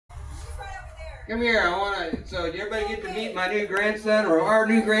Come here. So did everybody get to meet my new grandson, or our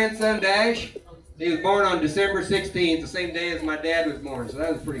new grandson, Dash? He was born on December 16th, the same day as my dad was born, so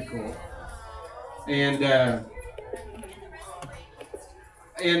that was pretty cool. And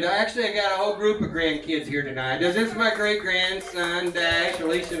actually, I got a whole group of grandkids here tonight. This is my great grandson, Dash.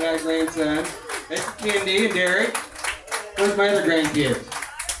 Alicia and my grandson. That's Kendi and Derek. Where's my other grandkids?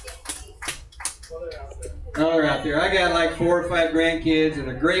 Oh, they're out there. I got like 4 or 5 grandkids and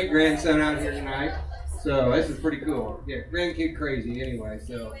a great grandson out here tonight. So this is pretty cool. Yeah, grandkid crazy anyway.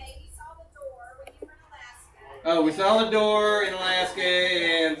 So. Oh, we saw the door in Alaska,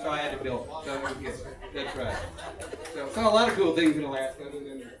 and so I had to build it. So that's right. So saw a lot of cool things in Alaska, other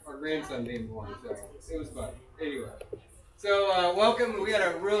than our grandson being born. So it was fun. Anyway. So welcome. We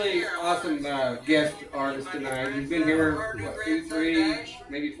got a really awesome guest artist tonight. He's been here, what, 2, 3,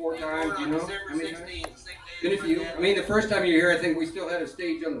 maybe 4 times. Do you know? How many times? Been a few. I mean, the first time you were here, I think we still had a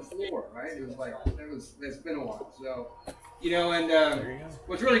stage on the floor, right? It was like it's been a while. So, you know, and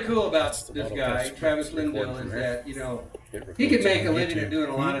what's really cool about this guy, Travis Linville, is that he could make a living at doing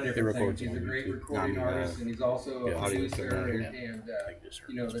a lot of different things. He's a great recording artist, and he's also a producer, and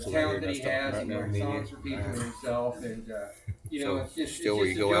the talent that he has. He writes songs for people and himself, and it's just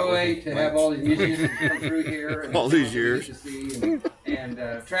a joy to have all these musicians come through here. And all these years. To see. And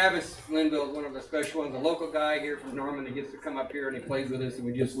Travis Linville is one of the special ones, a local guy here from Norman that gets to come up here and he plays with us, and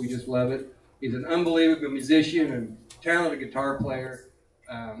we just love it. He's an unbelievable musician and talented guitar player.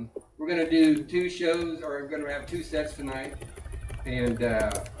 We're going to do 2 shows, or we're going to have 2 sets tonight, and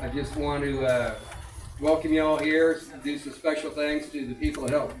I just want to welcome you all here, do some special thanks to the people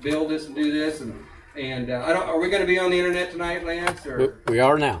that helped build this and do this, and are we going to be on the internet tonight, Lance? Or? We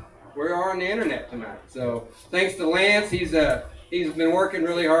are now. We are on the internet tonight, so thanks to Lance. He's been working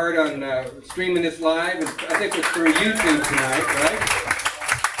really hard on streaming this live, and I think it's through YouTube tonight, right?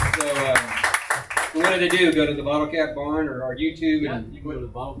 So what did they do? Go to the Bottle Cap Barn or our YouTube? Yeah, you go to the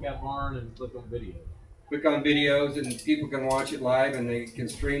Bottle Cap Barn and click on videos. Click on videos, and people can watch it live, and they can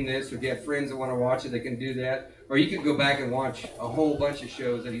stream this. If you have friends that want to watch it, they can do that. Or you can go back and watch a whole bunch of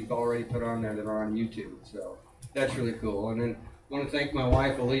shows that he's already put on there that are on YouTube. So that's really cool. And then I want to thank my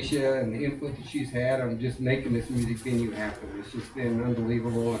wife, Alicia, and the input that she's had on just making this music venue happen. It's just been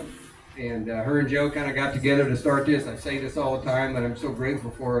unbelievable. And her and Joe kind of got together to start this. I say this all the time, but I'm so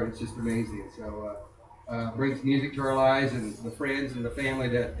grateful for it. It's just amazing. So brings music to our lives and the friends and the family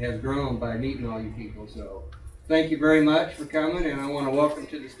that has grown by meeting all you people. So thank you very much for coming, and I want to welcome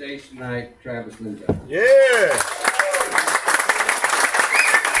to the stage tonight Travis Linville. Yeah!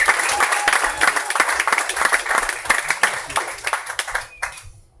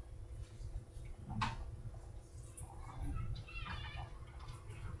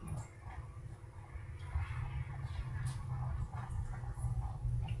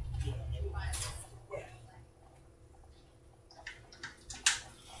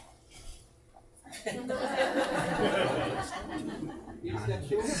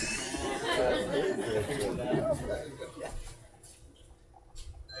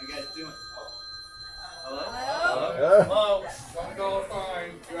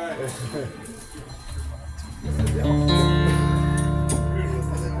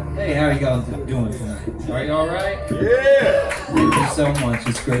 Hey, how are you guys doing tonight? Are you all right? Yeah! Thank you so much.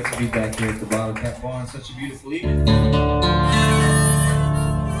 It's great to be back here at the Bottle Cap Barn. Such a beautiful evening.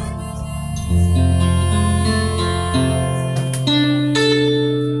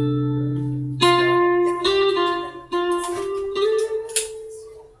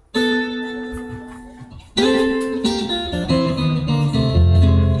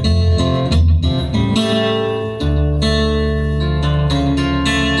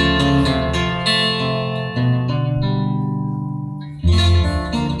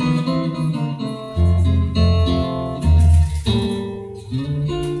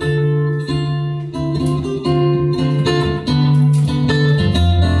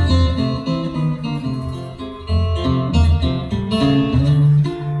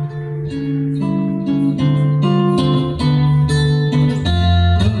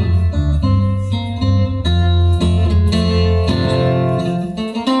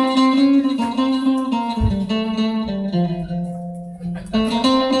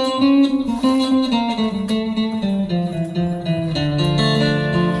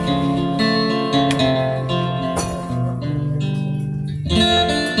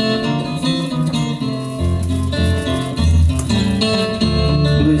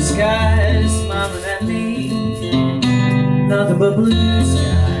 Nothing but blue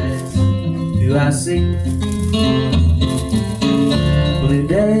skies do I see. Blue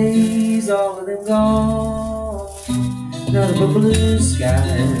days, all of them gone. Nothing but blue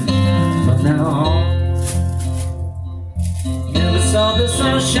skies from now on.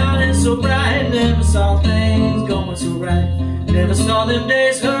 so bright, never saw things going so right. Never saw them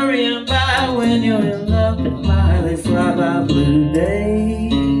days hurrying by when you're in love. My, they fly by. Blue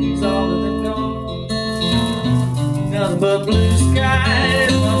days, all of them gone. Nothing but blue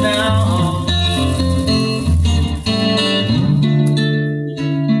skies from now on.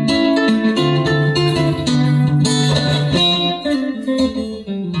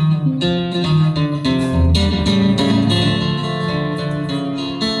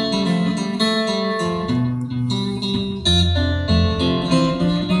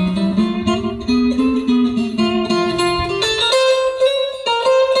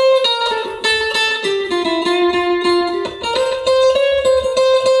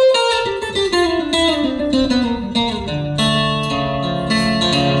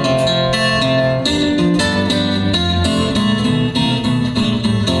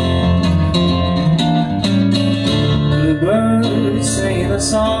 Singing a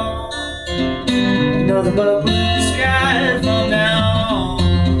song, nothing but blue skies from now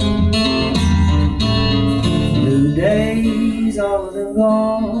on. Blue days, all of them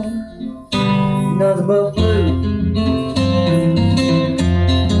gone, nothing but blue.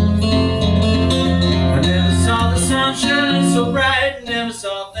 I never saw the sun shining so bright, never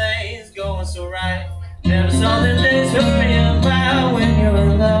saw things going so right. Never saw them days hurrying by when you're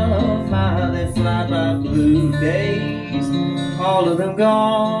in love. My, they fly by. Blue days, all of them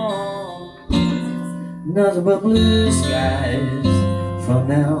gone, nothing but blue skies from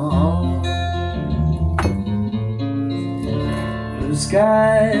now on. Blue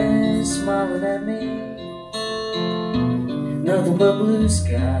skies smiling at me, nothing but blue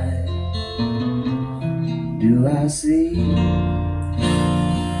skies do I see.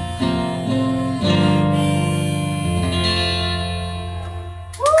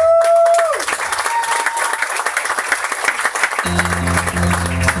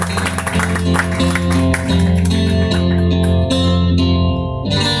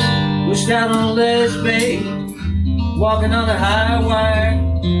 Out on a ledge, babe, walking on a high wire.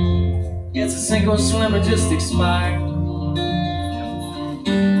 Guess a single swimmer just expired.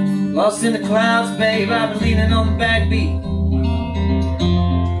 Lost in the clouds, babe, I've been leaning on the backbeat.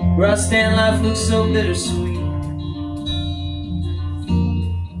 Where I stand, life looks so bittersweet.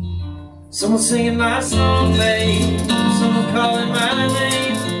 Someone singing my song, babe, someone calling my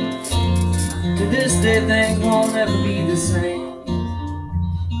name. To this day, things won't ever be the same.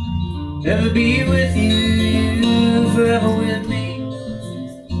 Never be with you, forever with me.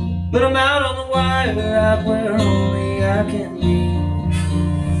 But I'm out on the wire, out where only I can be.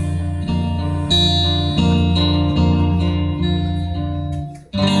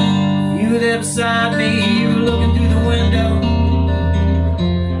 You were there beside me, you were looking through the window.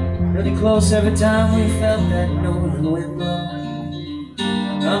 Really close every time we felt that northern wind blow.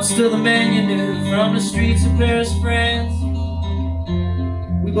 I'm still the man you knew from the streets of Paris, France.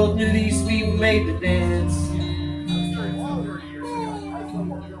 We both knew these feet were made to dance.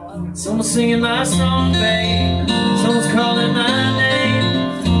 Someone's singing my song, babe, someone's calling my name.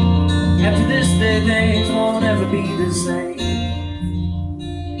 After this day, things won't ever be the same.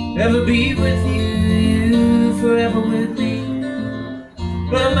 Ever be with you, forever with me.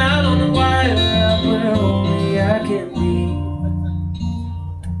 But I'm out on the wire, out where only I can be.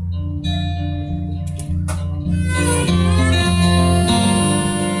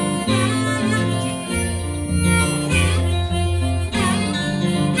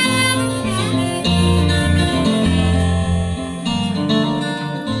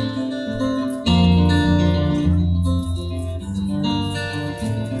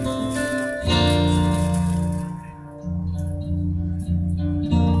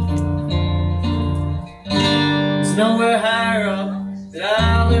 Nowhere higher up that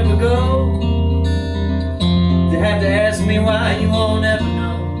I'll ever go. They have to ask me why, you won't ever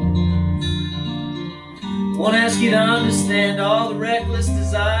know. Won't ask you to understand all the reckless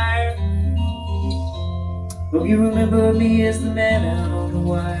desire. Hope you remember me as the man out on the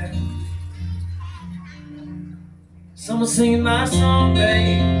wire. Someone's singing my song,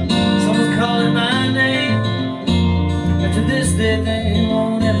 babe, someone's calling my name. After this day, they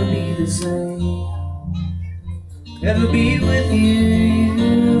won't ever be the same. Ever be with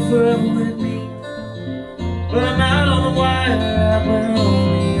you, forever with me. But I'm out on the wire, out where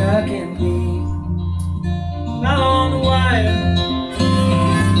only I can be. Out on the wire.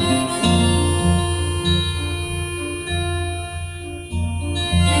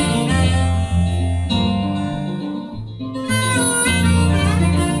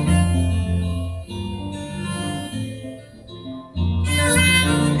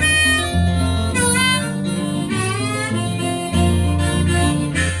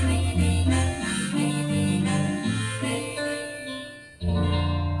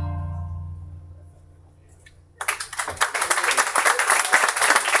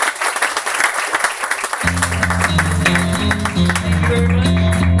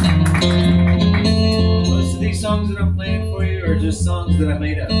 just songs that I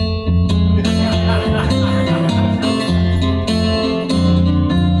made up.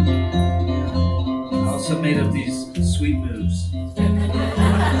 I also made up these sweet moves.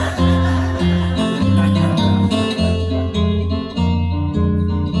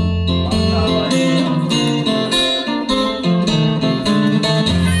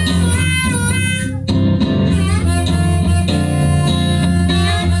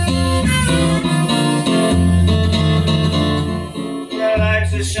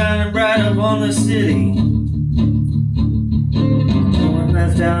 Shining bright up on the city, no one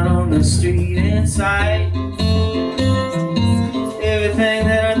left out on the street in sight. Everything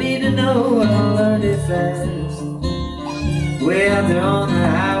that I need to know, I learned it fast. Way out there on the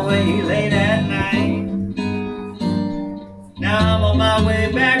highway late at night. Now I'm on my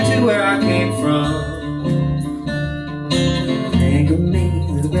way back to where I came from. Think of me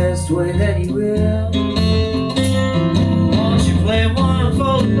the best way that you will. Play one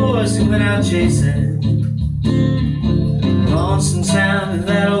for the boys who went out chasing, lonesome sound of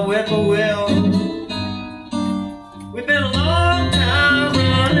that old whippoorwill. We've been a long time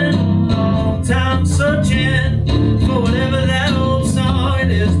running, a long time searching for whatever that old song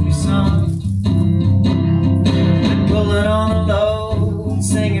it is we sung. Been pulling on the low,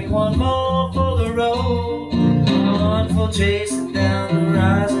 singing one more for the road, one for chasing down the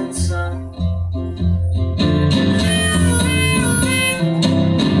rising sun.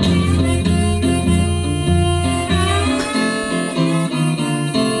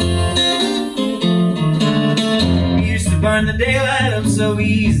 Burn the daylight up so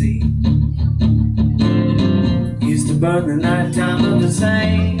easy. Used to burn the nighttime up the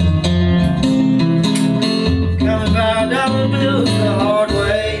same. Coming by dollar bills the hard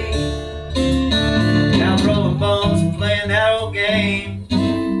way. Now rolling bones and playing that old game.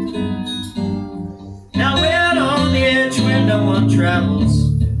 Now we're out on the edge where no one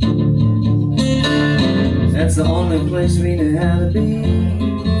travels. That's the only place we know how to be.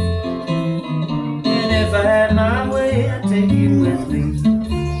 If I had my way, I'd take you with me.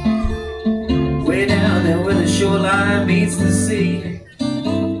 Way down there where the shoreline meets the sea.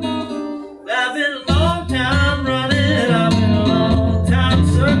 I've been a long time running, I've been a long time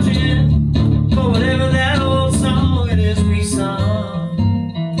searching for whatever that old song it is we sung.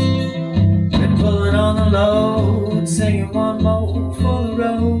 Been pulling on the load, singing one more for the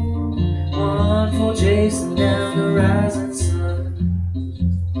road, one for chasing down the rising sun.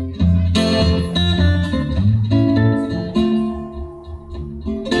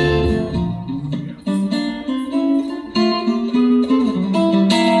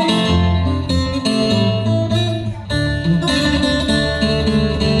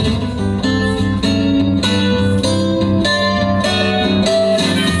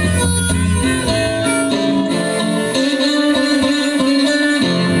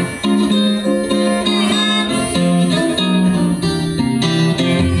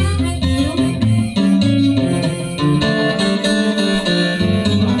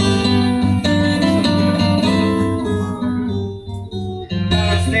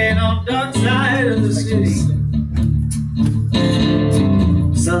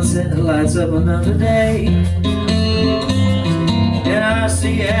 Sunset lights up another day, and I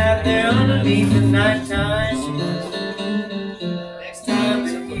see you out there underneath the nighttime. Next time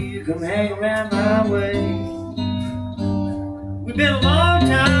that you come hang around my way. We've been a long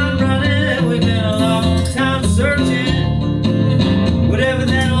time running, we've been a long time searching, whatever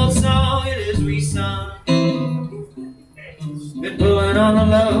that old song it is we sung. Been pulling on the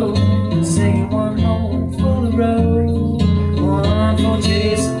low, singing one more for the road, one for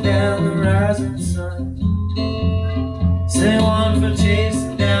chasing down the rising sun. Say one for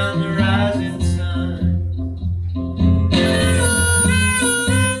chasing down the rising sun.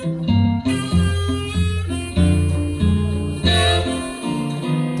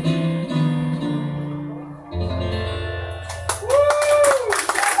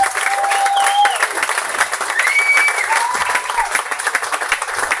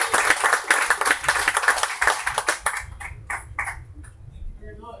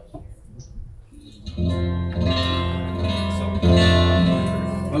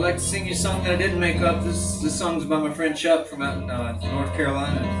 I'd like to sing you a song that I didn't make up. This song's by my friend Chuck from out in North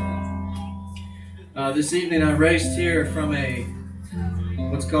Carolina. This evening I raced here from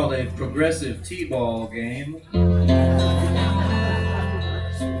what's called a progressive t-ball game. I'm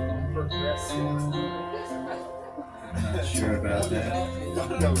not sure about that.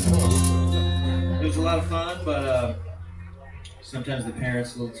 It was a lot of fun, but sometimes the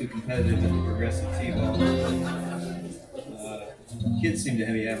parents are a little too competitive in the progressive t-ball. Kids seem to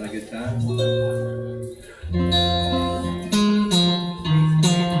be having a good time.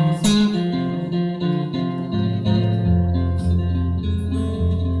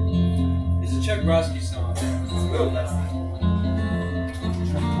 Rick Rusky song. Go, Lefty.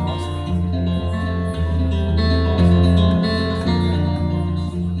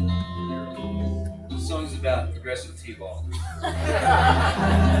 The song's about progressive T-ball.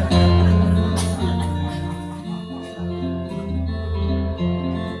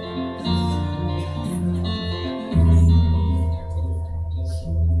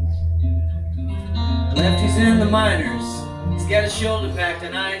 Lefty's in the minors. He's got his shoulder packed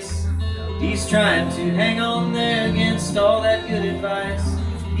in ice. He's trying to hang on there against all that good advice.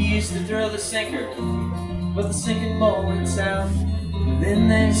 He used to throw the sinker, but the sinking ball went south. Then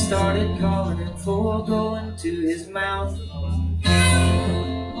they started calling him for going to his mouth.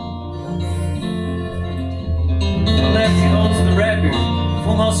 Lefty holds the record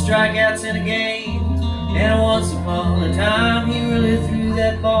for most strikeouts in a game. And once upon a time he really threw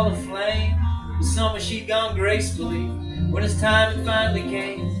that ball of flame. The summer she'd gone gracefully when his time had finally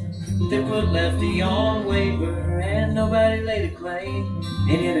came. They put Lefty on waiver and nobody laid a claim.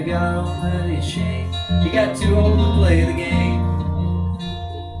 And yet I got almighty ashamed. He got too old to play the game.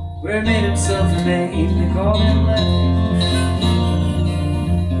 Where he made himself a name, they called him Lefty.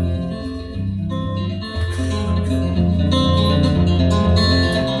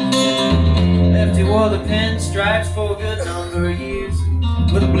 Lefty wore the pinstripes for a good number of years,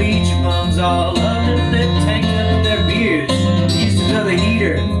 with the bleacher bums all under their tank under their beards. He used to feel the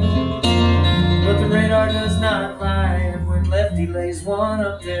heater, but the radar does not lie. And when Lefty lays one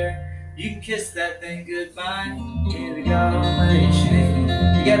up there, you can kiss that thing goodbye. And he got almighty ashamed.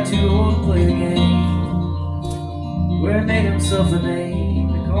 He got too old to play the game. Where he made himself a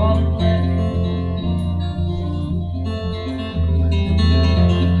name, they called him Lefty.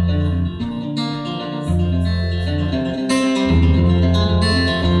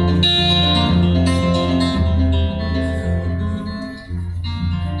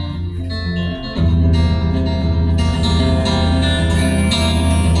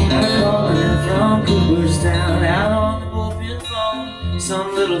 Down out on the bullpen phone,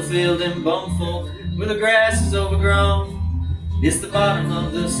 some little field in Bumfull where the grass is overgrown. It's the bottom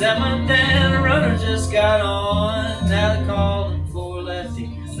of the seventh and a runner just got on. Now they're calling for Lefty.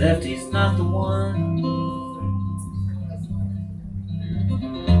 Lefty's not the one.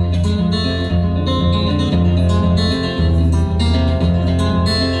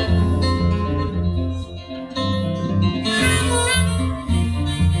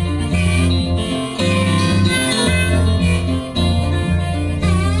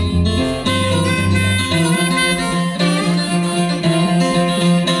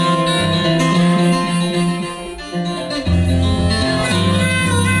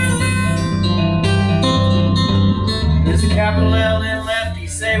 Capital L in Lefty,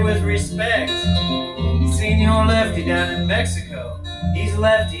 say with respect. Senor Lefty down in Mexico. He's a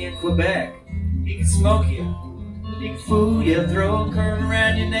lefty in Quebec. He can smoke you, he can fool you, throw a curtain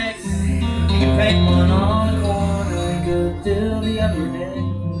around your neck. He can paint one on the corner, he could fill the upper deck.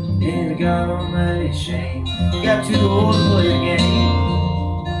 And he got almighty ashamed. He got too old to play the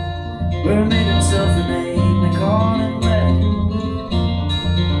game. Where he made himself a name, they called him Lefty.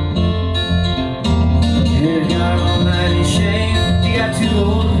 And he got almighty ashamed. He got too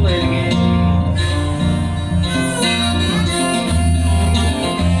old to play the game.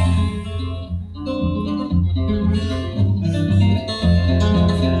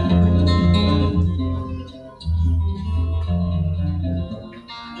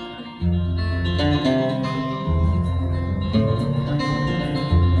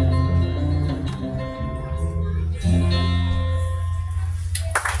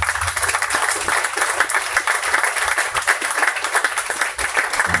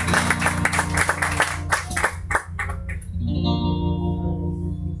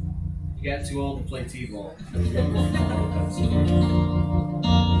 You got too old to play T-ball.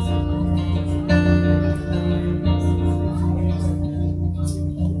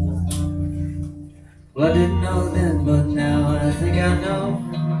 Well, I didn't know then, but now I think I know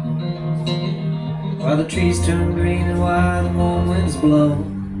why the trees turn green and why the warm winds blow.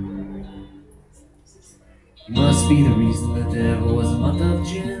 You must be the reason that there ever was a month of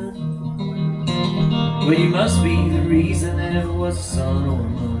June. Well, you must be the reason there ever was a sun or a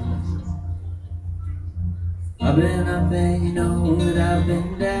moon. I've been up and you know that I've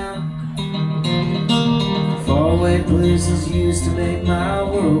been down. Faraway places used to make my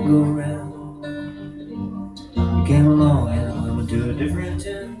world go round. You came along and I went to a different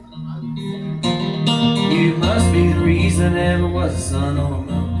tune. You must be the reason there ever was a sun or a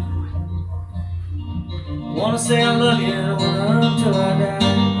moon. I wanna say I love you and I wanna until I die.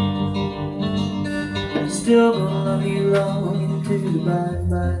 Still gonna love you long into the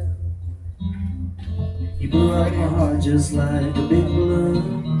bye-bye. You blew up my heart just like a big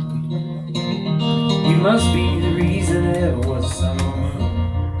balloon. You must be the reason there ever was a sun on the moon.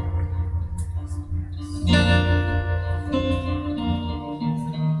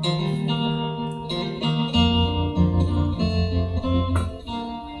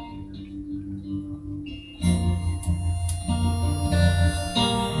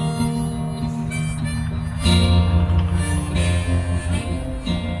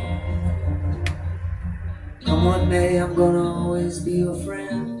 Come one day, I'm gonna always be your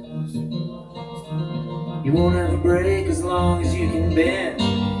friend. You won't have a break as long as you can bend.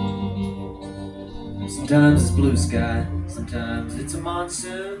 Sometimes it's blue sky, sometimes it's a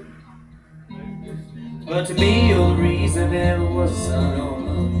monsoon. But to me, you're the reason there ever was a sun or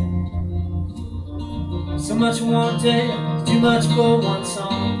moon. So much for one tale, too much for one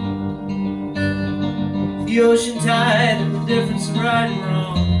song. The ocean tide and the difference of right and wrong.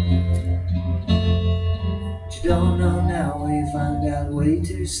 But you don't know now, or you find out way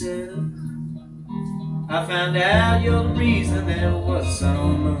too soon. I found out you're the reason there was a sun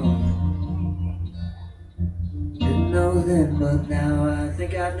or moon. Didn't know then, but now I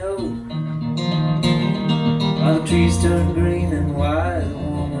think I know why the trees turn green and why the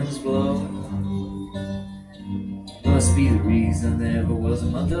warm winds blow. Must be the reason there ever was a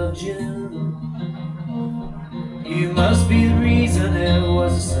month of June. You must be the reason there ever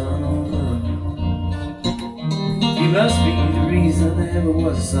was a sun or moon. You must be the reason there ever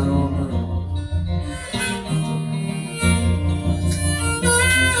was a sun or moon.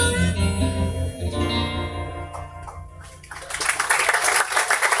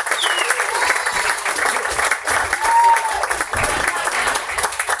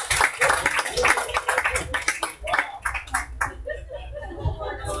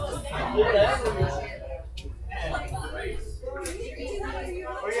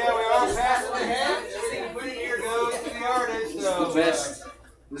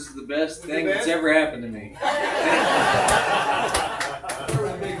 This is the best thing that's ever happened to me.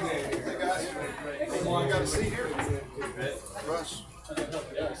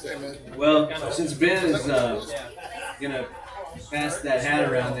 Well, since Ben is gonna pass that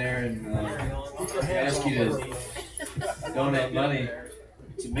hat around there and ask you to donate money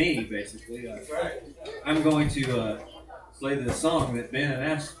to me, basically, I'm going to play the song that Ben had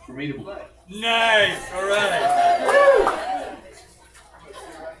asked for me to play. Nice! All right.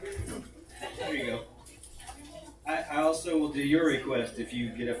 There you go. I also will do your request if you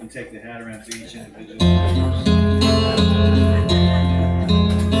get up and take the hat around to each individual.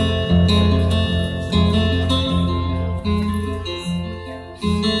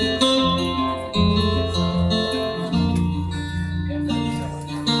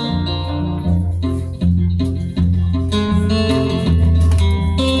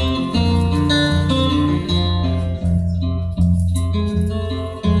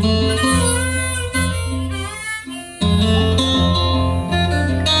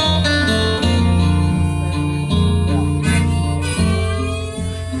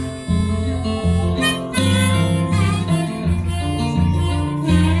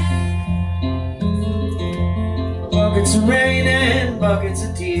 Buckets of rain and buckets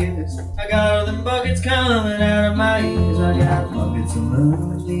of tears. I got all them buckets coming out of my ears. I got buckets of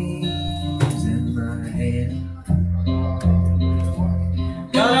moonbeams in my head.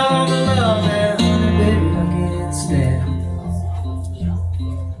 Got all the love that honey, baby, I can't stand.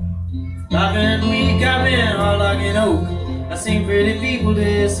 I've been weak, I've been hard like an oak. I've seen pretty people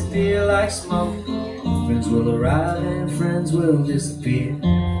disappear like smoke. Friends will arrive and friends will disappear.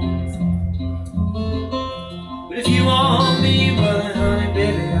 But if you want me, well then honey,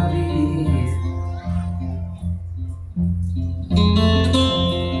 baby, I'll be here.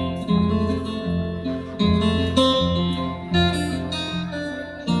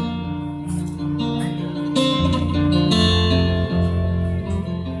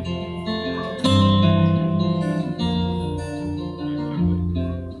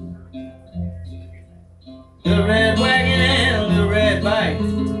 Little red wagon and a little red bike.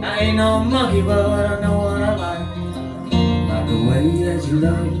 I ain't no monkey, but I know what I like. The way that you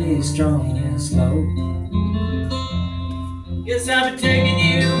love me, strong and slow. Guess I'll be taking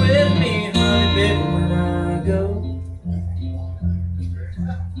you with me, honey, baby, when I go.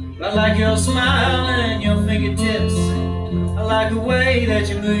 I like your smile and your fingertips. I like the way that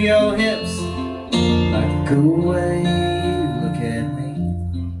you move your hips. I like the cool way you look at me.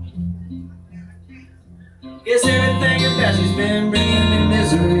 Guess everything about you's been bringing me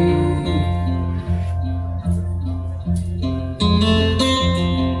misery.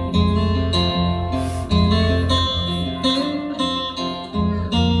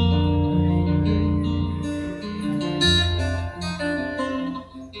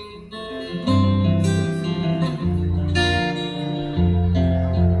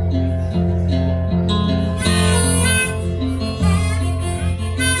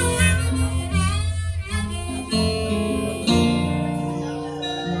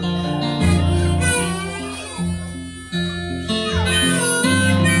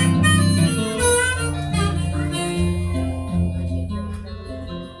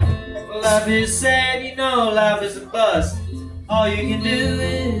 Well, life is sad, you know, life is a bust. All you can do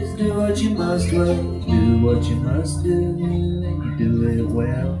is do what you must, well, do what you must do, and you do it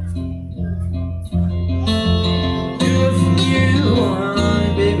well. Do it for you,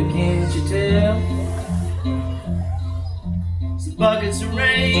 honey, baby, can't you tell? Some buckets of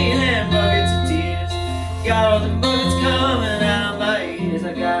rain and buckets of tears. Got all the buckets coming out of my ears.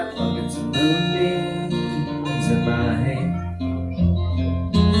 I got buckets of moonbeams in my hand.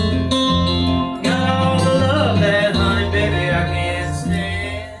 Got all the love that, honey, baby, I can't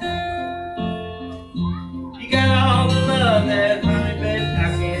stand. You got all the love that, honey, baby,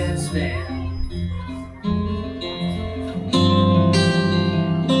 I can't stand.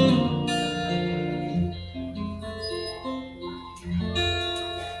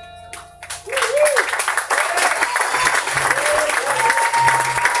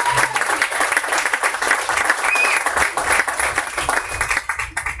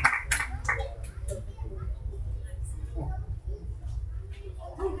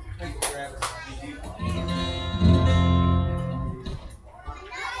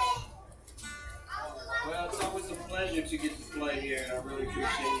 Well, it's always a pleasure to get to play here, and I really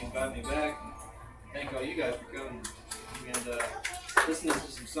appreciate you inviting me back. Thank all you guys for coming and listening to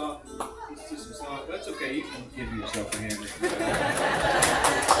some songs. That's okay. You can give yourself a hand.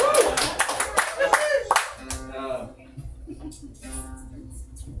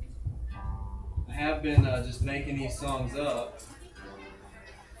 I have been just making these songs up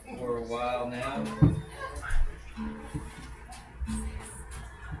for a while now.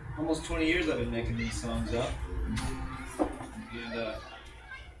 Almost 20 years I've been making these songs up. And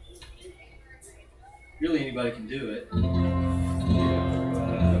really anybody can do it.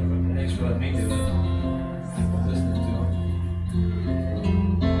 Thanks for letting me do it. Listening to them.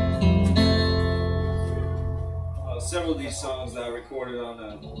 Several of these songs I recorded on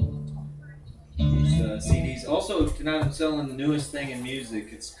these CDs. Also, tonight I'm selling the newest thing in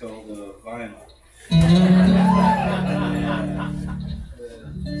music. It's called vinyl.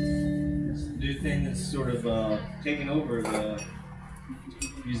 It's a new thing that's sort of taking over the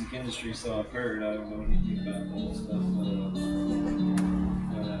music industry, so I've heard. I don't know anything about all this stuff.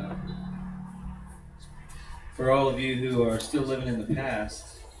 But for all of you who are still living in the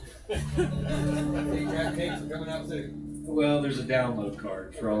past, well, there's a download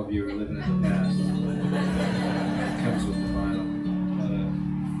card for all of you who are living in the past. It comes with the vinyl.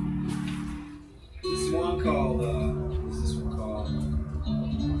 This one called, what's this one called?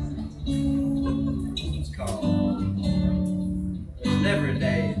 It's called There's Never a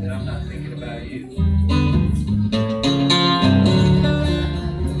Day That I'm Not Thinking About You.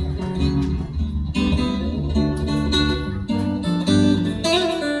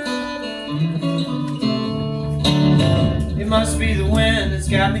 It must be the wind that's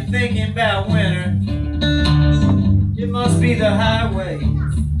got me thinking about winter. It must be the highway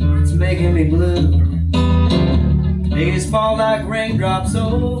that's making me blue. Days fall like raindrops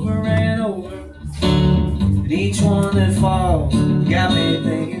over and over, and each one that falls got me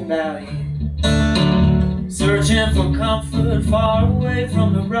thinking about you. Searching for comfort far away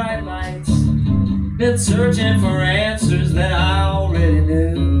from the bright lights. Been searching for answers that I already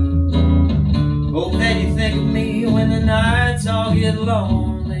knew. Hope that you think of me when the nights all get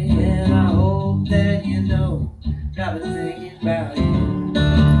lonely, and I hope that you know I've been thinking about you.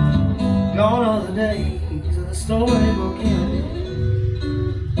 Gone are the days of the storybook ending.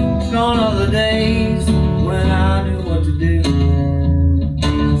 Gone are the days when I knew what to do.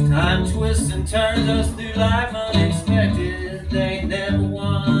 Time twists and turns us through life unexpected. There ain't never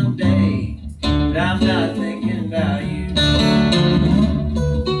one day that I'm not thinking about you.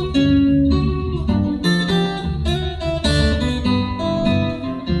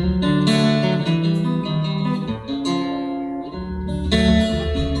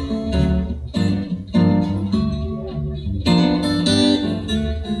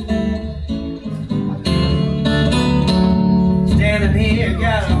 Here,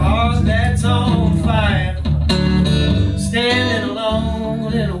 got a heart that's on fire, standing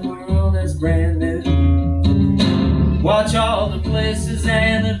alone in a world that's brand new. Watch all the places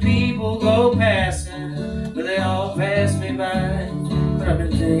and the people go passing, but they all pass me by, but I've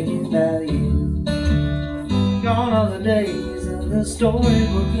been thinking about you. Gone are the days of the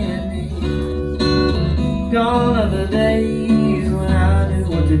storybook ending. Gone are the days when I knew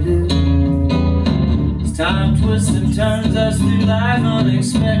what to do. Time twists and turns us through life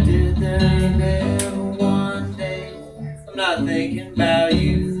unexpected. There ain't never one day I'm not thinking about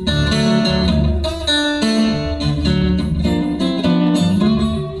you.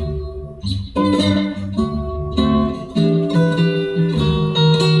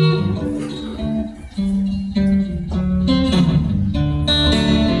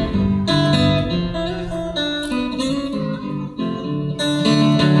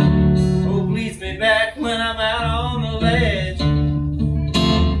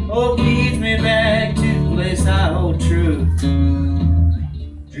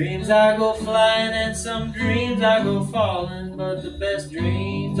 I go flying and some dreams I go falling, but the best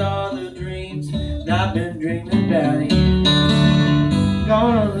dreams are the dreams that I've been dreaming about you.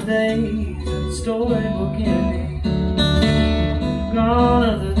 Gone are the days of the storybook ending. Gone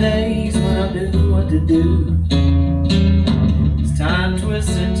are the days when I knew what to do. As time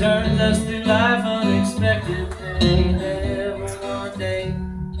twists and turns us through life unexpected, there ain't never one day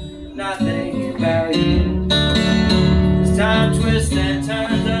not thinking about you. As time twists and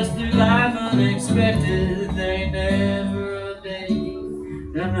turns us through life unexpected, there ain't never a day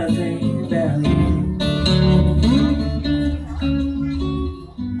that I'm not thinking about you.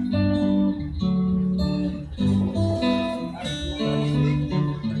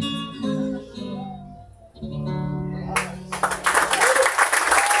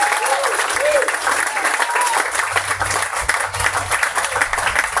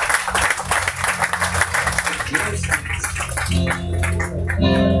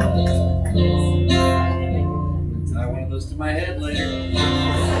 Tie one of those to my head later.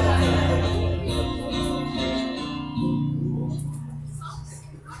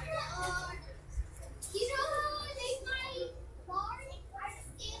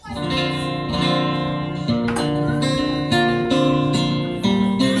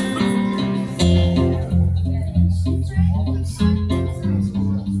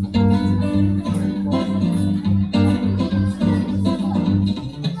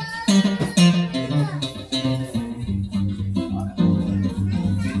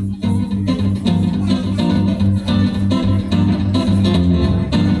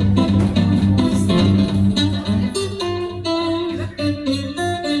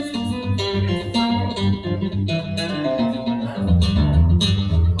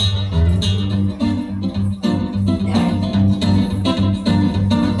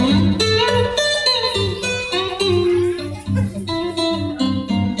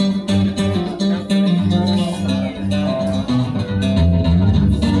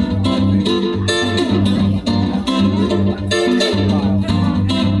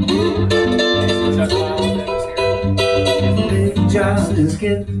 Just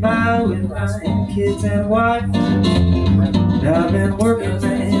getting by with my kids and wife. I've been working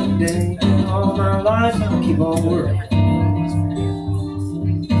man day all my life. I'll keep on working.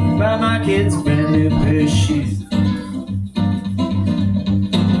 Buy my kids a brand new pair of shoes.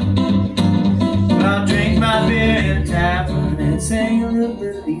 I'll drink my beer in a tavern and sing a little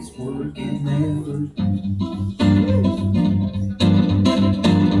bit of these working man blues.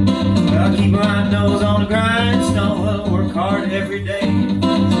 I'll keep my nose on the grindstone, I'll work hard every day.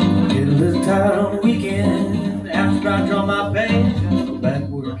 Get a little tired on the weekend, after I draw my pay, I'll go back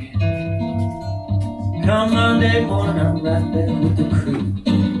working. Come Monday morning, I'm right there with the crew.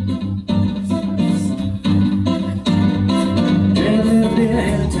 Drink a little bit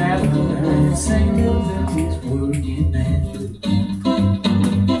in a tavern and sing a little bit of these working man blues.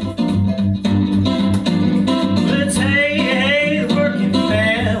 Let's hey, working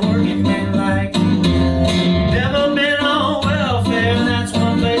man like you. Never been on welfare, and that's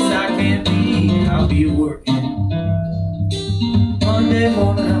one place I can't be. I'll be working. Monday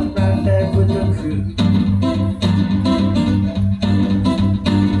morning, I'm right back with the crew.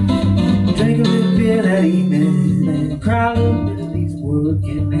 Drink a little bit that evening and cry a little bit of these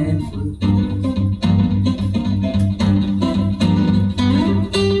working man blues.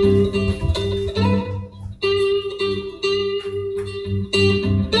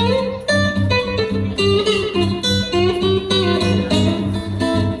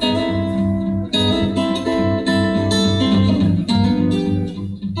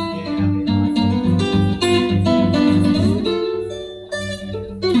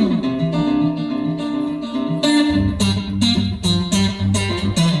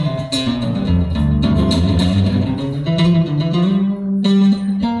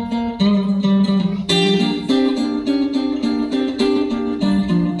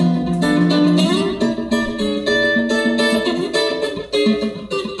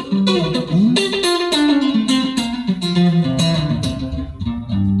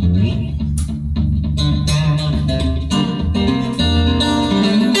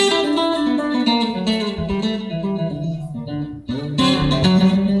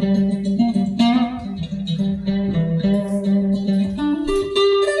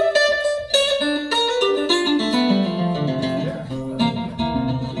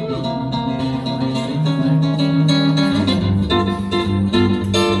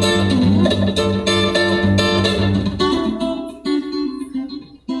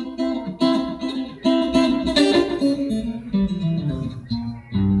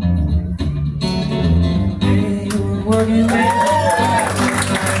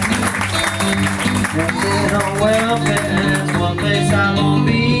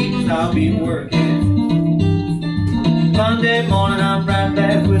 I'll be working. Monday morning I'm right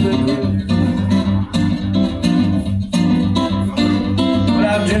back with a crew. But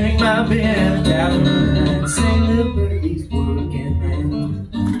I'll drink my beer in a tavern and sing the bit of these working men.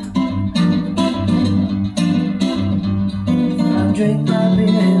 I'll drink my beer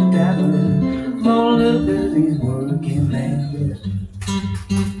in a tavern, moan a little bit of these working men.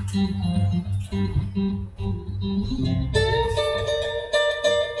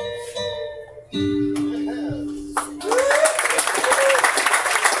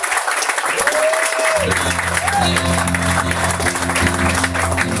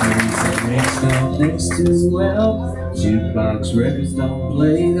 Don't mix too well. Jukebox records don't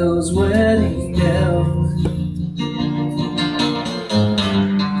play those wedding bells.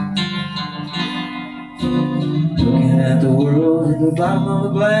 Looking at the world at the bottom of a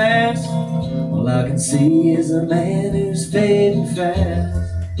glass, all I can see is a man who's fading fast.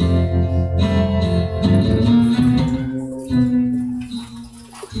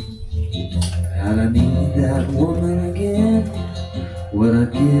 And I need that woman again. What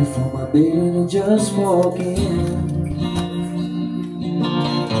I'd give for my baby to just walk in.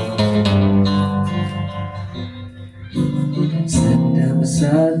 Sit down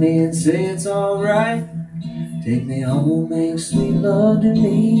beside me and say it's alright. Take me home, make sweet love to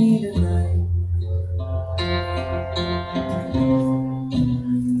me tonight.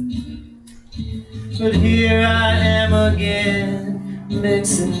 But here I am again,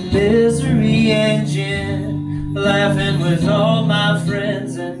 mixing misery and gin, laughing with all my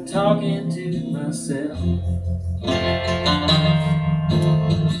friends and talking to myself.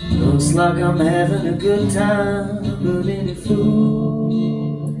 Looks like I'm having a good time, but any fool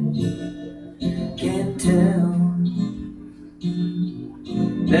can tell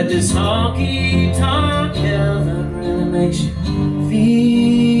that this honky-tonk heaven really makes you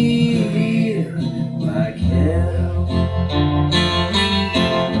feel like hell.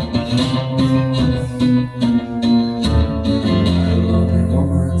 A lonely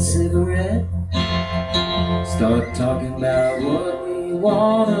woman's cigarette, start talking about what we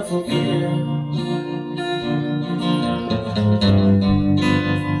wanna forget.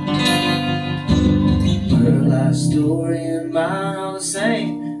 Her life story and mine are the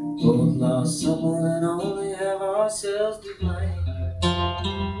same. Both lost someone and only have ourselves to blame.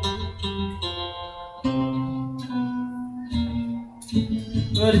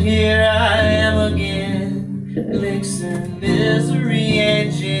 But here I am again, mixing misery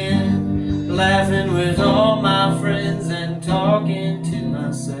and gin, laughing with all my friends and talking to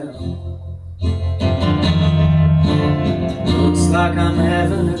myself. Looks like I'm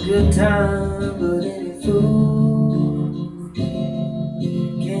having a good time, but any fool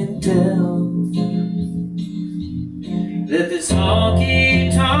can tell that this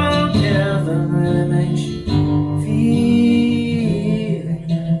honky-tonk heaven really makes you feel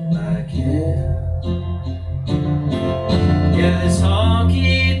like hell. Yeah, this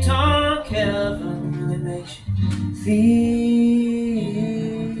honky-tonk heaven really makes you feel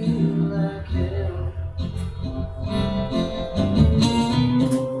like hell.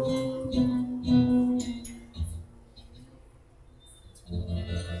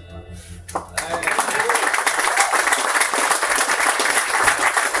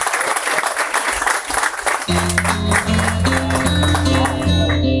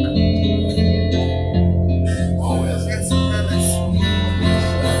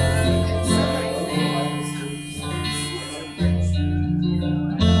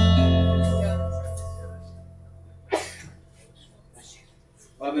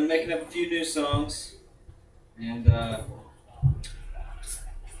 Well, I've been making up a few new songs, and I'm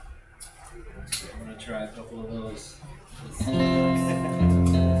going to try a couple of those.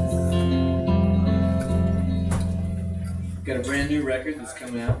 Got a brand new record that's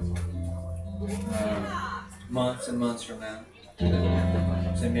coming out months and months from now.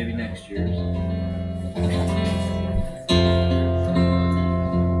 Say maybe next year.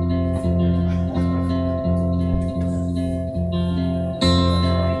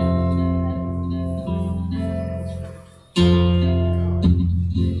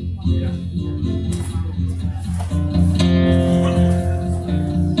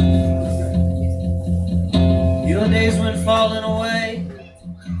 Your days went falling away,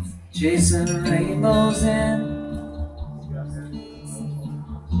 chasing rainbows and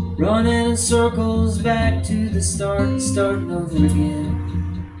running in circles back to the start and starting over again.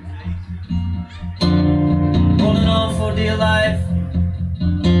 Holding on for dear life,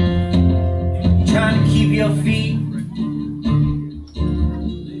 trying to keep your feet,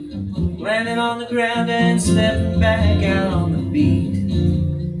 landing on the ground and stepping back out on the beat.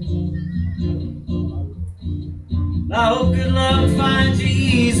 luck finds you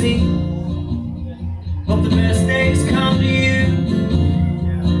easy. Hope the best days come to you.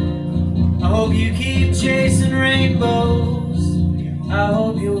 I hope you keep chasing rainbows. I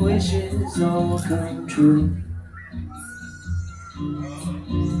hope your wishes all come true.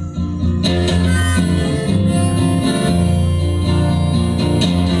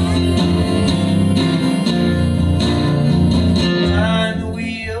 Behind the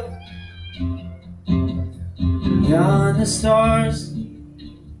wheel, beyond the stars,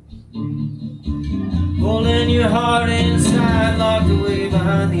 holding your heart inside, locked away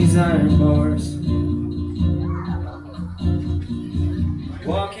behind these iron bars.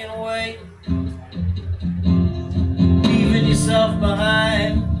 Walking away, leaving yourself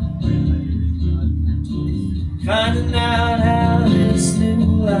behind, finding out how this new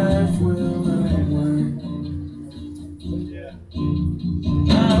life will unwind.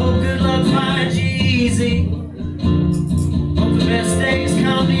 I hope good luck finds you easy. Hope the best days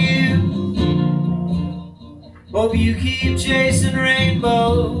come to you. Hope you keep chasing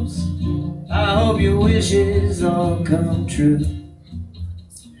rainbows. I hope your wishes all come true.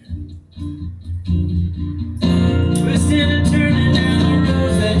 Twisting and turning down the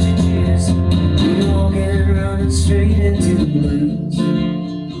roads that you choose, you're walking, running straight into the blues.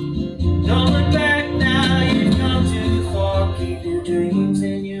 Don't look back now, you've come too far. Keep your dreams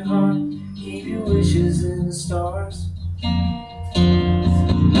in your heart, keep your wishes in the stars.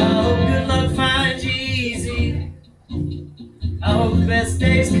 I hope good luck finds you easy. I hope the best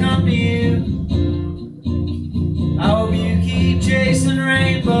days come to you. I hope you keep chasing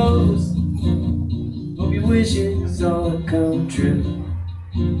rainbows. Hope your wishes all come true.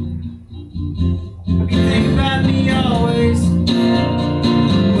 Hope you think about me always,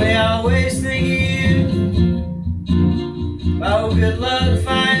 the way I always think of you. I hope good luck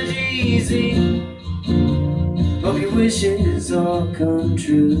finds you easy. Hope your wishes all come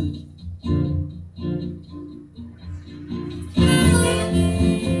true.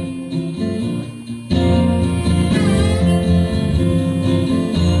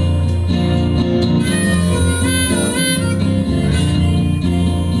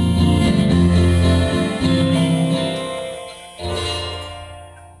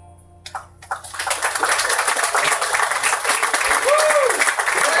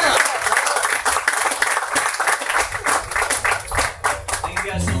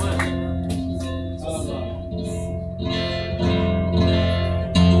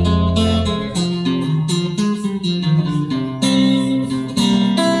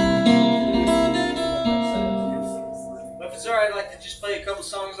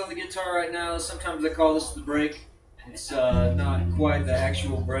 Songs on the guitar right now. Sometimes I call this the break. It's not quite the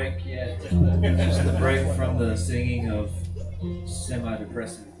actual break yet. Just the break from the singing of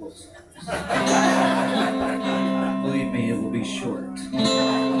semi-depressing folk songs. Believe me, it will be short.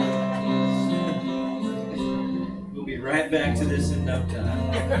 We'll be right back to this in no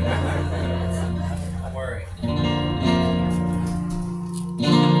time. Don't worry.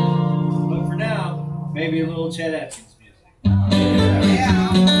 But for now, maybe a little Chet Atkins.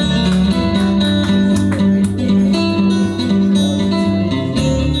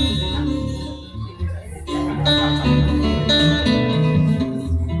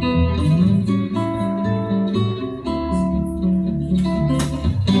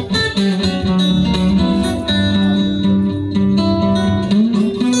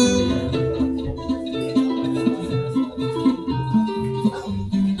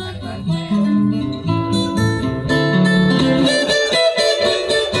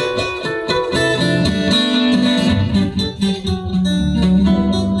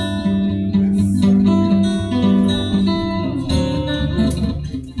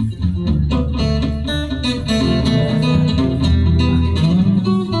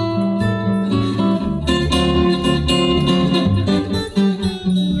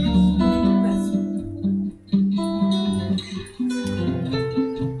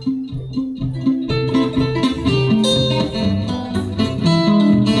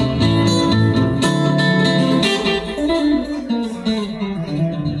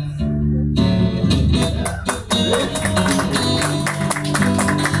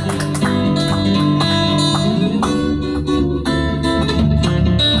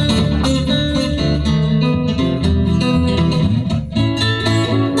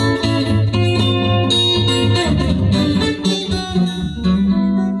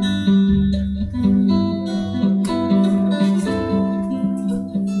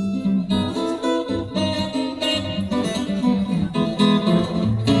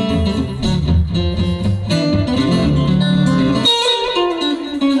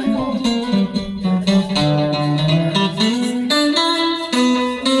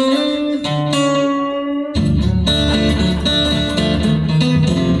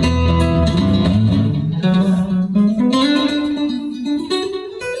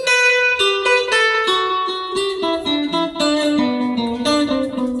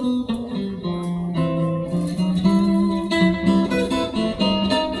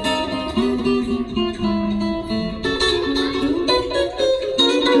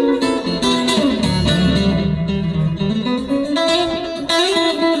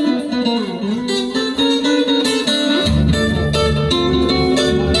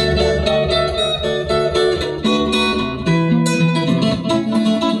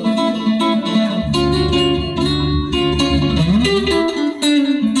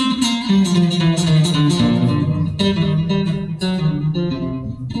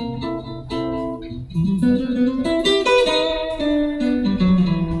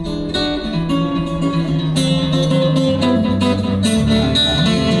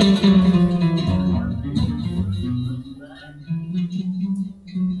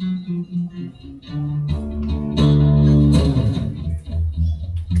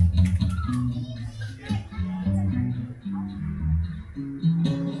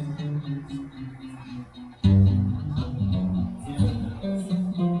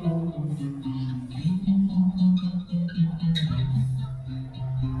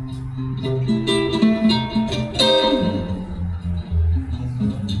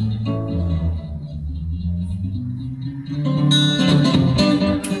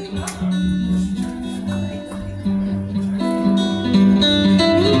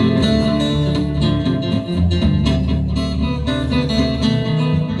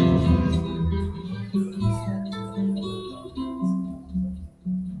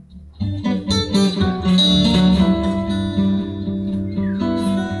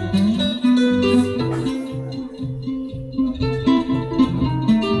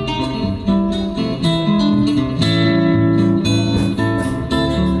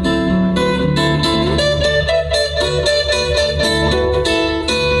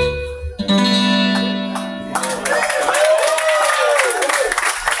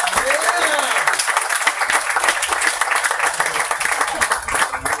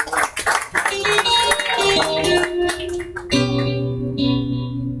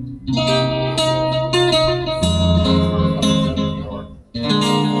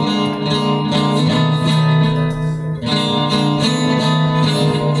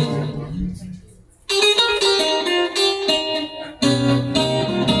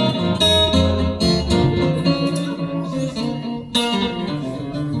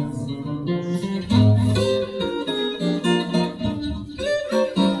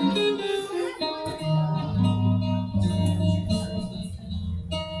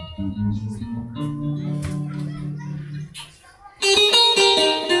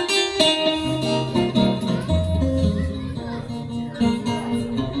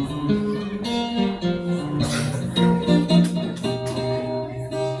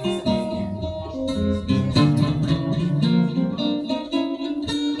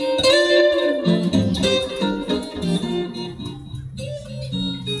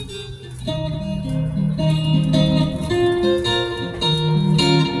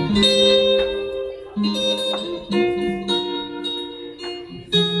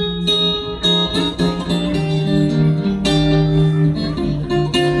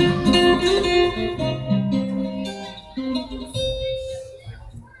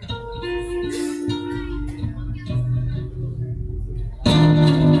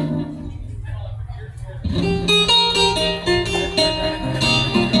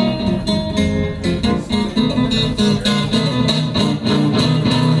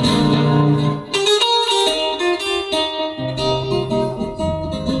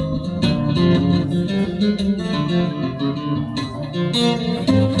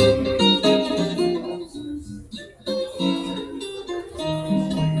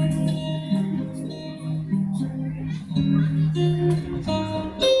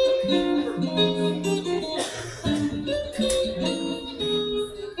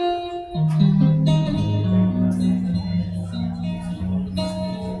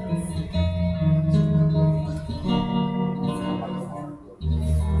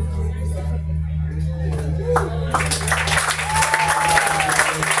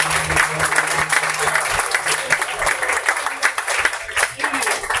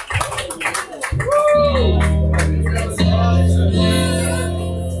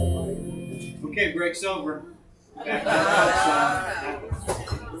 Okay, break's over. Back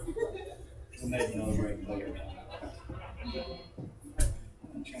we'll make another break later.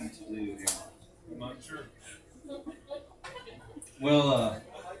 I'm trying to do here. Well,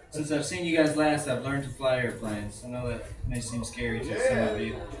 since I've seen you guys last, I've learned to fly airplanes. I know that may seem scary to some of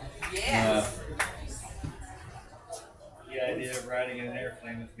you. Yes. The idea of riding in an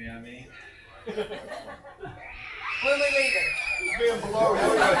airplane with me, I mean. When we leaving?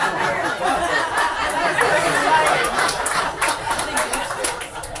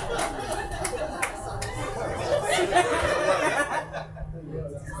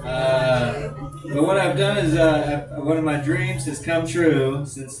 But what I've done is one of my dreams has come true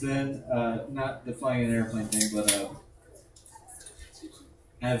since then. Not the flying an airplane thing, but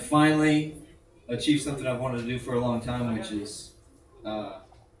I've finally achieved something I've wanted to do for a long time, which is I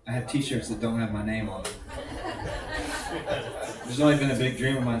have T-shirts that don't have my name on them. There's always been a big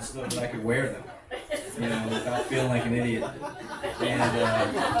dream of mine so that I could wear them, you know, without feeling like an idiot.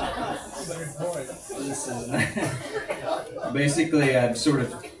 And this is basically I'm sort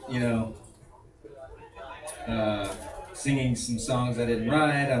of, you know, singing some songs I didn't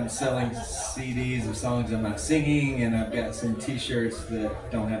write. I'm selling CDs of songs I'm not singing, and I've got some T-shirts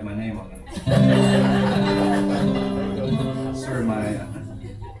that don't have my name on them. Sort of my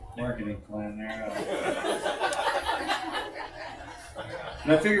marketing plan there.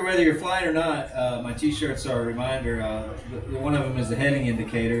 And I figure whether you're flying or not, my T-shirts are a reminder. One of them is a heading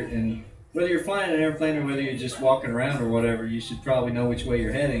indicator, and whether you're flying an airplane or whether you're just walking around or whatever, you should probably know which way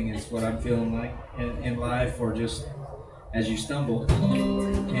you're heading. Is what I'm feeling like in life, or just as you stumble.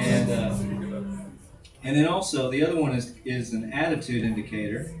 And then also the other one is an attitude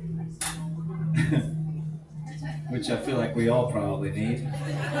indicator, which I feel like we all probably need.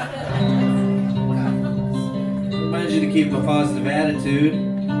 Reminds you to keep a positive attitude.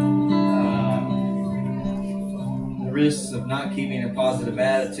 The risks of not keeping a positive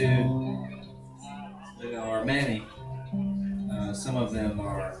attitude, you know, are many. Some of them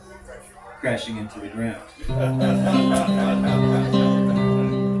are crashing into the ground.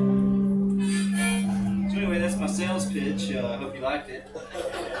 So anyway, that's my sales pitch. I hope you liked it.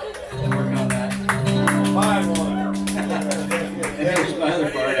 I'm working on that. Buy one. And here's my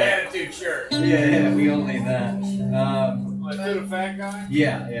other part. Attitude shirt. Yeah, we all need that. Like to the fat guy?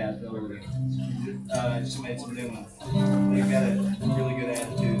 Yeah, totally. I just made some new ones. They've got a really good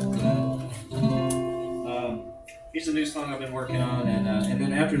attitude. Here's a new song I've been working on, and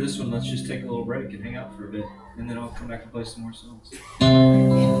then after this one, let's just take a little break and hang out for a bit, and then I'll come back and play some more songs.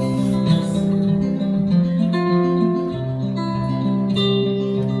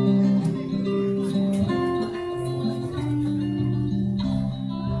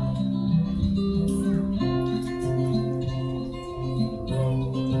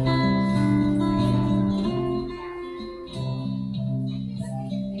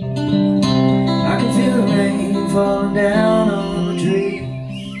 Falling down on the tree,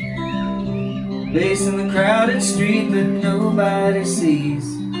 facing the crowded street that nobody sees.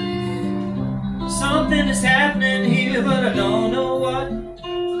 Something is happening here, but I don't know what.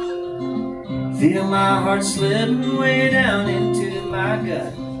 Feel my heart slipping way down into my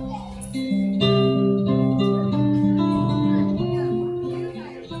gut.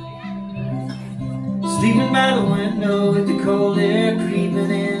 Sleeping by the window with the cold air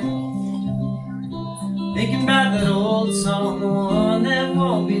creeping in, thinking about that old song, the one that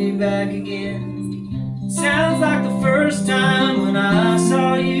won't be back again. Sounds like the first time when I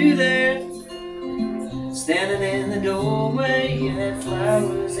saw you there.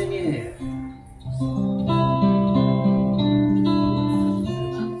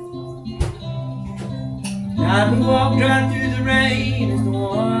 night we walked right through the rain is the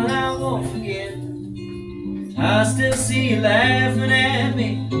one I won't forget. I still see you laughing at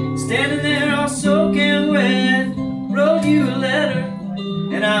me, standing there all soaking wet. Wrote you a letter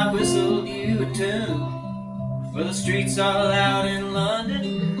and I whistled you a tune. Well, the streets are loud in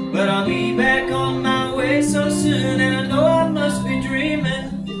London, but I'll be back on my way so soon. And I know I must be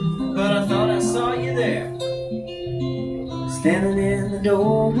dreaming, but I thought I saw you there, standing in the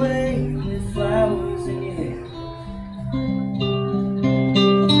doorway with flowers in your hair.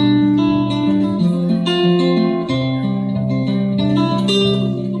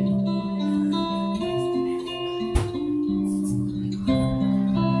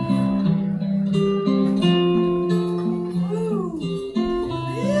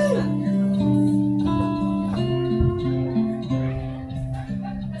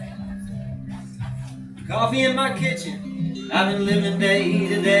 Coffee in my kitchen, I've been living day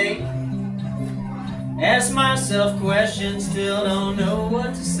to day. Ask myself questions, still don't know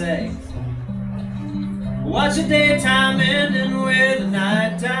what to say. Watch the daytime ending where the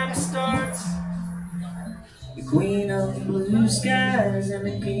nighttime starts. The queen of the blue skies and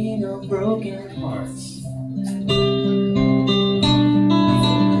the king of broken hearts.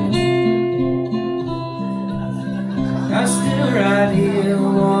 I'm still right here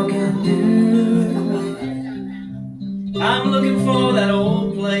walking through the way. I'm looking for that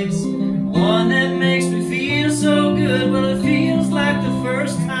old place, one that makes me feel so good. Well, it feels like the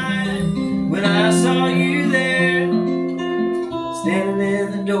first time when I saw you there, standing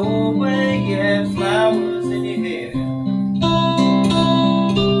in the doorway. You had flowers in your hair.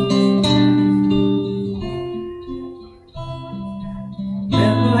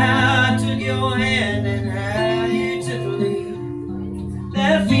 Remember how I took your hand and how you took a lead.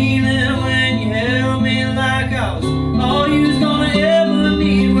 That feeling when you held me like I was all you was gonna ever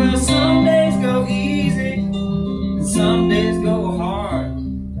need. Well, some days go easy and some days go hard.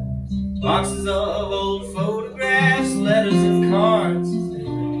 Boxes of old photographs, letters and cards,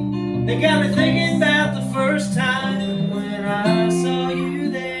 they got me thinking about the first time when I saw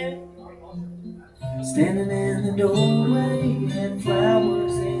you there, standing in the doorway. You had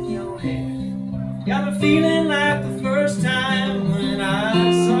flowers in your hair. Got me feeling like the first time when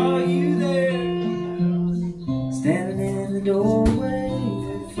I saw you there, standing in the doorway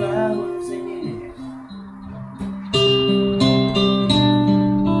with flowers in your hair.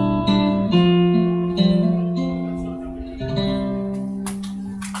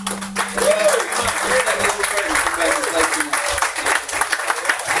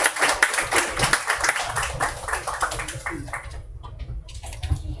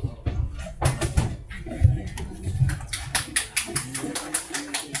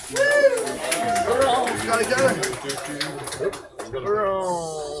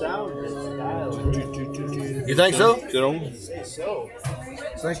 You think so?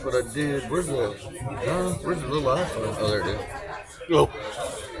 Think what I did. Where's the little iPhone? Oh, there it is. Oh.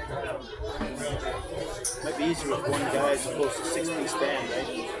 Might be easier with one guy as opposed to 6-piece band,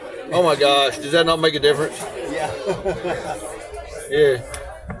 right? Oh my gosh, does that not make a difference? Yeah. Yeah.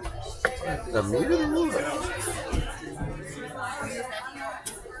 The muted or what?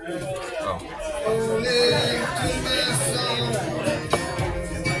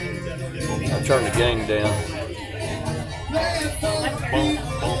 I turned the gang down.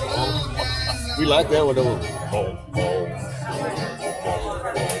 We like that one, don't we?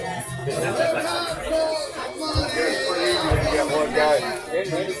 You got one guy.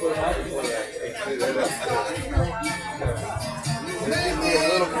 A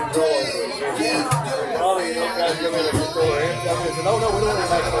little control over it. Probably those guys come in and control it. I said, no, we don't want to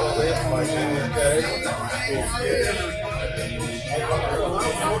like all this.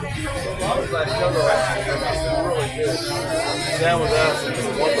 I was glad to come to that. Really good. Sam was us, and the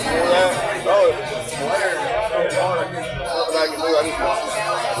one before that, it was hilarious. So hard, I couldn't nothing I could do. I just watched it.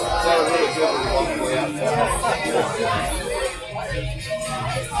 It sounded really good when you walked away outside.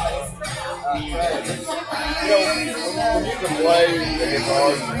 You know, when you can play the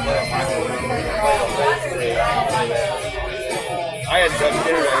guitars and play a microphone, I had such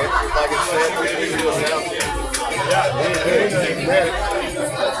internet, like it said, we didn't do a sound check. Yeah, we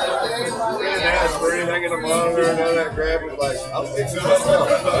didn't ask for anything in the monitor and none of that crap. It was like, I'll fix it myself.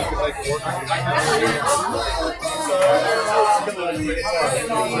 We can make it work.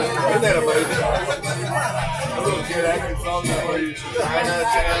 Isn't that amazing? A little kid acting something where you're trying out of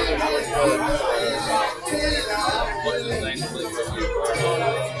town and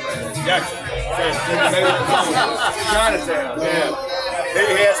Jackson. Chinatown, yeah. He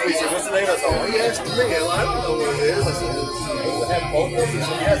asked me, he said, what's the name of the song? He asked me, I don't know what it is. I said, had both of them. He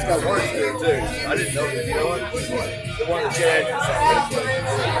said, yeah, it's got words there too. I didn't know that. You know what? The one that Chad that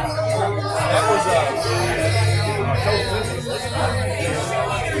was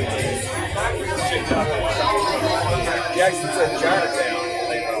Jackson said Chinatown.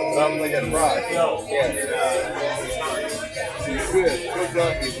 I don't think that's right. No. Yeah. Good. Good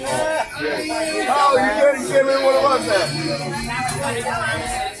done, you. Oh, you can't remember what it was then.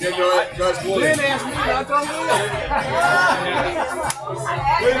 That's William. Asked me, I told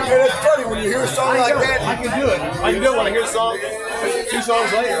It's funny when you hear a song like that. I can do it. I can do it when I hear a song. 2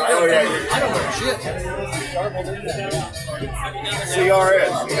 songs later. I don't know shit.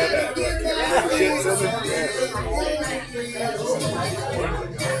 CRS. You had that. Shit,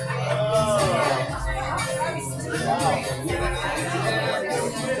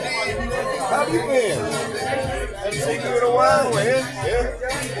 how have you been? Haven't seen you in a while, man. Yeah.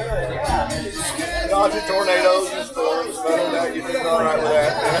 Dodging tornadoes and storms. I don't know you're doing all right with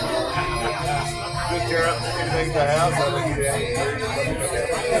that. Good tear up anything in the house. I think you did.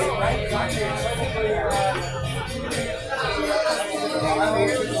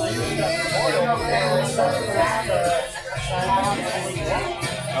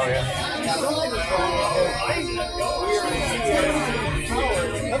 Oh, yeah.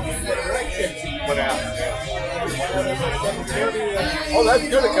 Went out. Oh, that's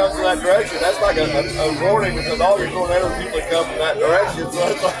good it comes from that direction. That's like a warning because all your tornadoes usually come from that direction. So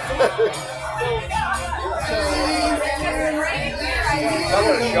it's like I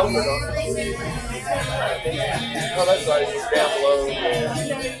got a shoulder on it. Oh, that's nice. It's down below.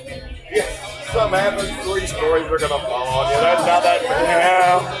 Yeah. Something happens, 3 stories are gonna fall on you. That's not that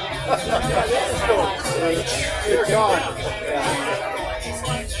bad. You're gone.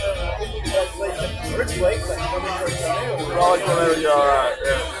 Rich Lake, but probably gonna be all right.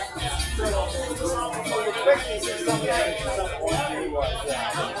 Yeah.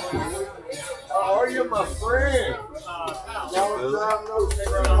 How are you, my friend?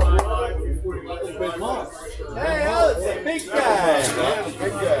 Hey, Alex, a big guy.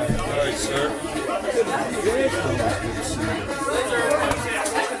 Big guy. All right, sir.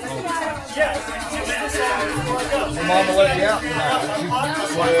 Your mama let you out tonight.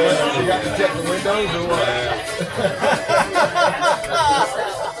 You got to check the windows or what?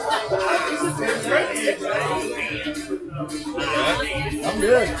 I'm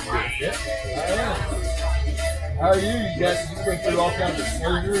good. Yeah, I am. How are you? You guys, you've been through all kinds of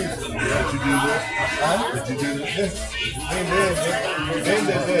surgeries. Did you do this? Huh? Did you do this? Ben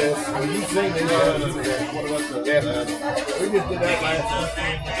did this. You've seen this. What about the? Yeah, we just did that last week.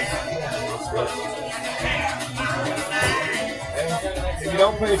 If you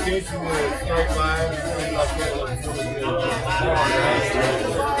don't pay attention to straight lines, like that looks really good.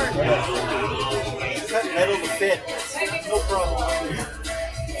 Cut metal to fit. No problem.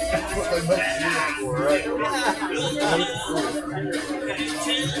 That's what they make it for, right?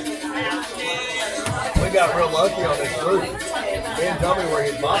 We got real lucky on this roof. Ben told me where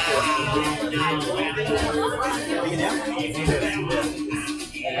his box was.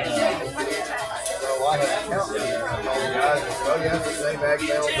 I had to count them. Guys, oh yeah, the same back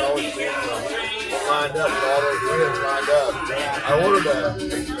balance always been lined up, with all those ribs lined up. I ordered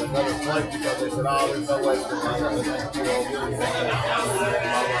another plate because they said, oh, there's no way to line up.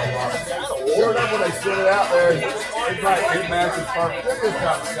 Sure enough, when they sent it out there, it's like 2 matches park. They're just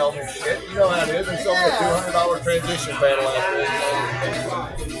trying to sell me shit. You know how it is. They sold me a $200 transition panel out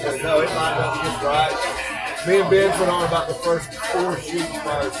there. No, it lined up just right. Me and Ben put on about the first 4 sheets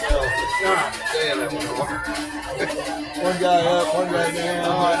by ourselves. God damn, that was hard. One guy up, one guy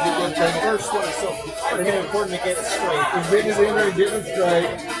down. The first one is so important to get it straight. We're getting it in there and getting it straight.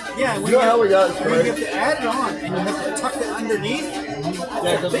 Yeah, you know how we got it straight. You have to add it on, and you have to tuck it underneath.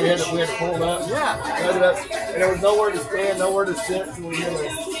 Yeah, because we had to pull it up. Yeah. Cut it up. And there was nowhere to stand, nowhere to sit, so we had to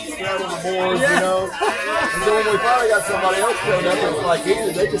stand on the boards, you know. And then when we finally got somebody else showed up, it was like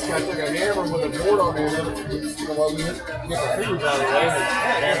easy. They just kind of took a hammer with a board on there, and you know, we had to get our fingers out of the way and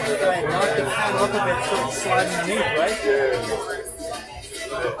hammer it up. Knock the panel up a bit so it's sliding underneath, right? Yeah.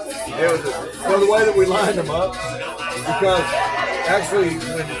 It was the way that we lined them up, because actually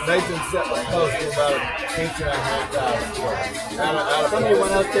when Nathan set the post, we were about an inch and a half out. Somebody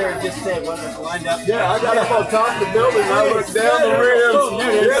went out there and just said, when it's lined up. Yeah, I got up on top of the building and I looked down the rims.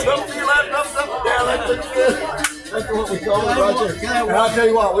 Yeah, don't be left up down. That's what we call it right there. And I'll tell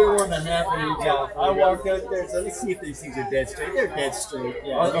you what, we weren't a half an inch off. I walked out there, so let's see if these things are dead straight. They're dead straight.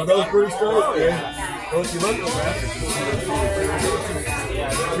 Yeah. Are those pretty straight? Yeah. Well, if you look at them,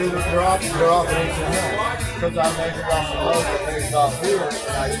 they're off an inch and a half. Because I measured off the load that measured off here, and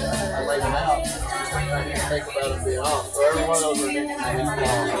I laid it out. I didn't think about it being off. So every one of those are different. I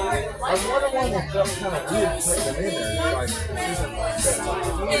was wondering why they felt kind of weird putting them in there. It's like,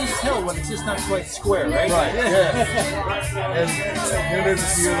 you can tell when it's just not quite square, right? Right, yeah. And there's a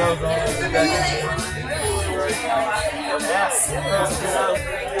few of those on the deck.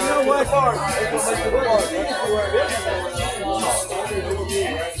 You know what?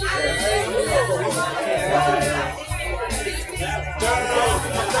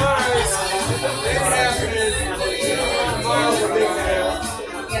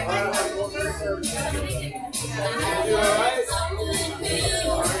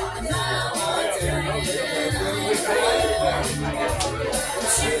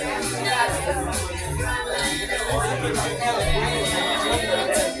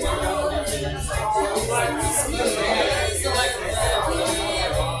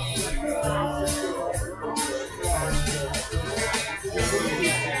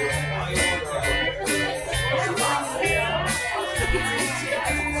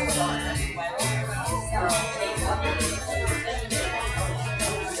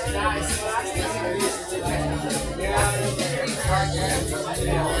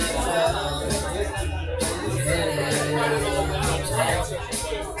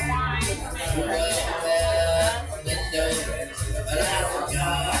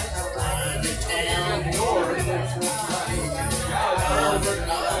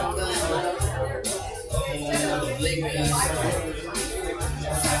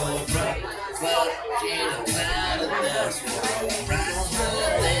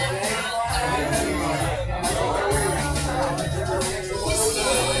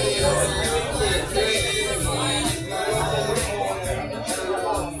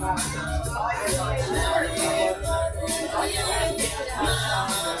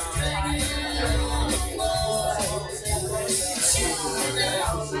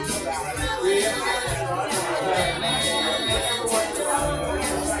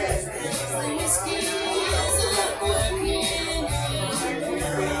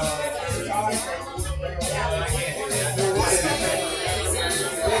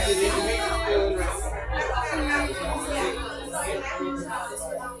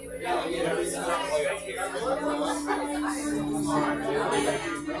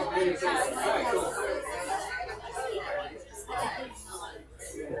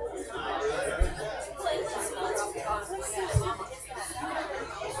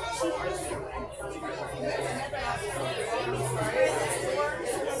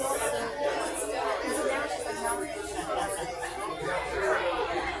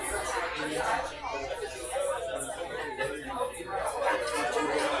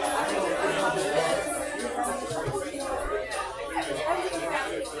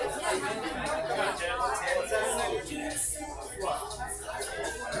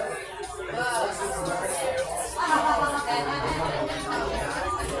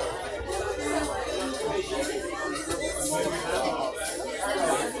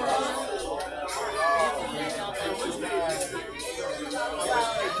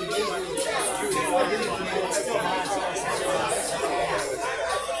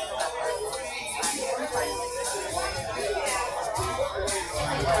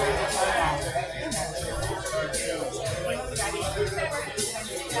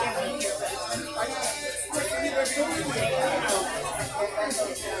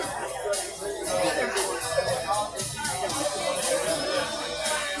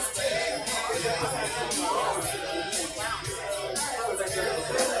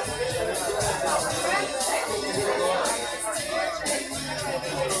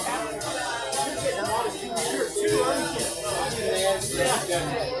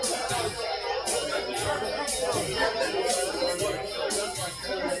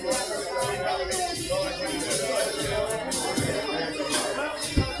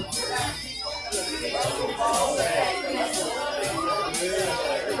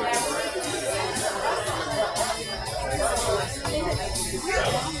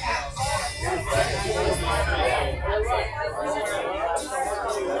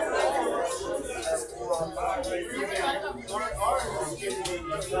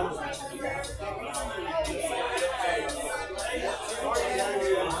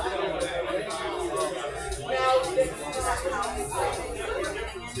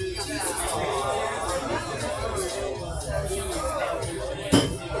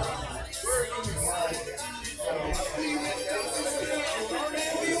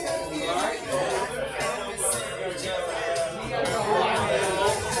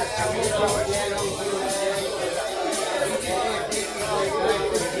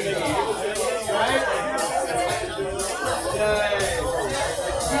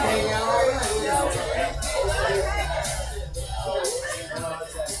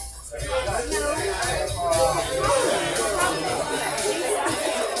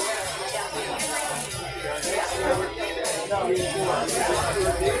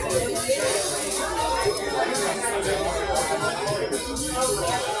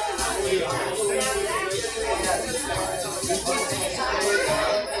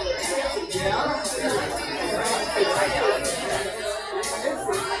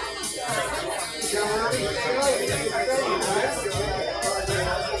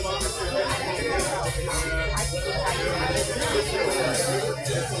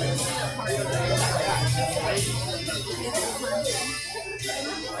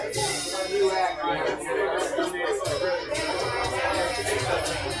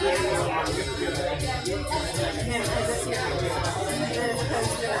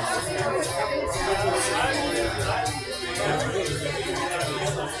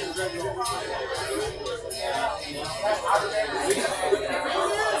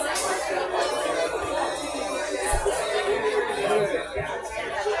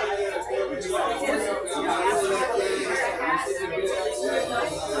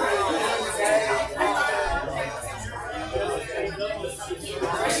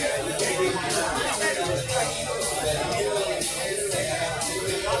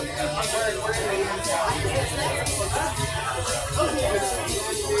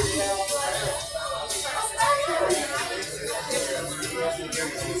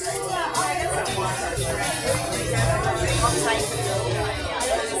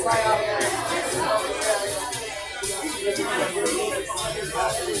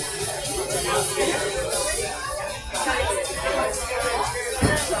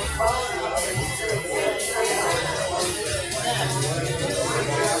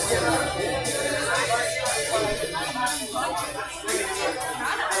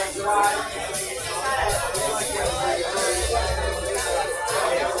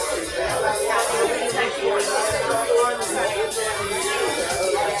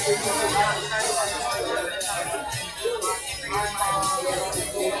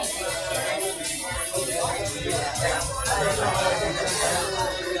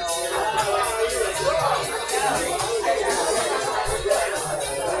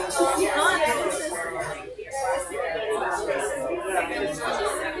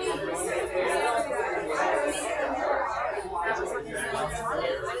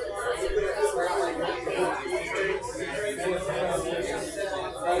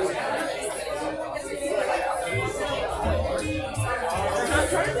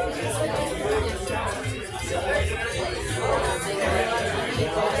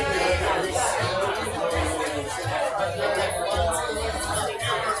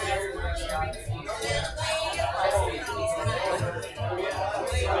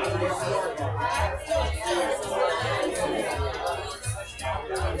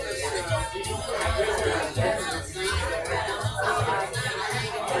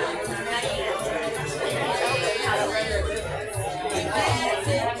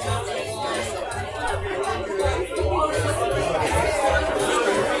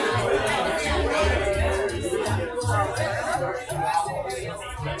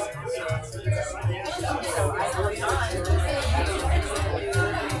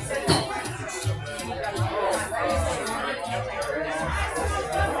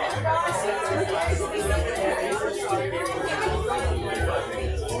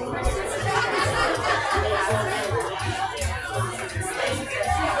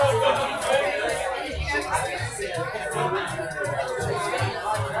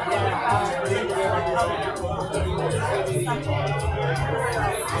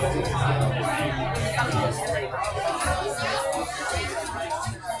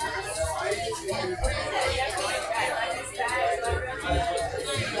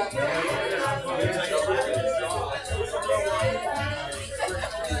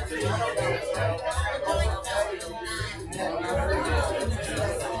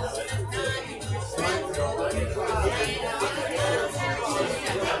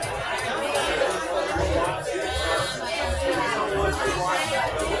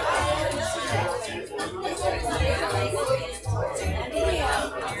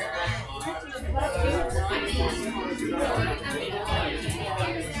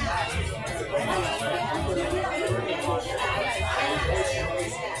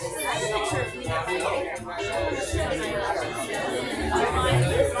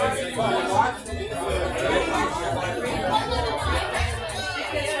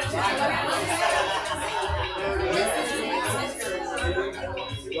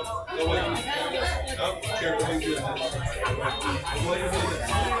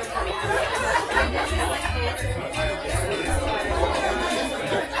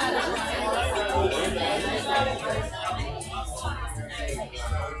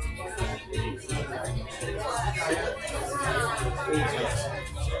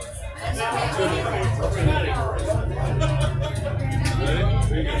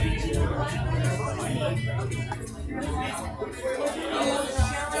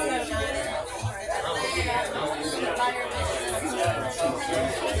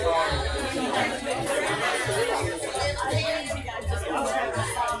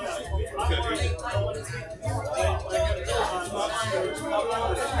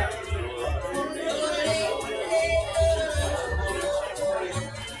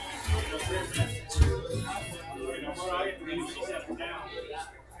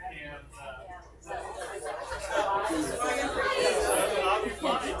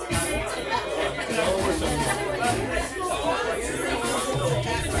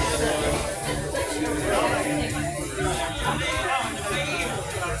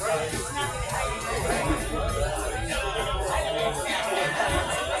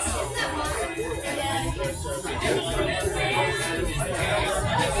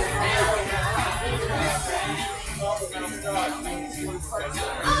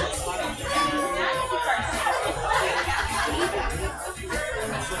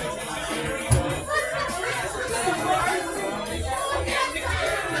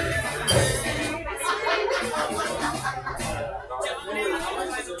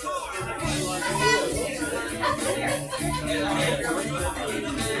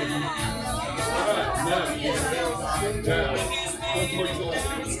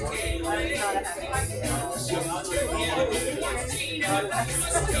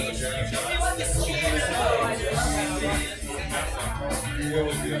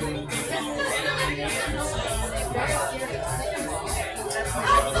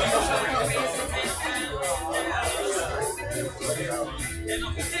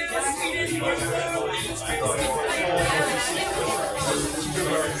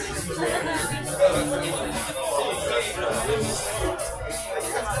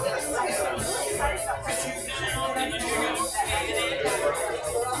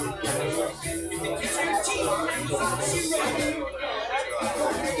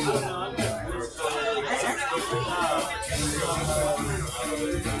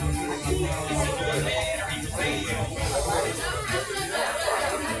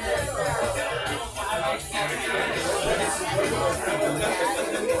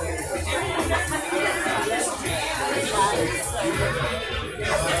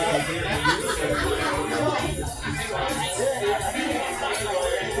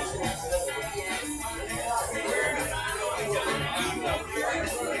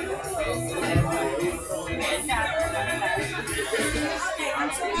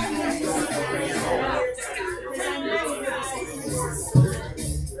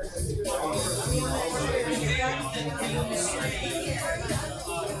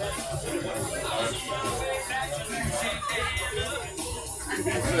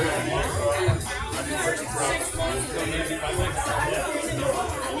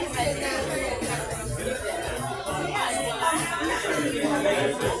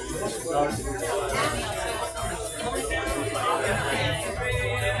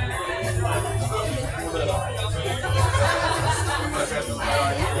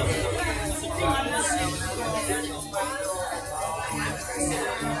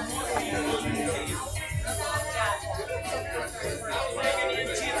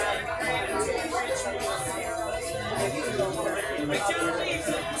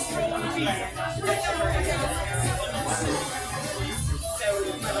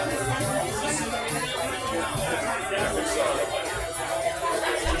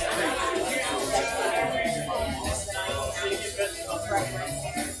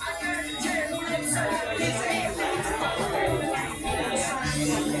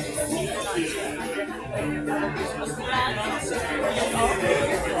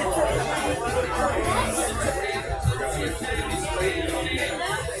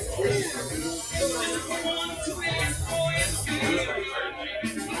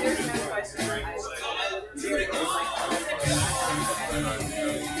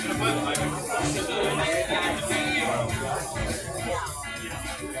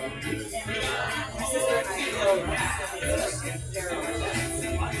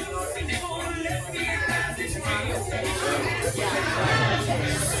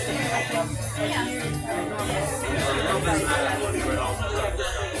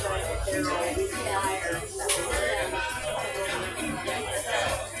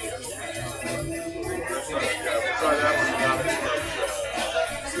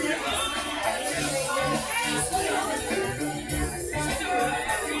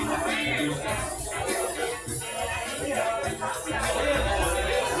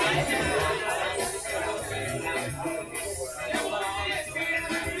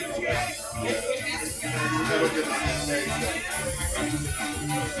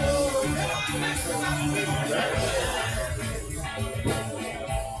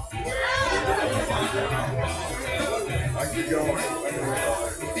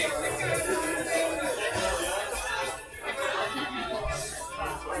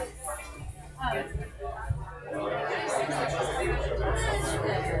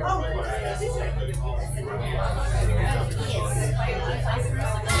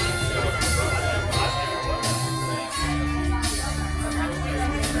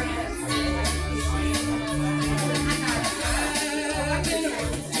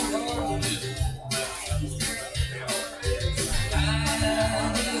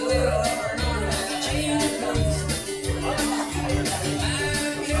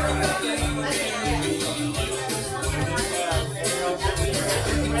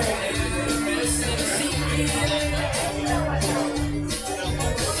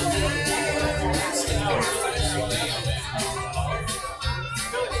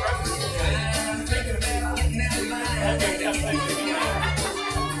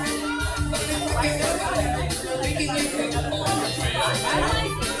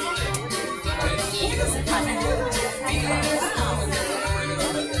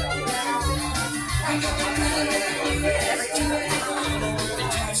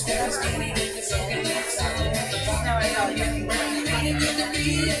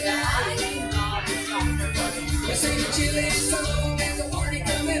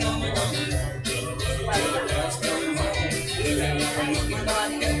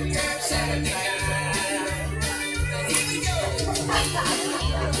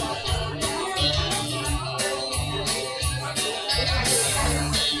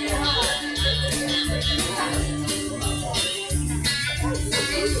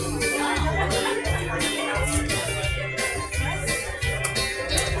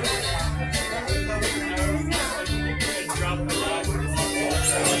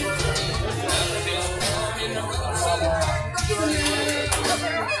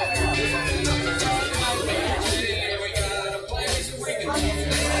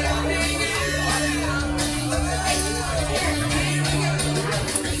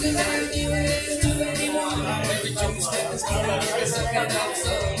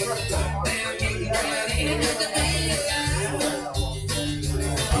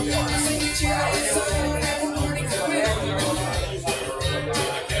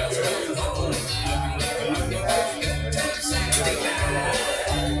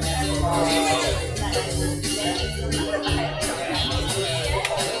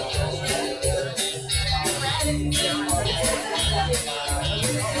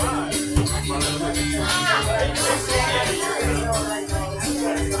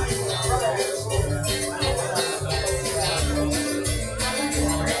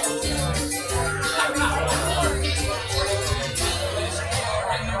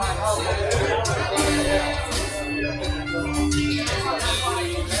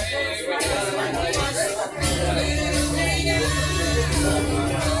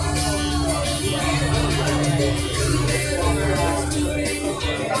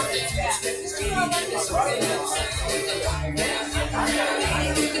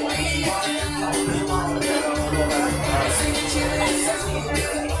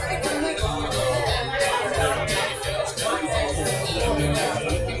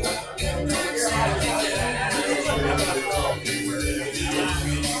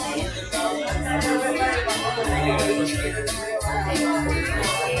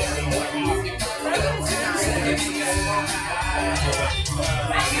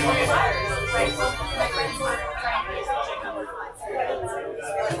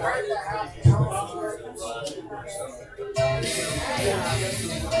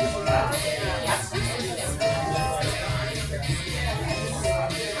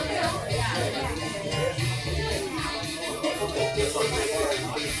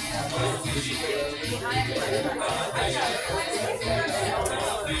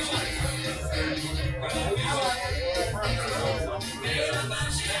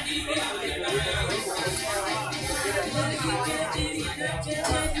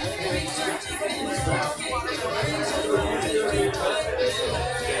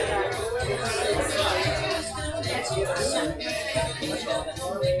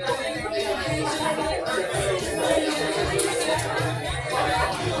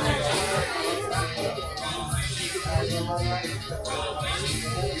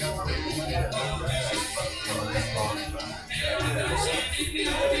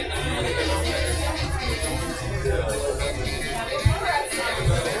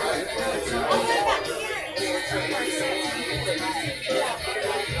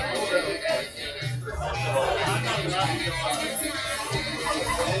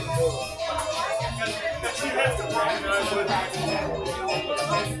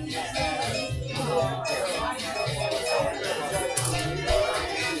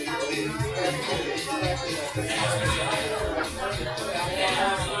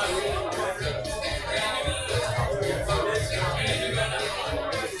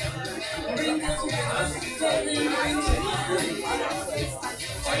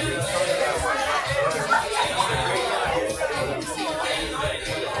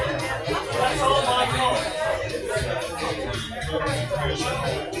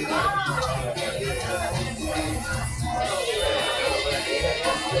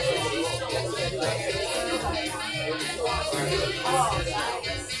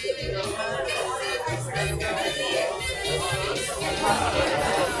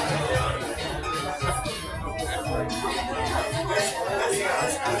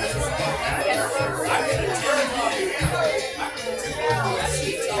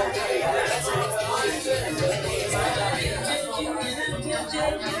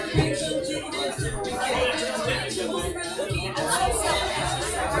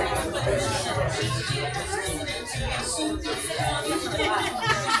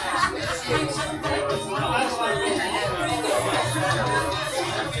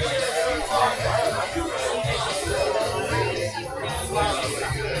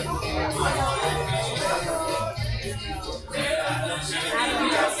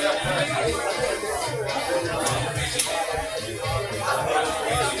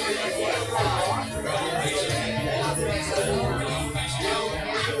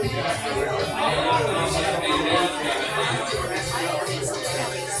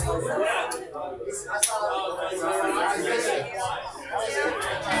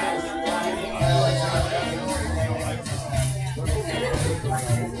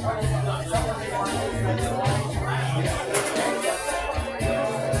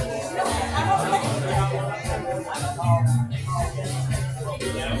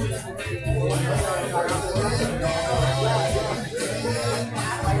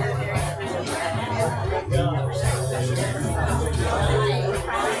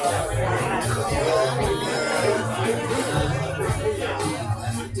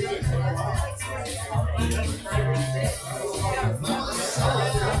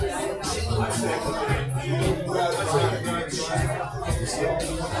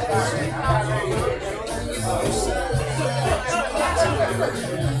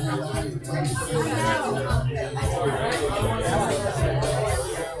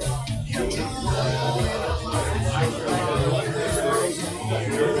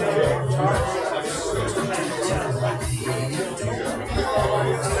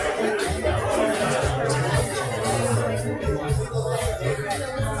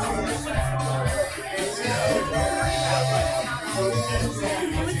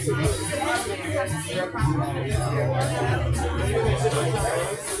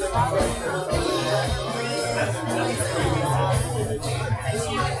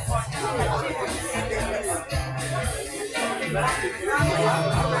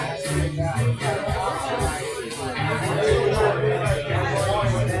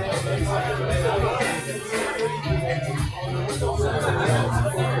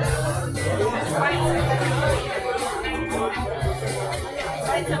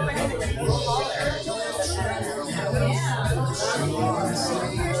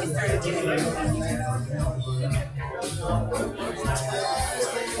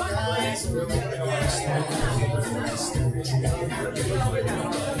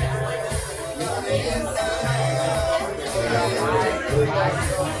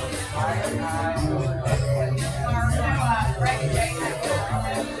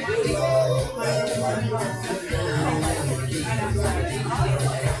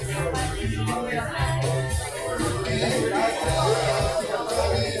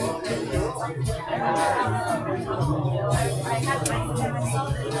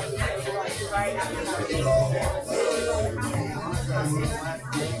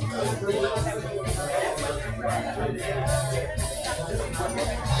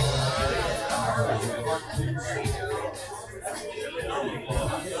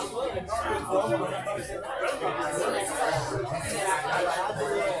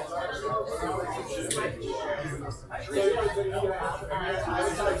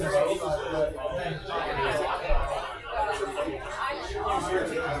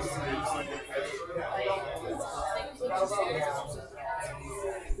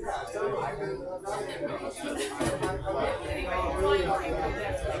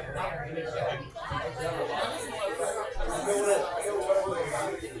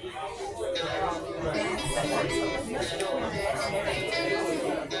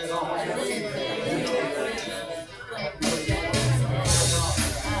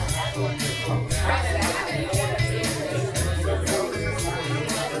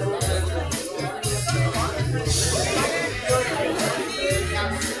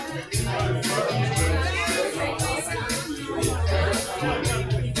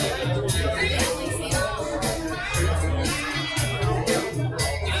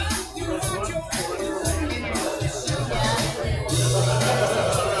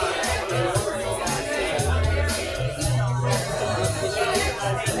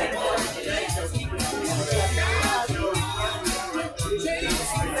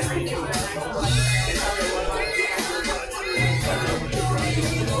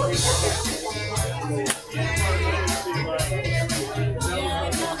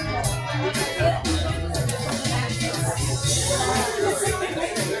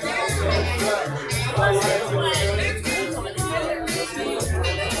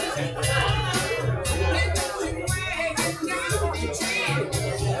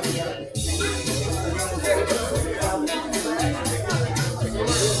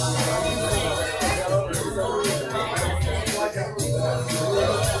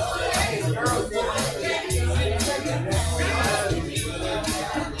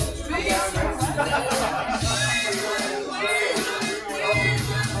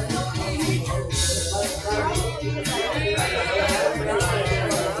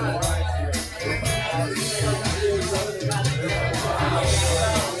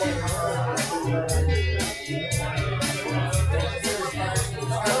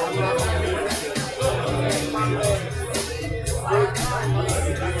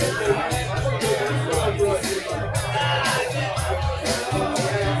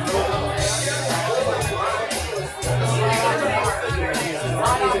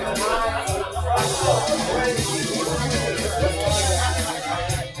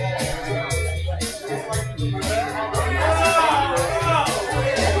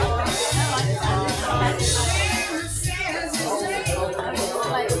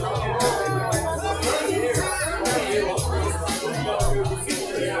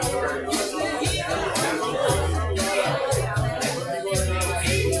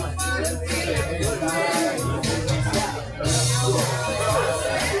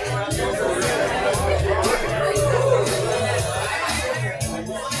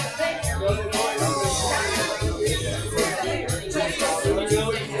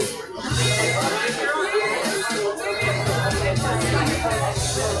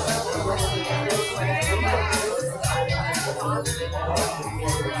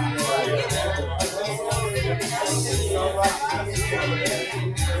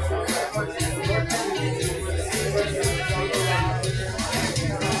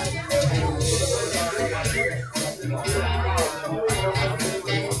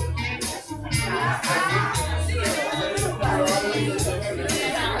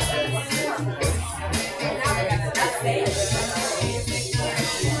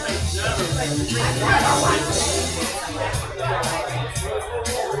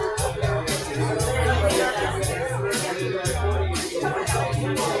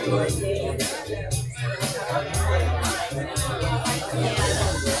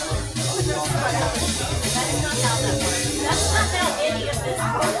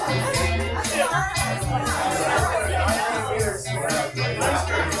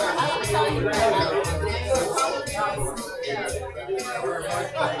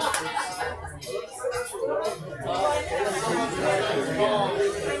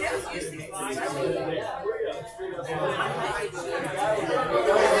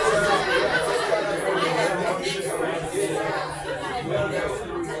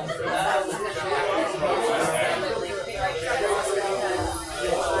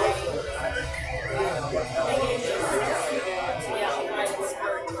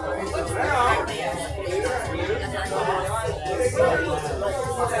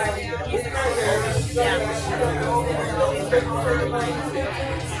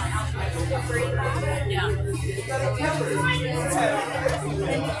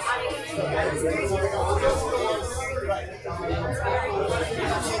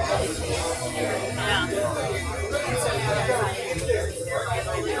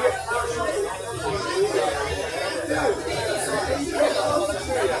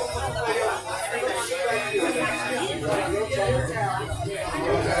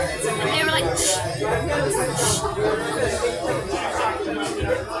 They were like,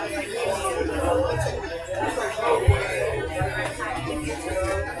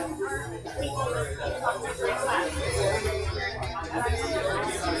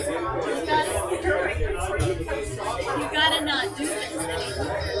 you gotta not do this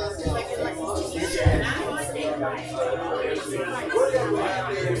anymore.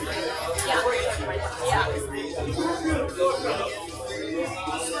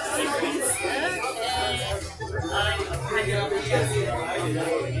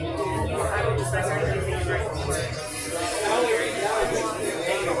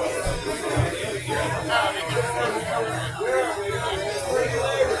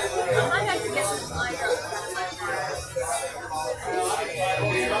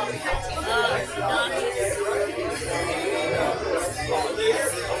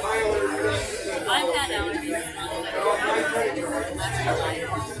 I've had allergies.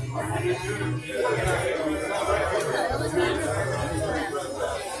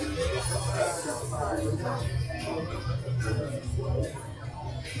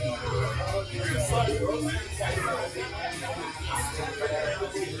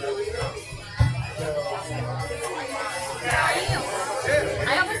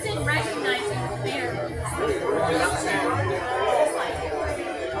 I almost didn't recognize him there.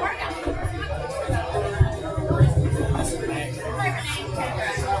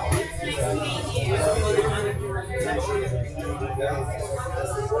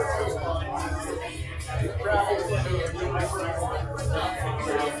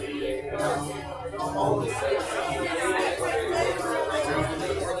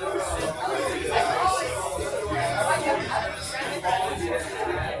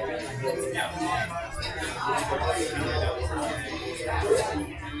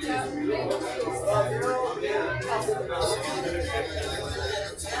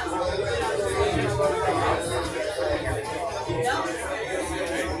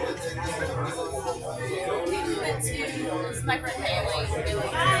 My friend Haley.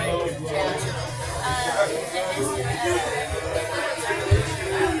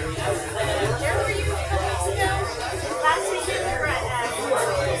 Where were you a couple weeks ago? Last weekend we were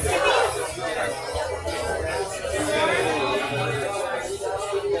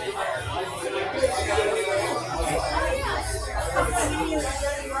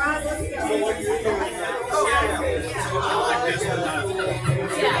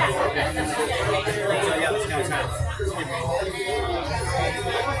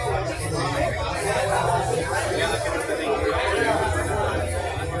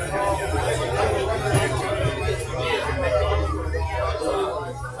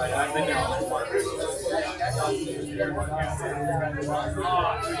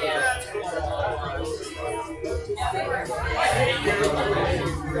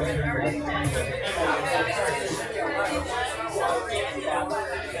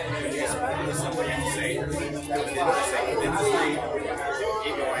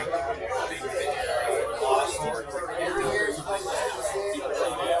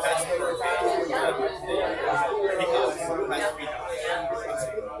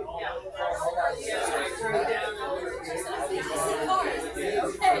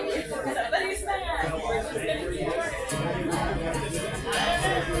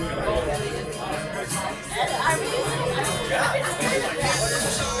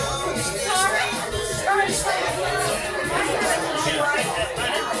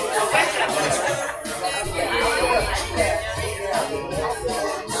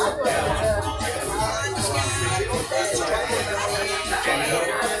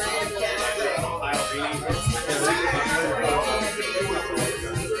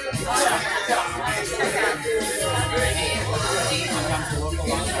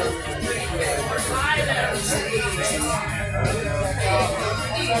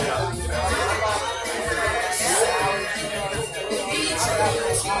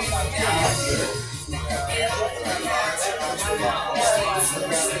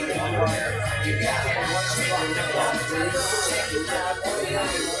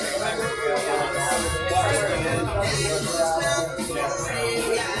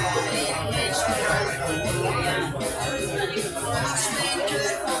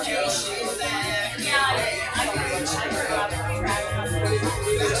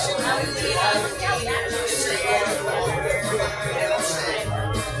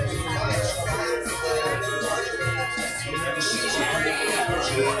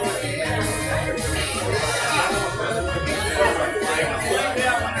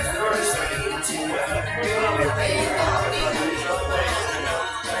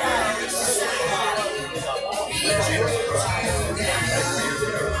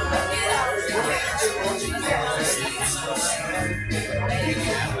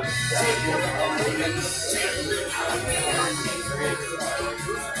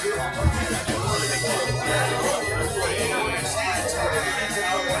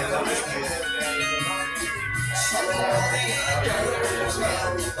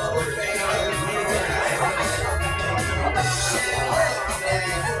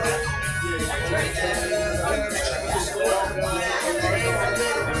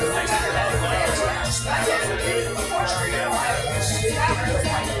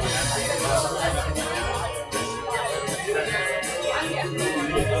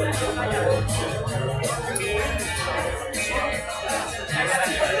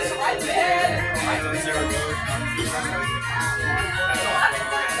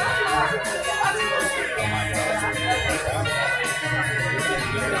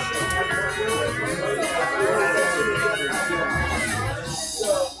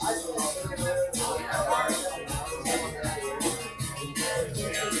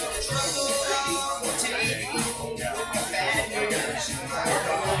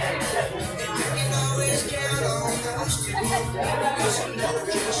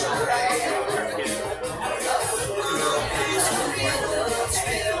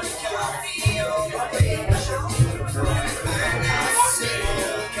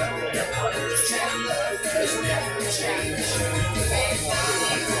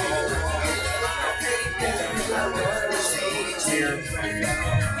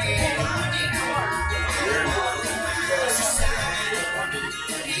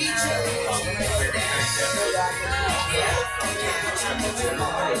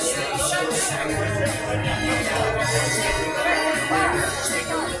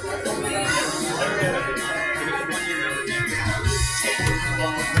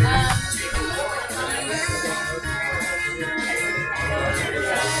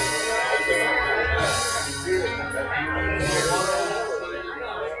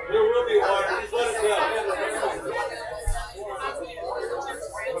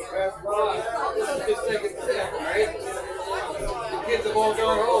Just take a step, right? The kids have all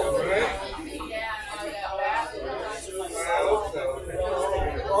gone home, right? I hope so.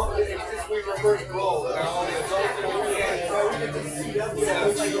 Well, it's just we reverse the role. Now, the adults and we can't.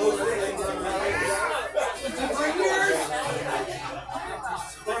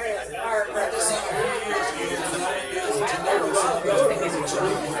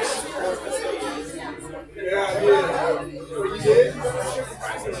 Yeah, I did. You did?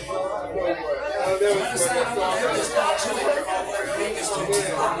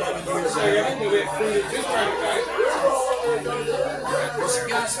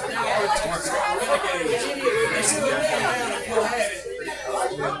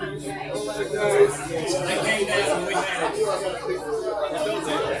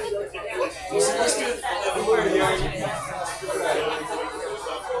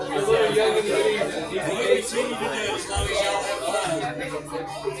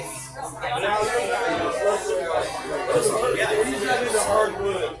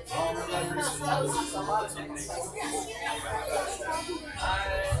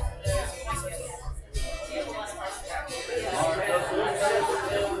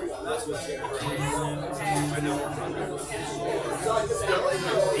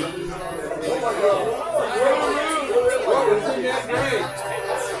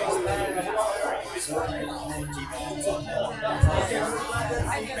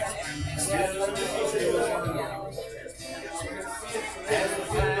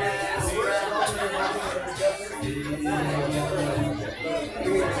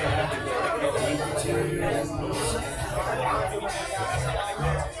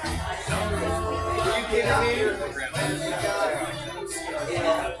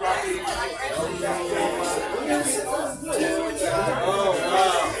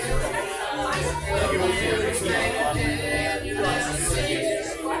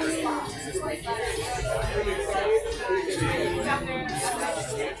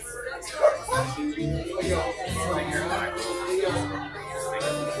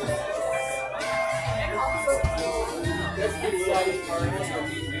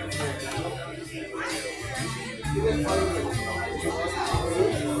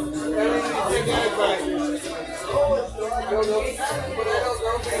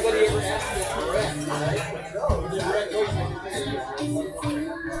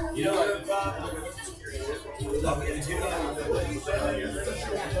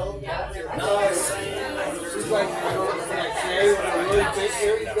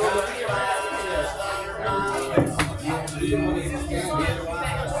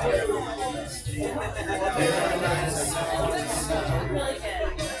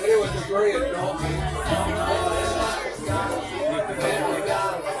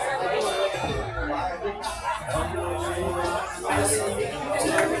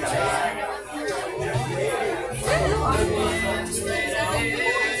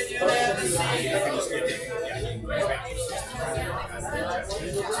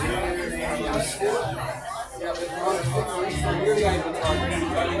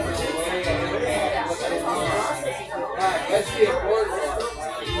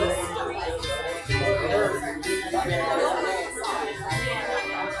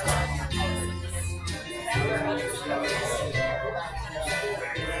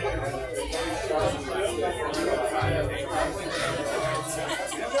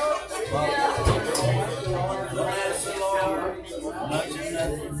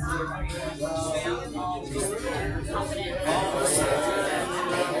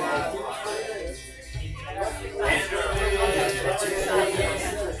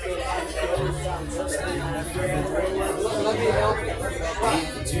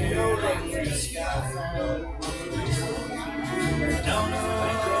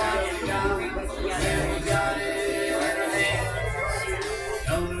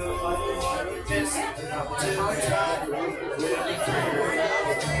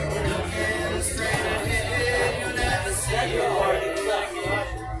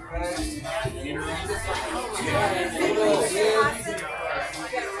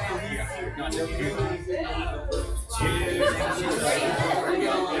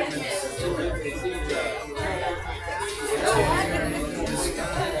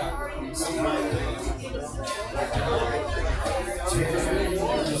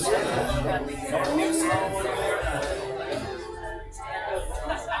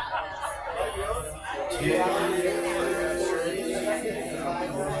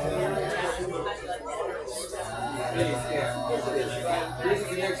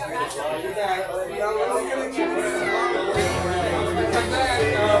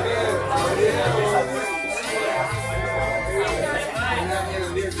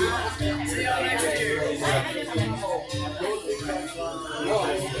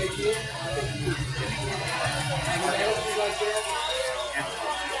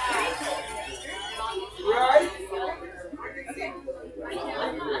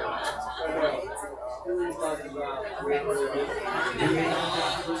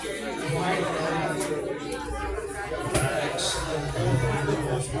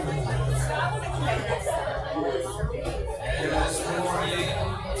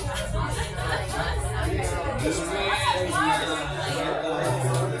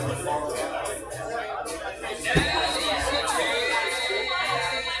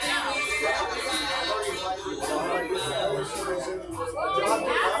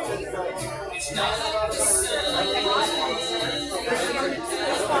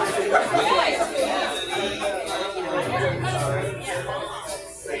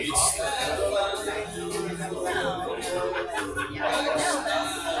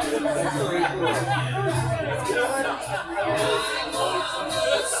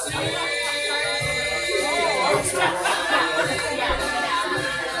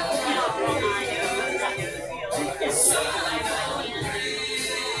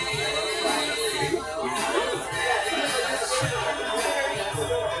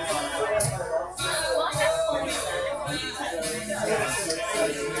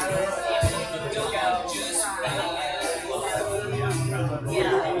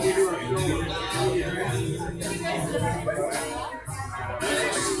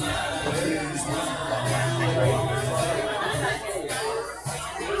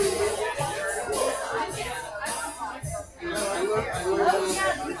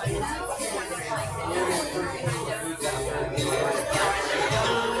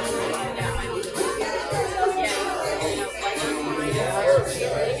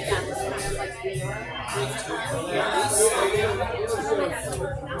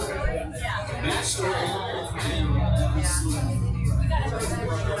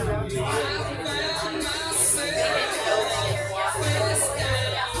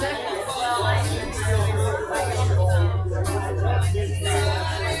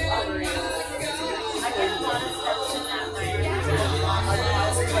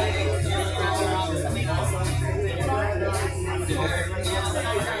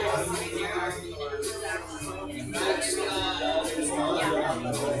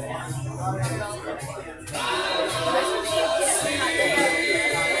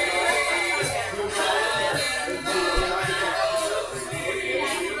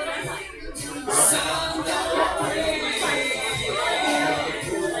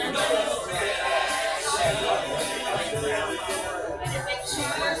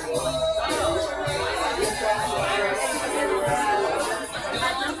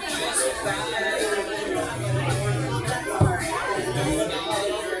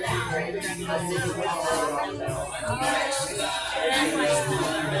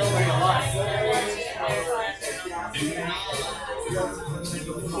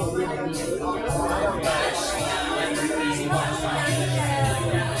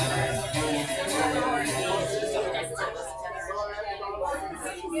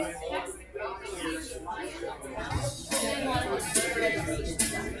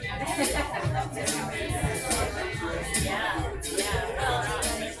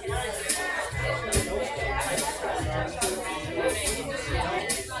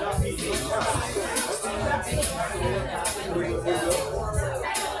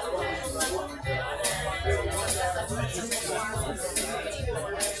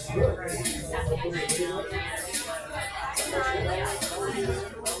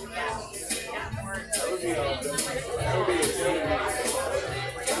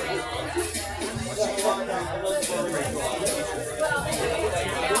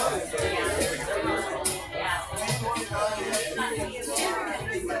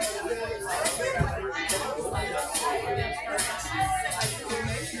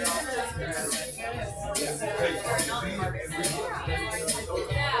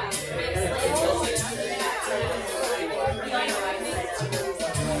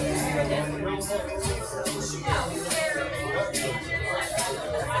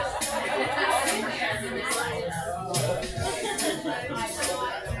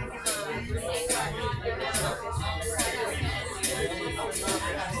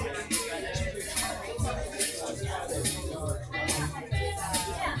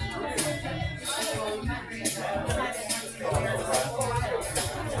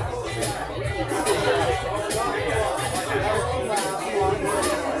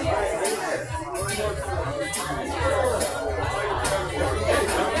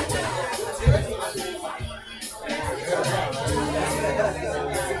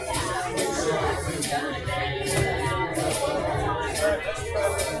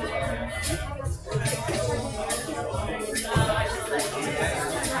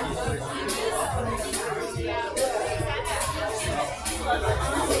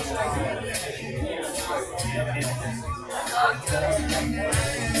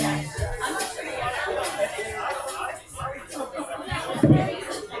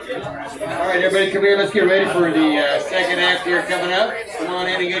 All right, everybody, come here. Let's get ready for the second act here coming up. Come on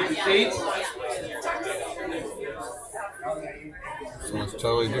in and get your seats. So it's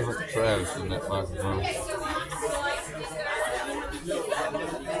totally different from Travis in that microphone.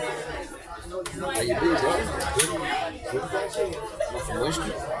 How you doing, bro? Want some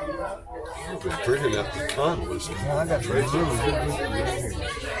whiskey? I've been drinking that pecan whiskey. No, I got really good.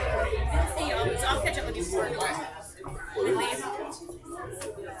 I'll catch up with you before.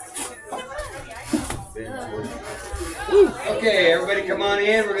 Okay, everybody come on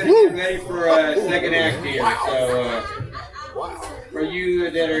in. We're going to get ready for second act here. So, for you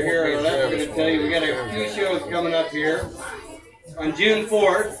that are here on the left, we're going to tell you we got a few shows coming up here. On June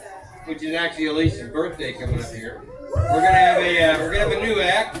 4th, which is actually Alicia's birthday coming up here, we're going to have a new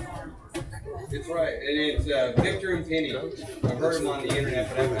act. That's right, and it's Victor and Penny. I've heard them on the internet,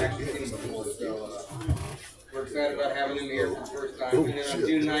 but I haven't actually seen them before. So we're excited about having them here for the first time. And then on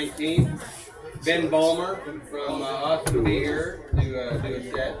June 19th, Ben Balmer from Austin will be here to do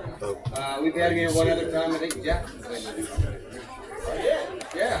a set. We've had him here one other time. I think Jackson played with him.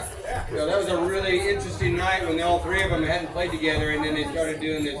 Yeah. So that was a really interesting night when all three of them hadn't played together, and then they started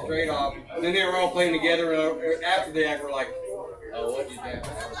doing this trade-off. And then they were all playing together. After the act, we're like, oh, what did that?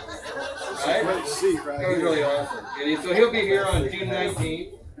 Right? That was really awesome. And so he'll be here on June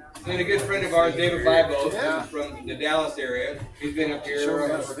 19th. Then a good friend of ours, David Bibos, from the Dallas area. He's been up here for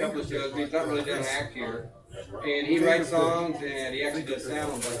a couple of shows, but he's not really done an act here. And he writes songs, and he actually does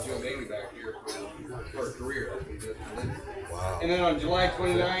sounds like Joe Bailey back here for a career. Wow. And then on July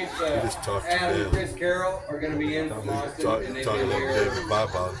 29th, Adam and Chris Carroll are going to be in from Austin, and they've been here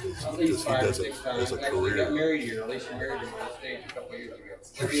at least 5 or 6 times. Actually, got married here. Alicia married him on stage a couple of years ago.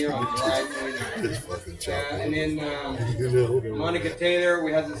 They'll be here on July 29th. And then Monica Taylor,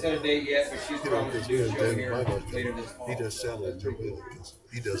 we haven't set a date yet, but she's promised to do a show here later this fall. He does sound like Joe Bailey.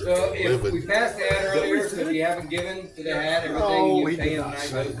 He doesn't So if we passed the ad earlier, so if you haven't given to the hat, everything you pay in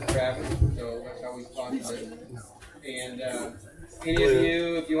tonight goes to Travis. So that's how we sponsor it. And any of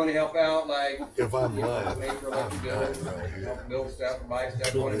you, if you want to help out, like if I'm lying, pay for electric bills, help build stuff or buy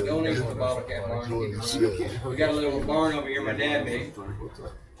stuff, want to donate to the Bottle Cap Barn. We got a little barn over here my dad made.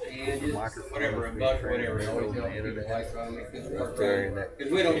 And just whatever, $1 or whatever, it always helps people like trying to make this work right.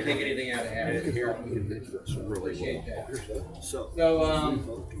 Because we don't take anything out of habit here. Appreciate that. So,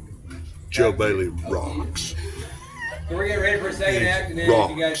 Joe Bailey rocks. So we're getting ready for a second act, and then if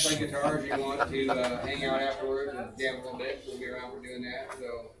you guys play guitar, if you want to hang out afterwards and jam a little bit, we'll be around for doing that.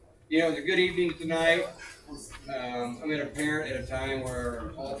 So, you know, it's a good evening tonight. I'm at a parent at a time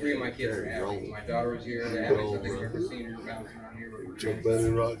where all 3 of my kids are happy. My daughter is here, they're having something for her seniors bouncing around here. Joe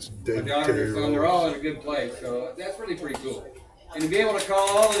Bailey rocks. My daughter and her son, they're all in a good place, so that's really pretty cool. And to be able to call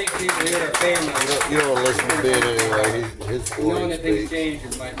all of these people here a family. You don't listen to Ben anyway. His Knowing that things voice. change,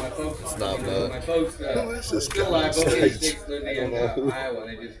 because my folks, It's not my folks, still alive, both these six live in Iowa.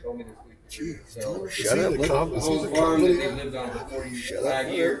 They just told me this week. So, Shut up. the whole farm that they've lived on for 45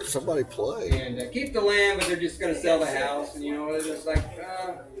 years. Somebody play. And keep the land, but they're just going to sell the house. And you know, it's just like,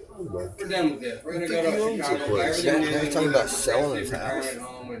 we're done with this. We're going to go to Chicago, buy everything new. Talking about selling his house.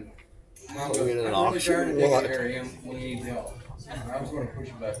 Home, and Mom Are goes, we in an I'm really auction? trying to take What? care of him when he needs help. I was going to push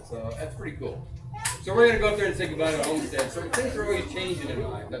a button, so that's pretty cool. So we're going to go up there and say goodbye to the homestead. So things are always changing in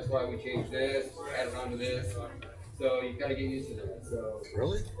life. That's why we changed this, added on to this. So you got to get used to that. So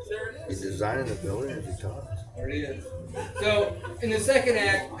Really? He's designing the building every time. there it is. So in the second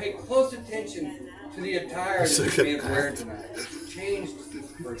act, pay close attention to the attire that this man's wearing tonight. It's changed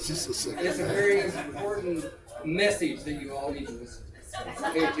this person. And it's a very important message that you all need to listen to. So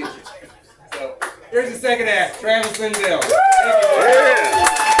pay attention. So here's the second act, Travis Linville.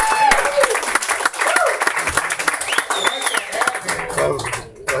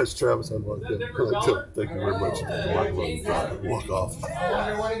 That's Travis. I'd like to thank you very much. Walk off. I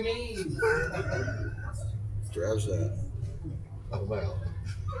wonder what it means. Travis that. I'm out.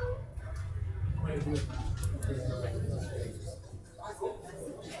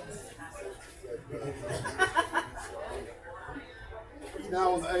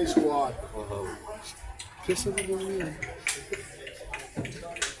 Now with A squad. Kiss everybody.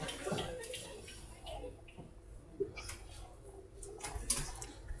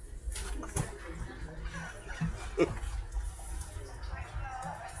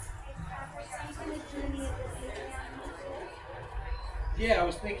 Yeah, I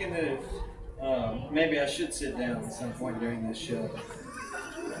was thinking that maybe I should sit down at some point during this show.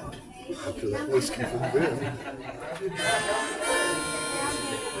 After that whiskey from Ben.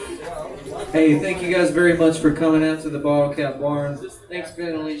 Hey, thank you guys very much for coming out to the Bottle Cap Barn. Thanks, Ben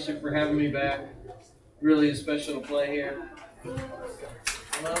and Alicia, for having me back. Really a special to play here.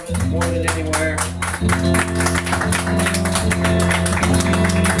 Love it more than anywhere.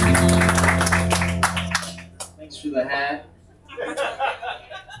 Thanks for the hat.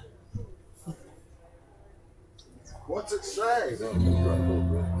 What's it say?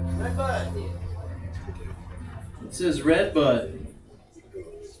 It says Red Bud.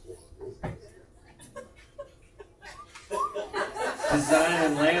 Design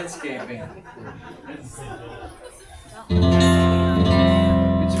and landscaping.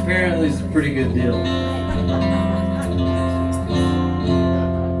 Which apparently is a pretty good deal.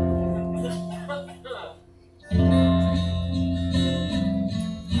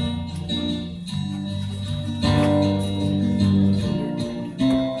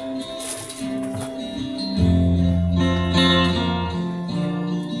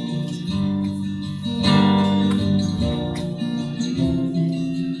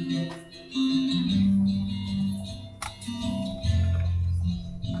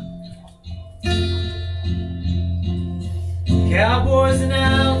 Cowboys and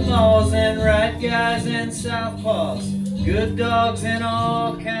outlaws and right guys and southpaws, good dogs and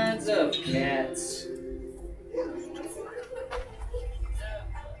all kinds of cats.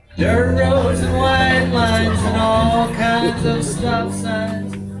 Dirt roads and white lines and all kinds of stop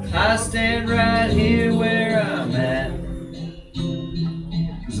signs. I stand right here where I'm at,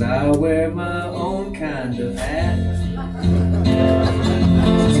 'cause I wear my own kind of hat.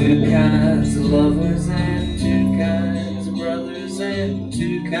 Two kinds of lovers and and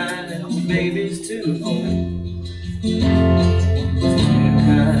two kinds of babies to hold. Two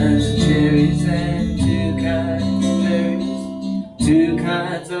kinds of cherries and two kinds of berries. Two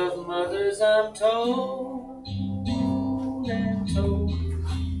kinds of mothers, I'm told and told.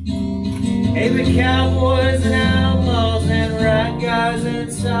 Hey, the cowboys and outlaws and right guys and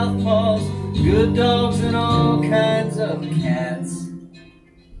southpaws, good dogs and all kinds of cats.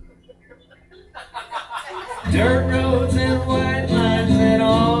 Dirt roads and white lines and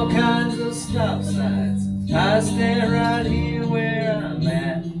all kinds of stop signs. I stand right here where I'm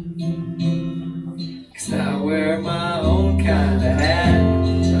at, 'cause I wear my own kind of hat.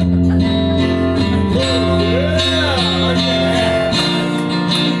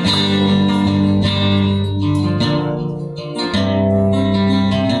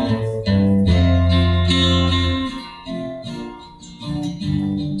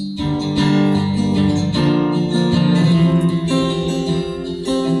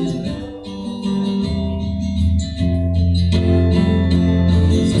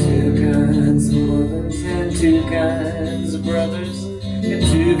 Two kinds of brothers and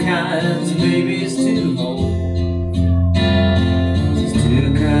two kinds of babies to hold. There's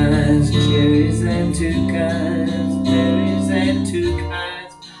two kinds of cherries and two kinds of berries and two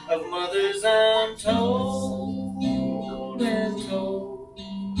kinds of mothers, I'm told and told.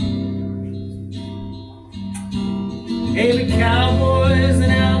 Hey, the cowboys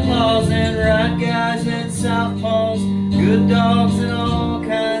and outlaws and right guys and southpaws, good dogs and all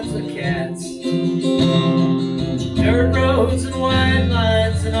kinds of cats. Dirt roads and white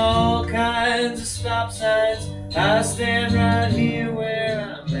lines and all kinds of stop signs. I stand right here where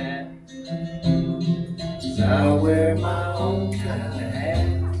I'm at, 'cause I wear my own kind of hat.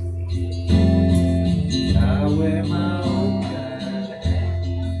 I wear my own kind of hat.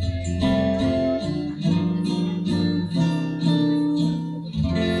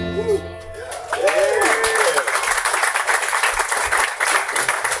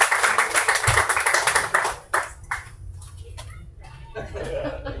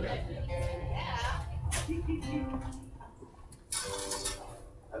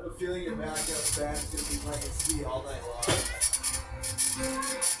 I have a feeling your backup band's going to be playing C all night long.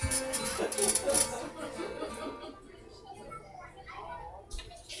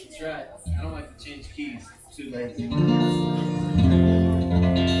 That's right. I don't like to change keys. I'm too lazy.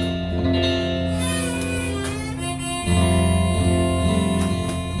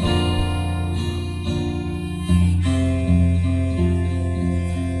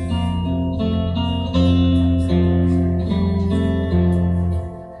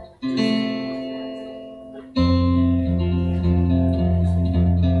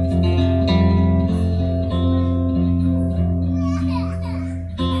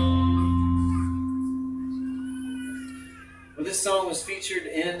 Well, this song was featured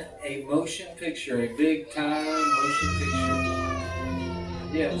in a motion picture, a big time motion picture.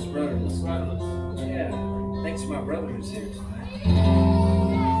 Yeah, it was Rudderless. Yeah, thanks to my brother who's here tonight. He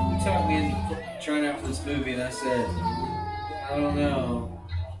talked me into trying out for this movie, and I said, I don't know.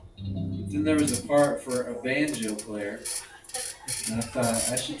 Then there was a part for a banjo player, and I thought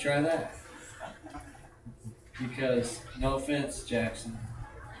I should try that. Because, no offense, Jackson,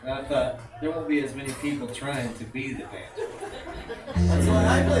 I thought there won't be as many people trying to be the banjo. That's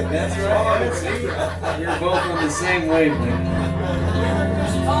why I play. That's right. See, you're both on the same wavelength.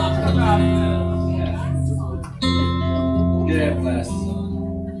 Did have glasses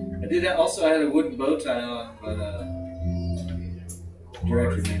on. I did also had a wooden bow tie on, but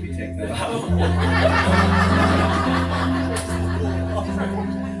director made me take that off.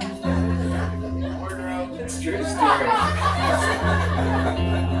 It's a true story.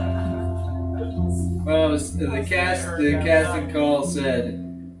 Well, it was, the casting call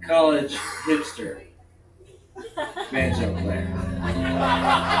said college hipster banjo player,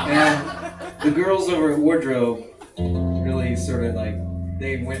 and the girls over at Wardrobe really sort of like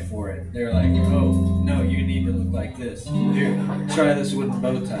they went for it. They're like, oh no, you need to look like this. Here, try this wooden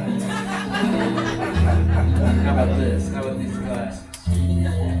bow tie. How about this? How about these glasses?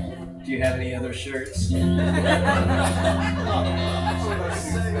 Do you have any other shirts? You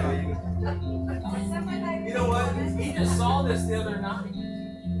know what? He just saw this the other night.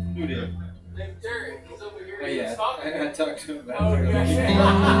 Who did? Nick Terry. He's over here. Oh yeah, I talked to him about Oh, it. okay.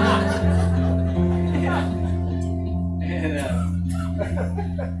 And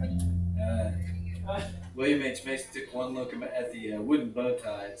William H. Mason took one look at the wooden bow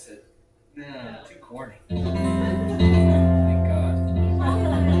tie and said, "Nah, too corny." Thank God.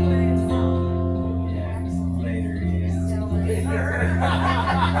 Yeah, later, yeah.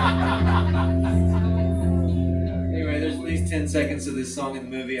 Anyway, there's at least 10 seconds of this song in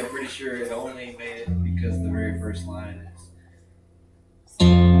the movie. I'm pretty sure it only made it because the very first line is,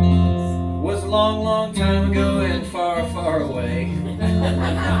 was a long, long time ago and far, far away.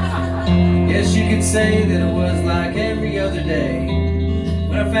 Guess you could say that it was like every other day,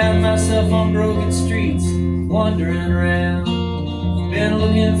 when I found myself on broken streets, wandering around, been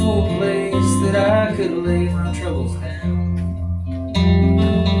looking for a place that I could lay my troubles down.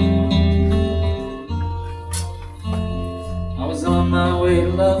 I was on my way to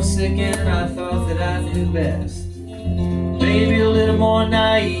lovesick and I thought that I knew best. Maybe a little more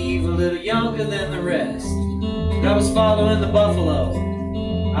naive, a little younger than the rest. But I was following the buffalo,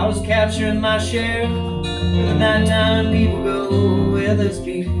 I was capturing my share. Where the nighttime people go, where there's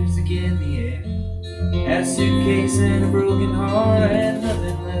music in the air. Had a suitcase and a broken heart, I had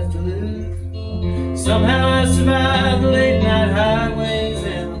nothing left to lose. Somehow I survived the late night highways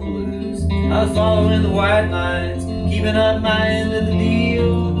and the blues. I was following the white lines, keeping up my end of the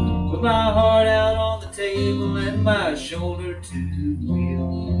deal, with my heart out on the table and my shoulder to the wheel.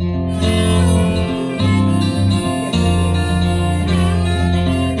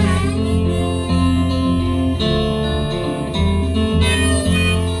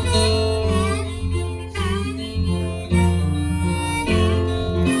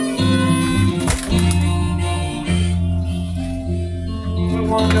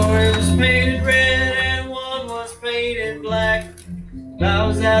 One door was painted red and one was painted black. I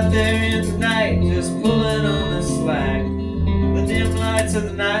was out there in the night, just pulling on the slack. The dim lights of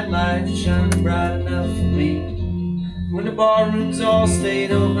the night lights shining bright enough for me. When the bar rooms all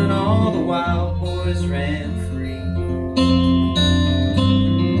stayed open, all the wild boys ran free.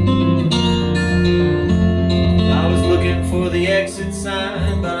 I was looking for the exit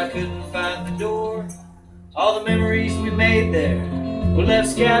sign, but I couldn't find the door. All the memories we made there were left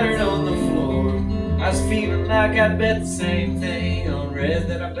scattered on the floor. I was feeling like I'd bet the same thing on red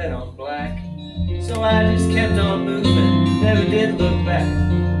that I bet on black. So I just kept on moving, never did look back.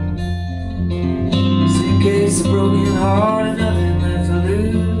 Suitcase, a broken heart, and nothing left to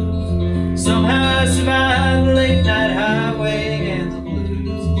lose. Somehow I survived the late night highway and the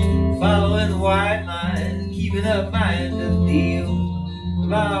blues, following the white lines, keeping up my end of the deal, with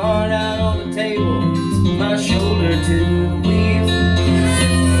my heart out on the table, my shoulder to the wheel.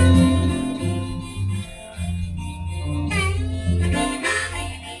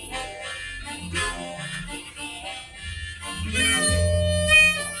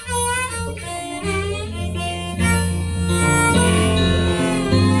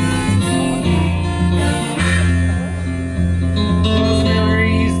 Those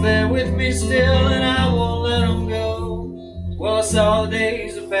memories, they're with me still and I won't let them go. Well, I saw the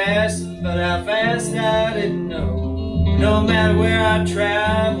days were passing, but how fast I didn't know. No matter where I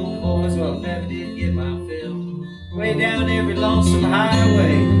traveled, boys, well, I never did get my fill. Way down every lonesome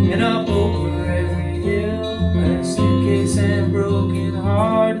highway and up over every hill. Had a suitcase and a broken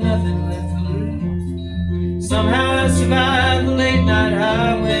heart, nothing left to lose. Somehow I survived the late night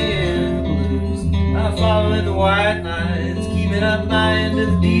highway and the blues. I'm following the white lines, keeping up my end of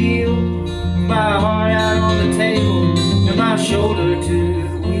the deal, my heart out on the table and my shoulder to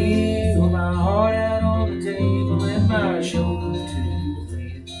the wheel. My heart out on the table and my shoulder to the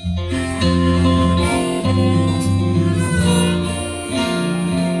wheel.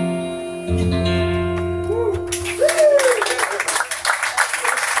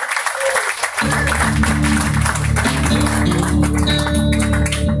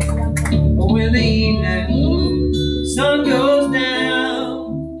 When the evening sun goes down,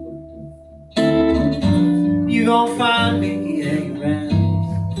 you gon' find me hanging around.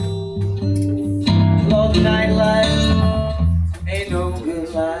 Lord, the nightlight ain't no good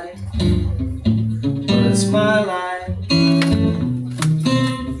light, but it's my life.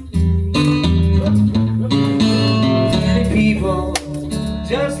 Many people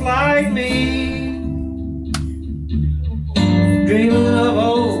just like me, dreaming of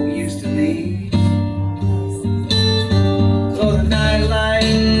old used to be. Oh, the nightlight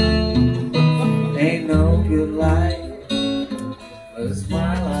ain't no good light, but it's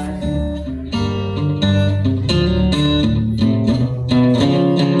my life.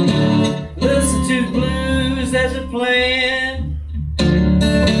 Listen to the blues as they're playing.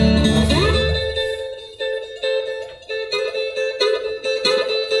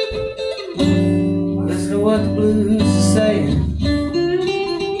 Listen to what the blues are saying.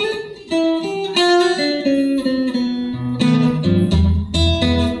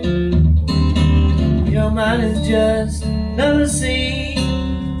 Your mind is just another scene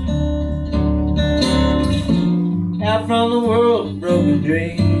out from the world of broken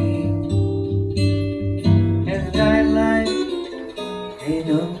dreams. And the nightlight Ain't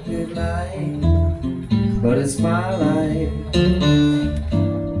no good life, but it's my life.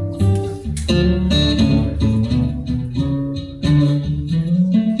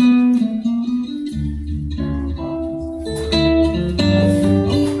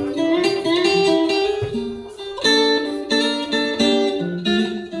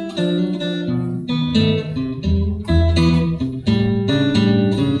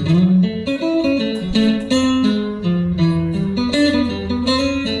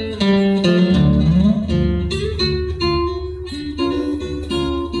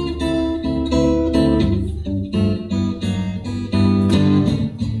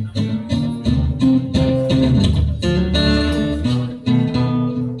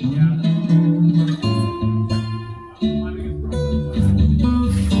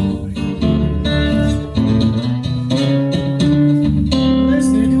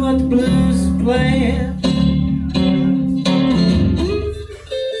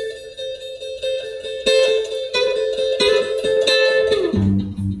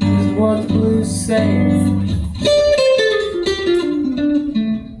 What the blues say.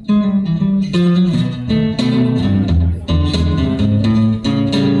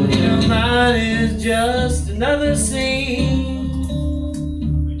 Your mind is just another scene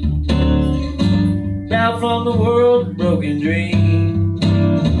out from the world of broken dream.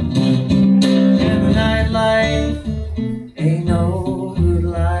 And the nightlife ain't no good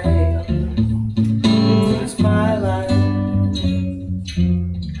life, but it's my life.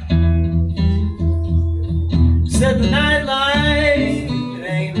 Said the nightlife, it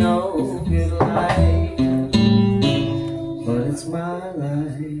ain't no good life, but it's my life.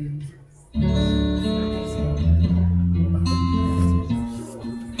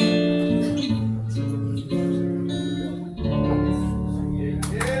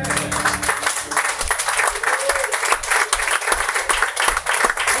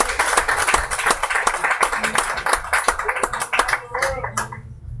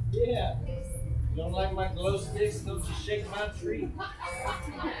 Yeah. You don't like my glow sticks? Don't you shake my tree?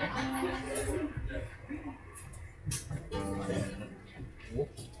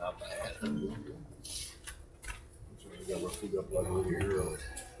 Not bad. I got my feet up like over here.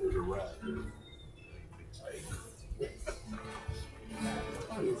 There's a rat.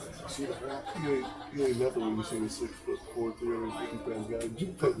 See that rat? You ain't nothing when you see a 6'4", 350-pound guy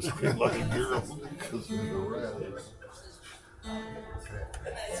jump up and scream like a girl because there's a rat.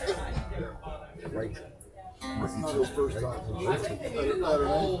 Right. It's his first time.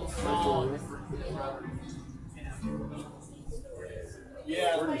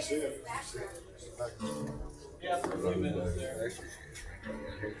 Yeah. Where do you see it? Yeah, for a few minutes there.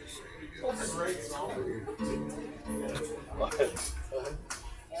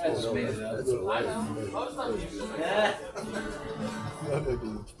 I just made it up. I had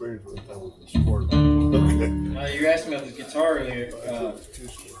an experience one time with the sport. Okay. You were asking about the guitar earlier.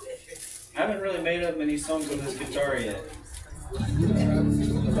 I haven't really made up many songs on this guitar yet.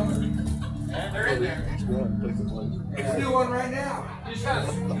 They're in there. Let's do one right now. You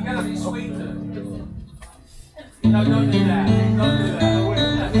gotta be sweet to it. No, don't do that. Don't do that. Wait.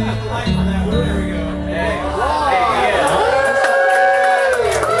 There we go. Hey,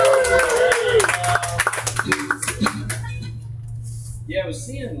 yeah, I was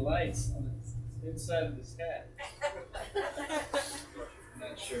seeing lights on the inside of this hat. I'm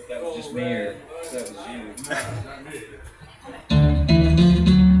not sure if that was just me or if that was you.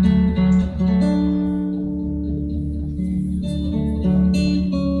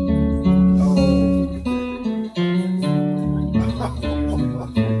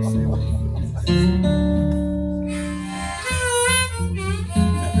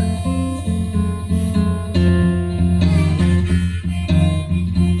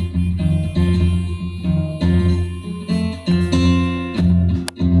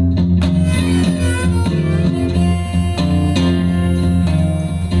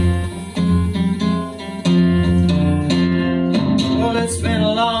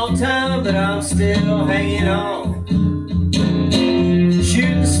 But I'm still hanging on.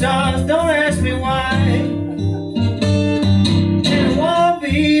 Shooting stars, don't ask me why. And it won't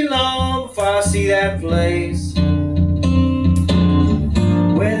be long before I see that place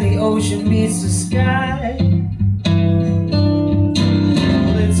where the ocean meets the sky.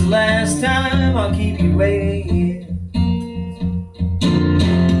 Well, it's the last time I'll keep you waiting.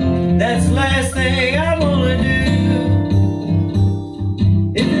 That's the last thing I wanna do.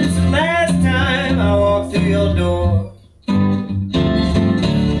 I walk through your door.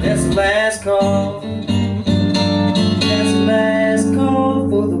 That's the last call. That's the last call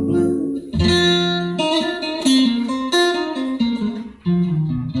for the blues.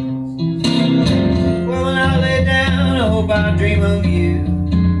 dream of you.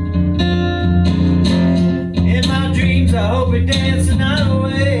 In my dreams I hope we dance the night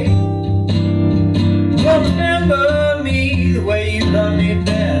away. But remember me the way you love me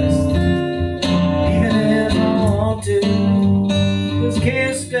best. Even if I want to, just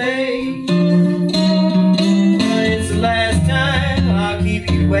can't stay. But it's the last time I'll keep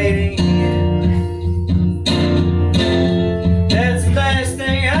you waiting here. That's the last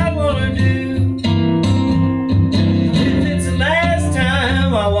thing I wanna do. If it's the last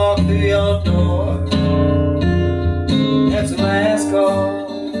time I walk through your door, that's the last call.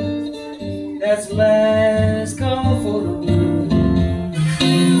 That's the last call for the blues.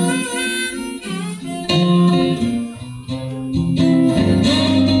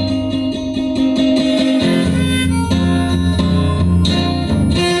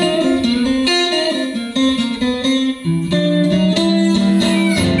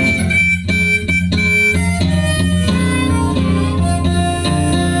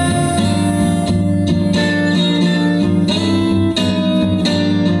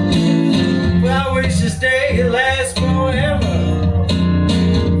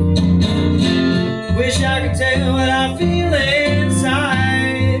 Wish I could tell what I feel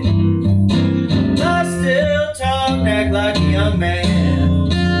inside. I still talk and act like a young man.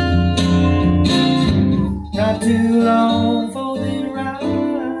 Not too long for the ride.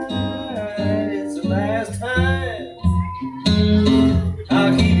 It's the last time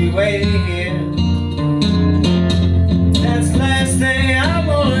I'll keep you waiting here. That's the last thing I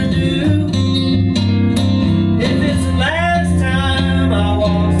wanna do. If it's the last time I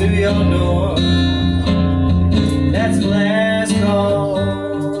walk through your door, that's the last call,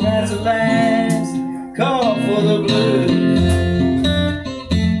 that's the last call for the blues.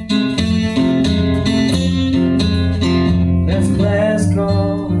 That's the last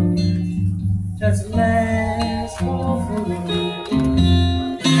call, that's the last call for the blues.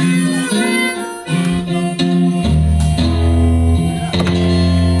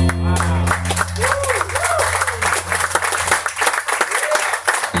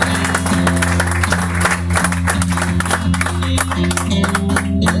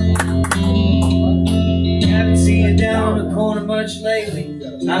 Haven't seen you down on the corner much lately.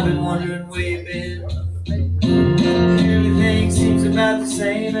 I've been wondering where you've been. Everything seems about the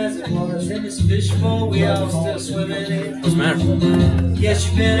same as it was in this fishbowl we all still swimming in. What's the matter? Guess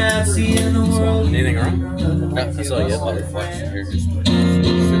you've been out seeing the world. Anything wrong? No, that's all you have. Reflection here.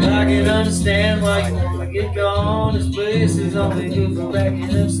 I can understand why you want to get gone. This place is only good for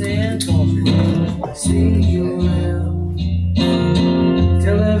racking up sand. See you around.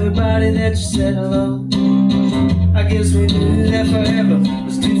 Tell everybody that you said hello. I guess we knew that forever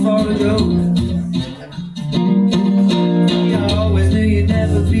was too far to go. You always knew you'd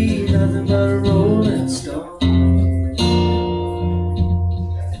never be nothing but a rolling stone.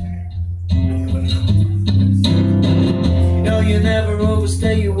 You know you never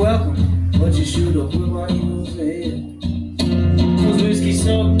overstay your welcome, but you should have put while you was ahead. Those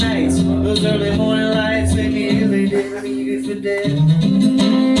whiskey-soaked nights, those early morning lights, they nearly did leave you for dead.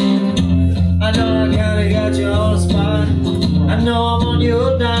 I know I kinda got you on the spot. I know I'm on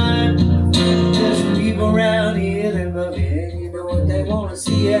your dime. There's some people around here that love you, and you know what they wanna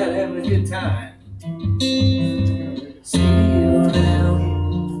see you out having a good time. See you around.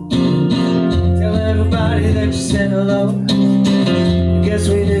 Tell everybody that you said hello. Guess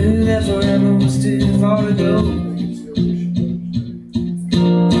we knew that forever was too far to go.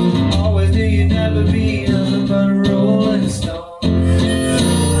 Always knew you'd never be nothing but a rolling stone.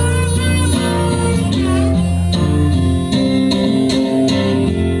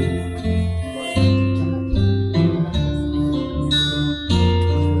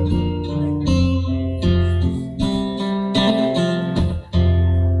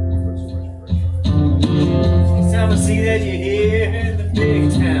 See that you're here in the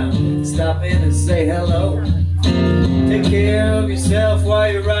big town. Stop in and say hello. Take care of yourself while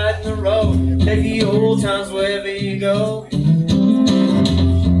you're riding the road. Take the old times wherever you go.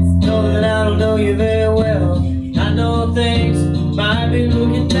 Know that I don't know you very well. I know things might be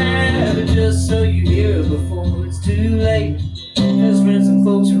looking bad, but just so you hear it before it's too late. There's been some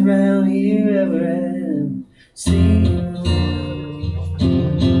folks around here ever had. See you.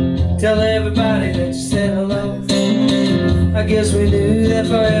 Tell everybody that you said hello. I guess we knew that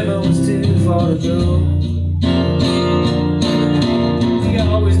forever was too far to go. We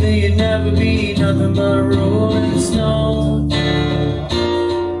always knew you'd never be nothing but a rolling stone.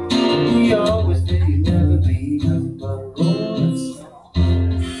 We always knew you'd never be nothing but a rolling stone.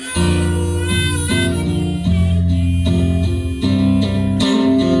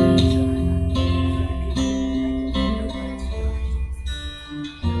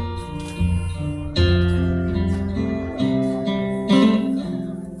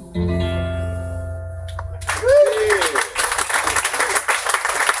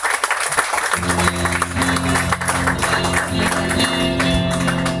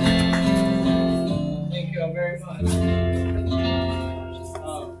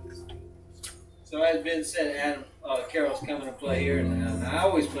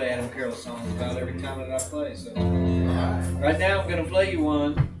 always play Adam Carroll songs about every time that I play. So right now I'm gonna play you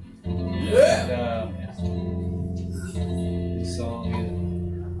one. And, this song is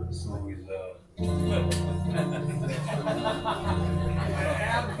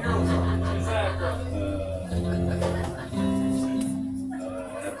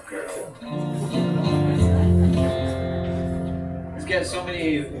He's got so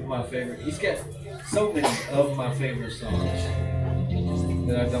many of my favorite. He's got so many of my favorite songs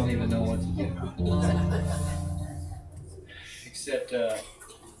that I don't even know what to do. Except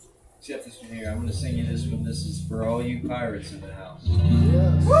this one here. I'm going to sing you this one. This is for all you pirates in the house.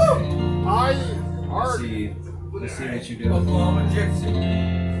 Yes. Woo! Let's see what you do. Oklahoma Gypsy.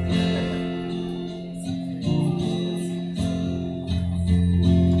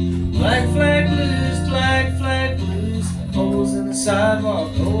 Black flag blues, black flag blues. Holes in the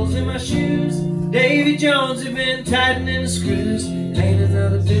sidewalk, holes in my shoes. Davy Jones had been tightening the screws. Paint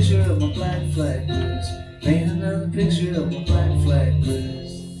another picture of my black flag blues. Paint another picture of my black flag blues.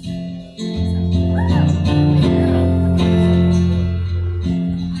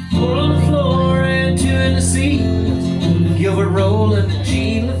 Four on the floor and two in the seat. Gilbert Rowland and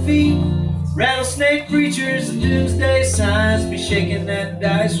Gene Lafitte. Rattlesnake preachers and doomsday signs. Be shaking that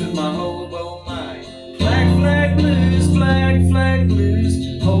dice with my hobo mind. Black flag blues, black flag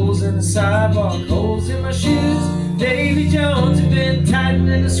blues. Holes in the sidewalk, holes in my shoes. Davy Jones had been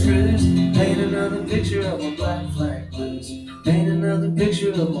tightening the screws. Paint another picture of my black flag blues. Paint another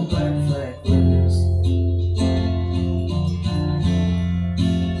picture of my black flag blues.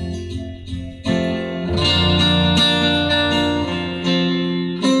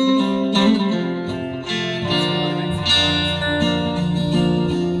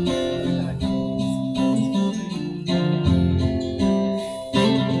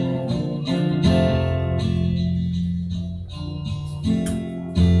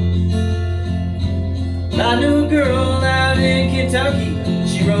 I knew a girl out in Kentucky.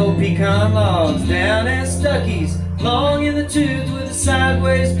 She rolled pecan logs down at Stucky's. Long in the tooth with a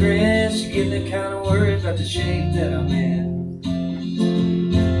sideways grin. She getting kind of worried about the shape that I'm in.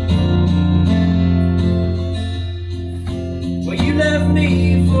 Well, you left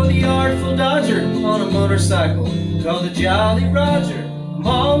me for the Artful Dodger on a motorcycle called the Jolly Roger. I'm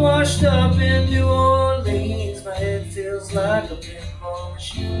all washed up in New Orleans. My head feels like a pinball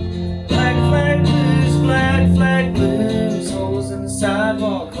machine. Black flag blues, black flag blues. Holes in the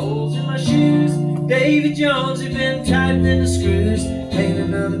sidewalk, holes in my shoes. Davy Jones had been tightening the screws. Paint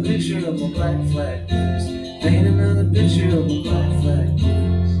another picture of my black flag blues. Paint another picture of my black flag blues.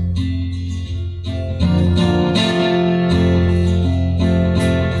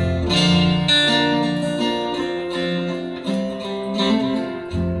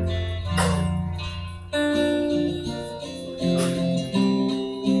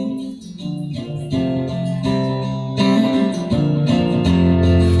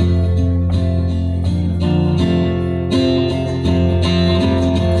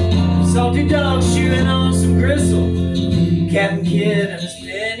 Salty dogs chewing on some gristle. Captain Kidd and his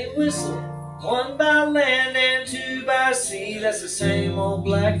penny whistle. One by land and two by sea. That's the same old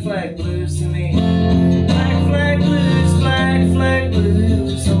black flag blues to me. Black flag blues, black flag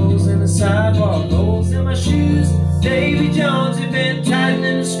blues. Holes in the sidewalk, holes in my shoes. Davy Jones had been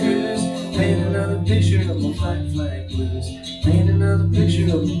tightening the screws. Paint another picture of my black flag blues. Paint another picture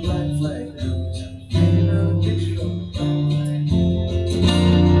of my black flag blues. Paint another picture of my black flag blues.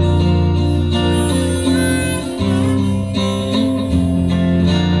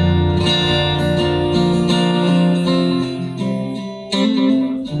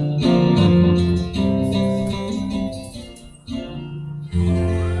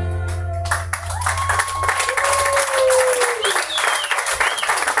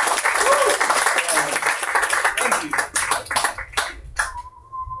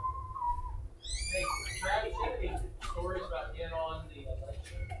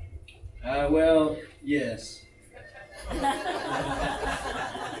 Well, yes. I'm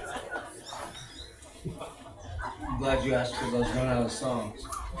glad you asked because I was running out of songs.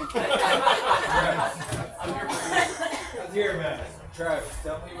 Here, man. Travis,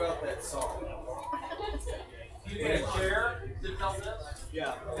 tell me about that song. You need a chair to tell this?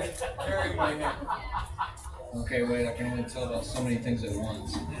 Yeah. Carry my hand. Okay, wait, I can only tell about so many things at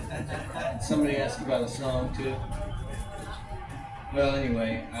once. Did somebody ask you about a song too? Well,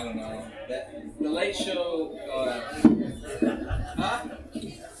 anyway, I don't know. The Late Show,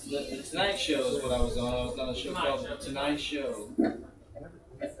 the Tonight Show is what I was on. I was on a show called The Tonight Show. And,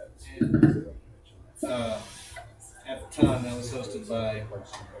 at the time, that was hosted by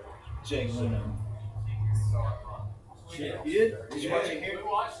Jay Leno. You did? Did you watch it here?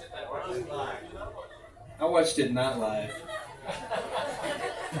 I watched it not live.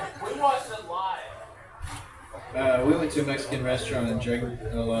 We watched it live. We went to a Mexican restaurant and drank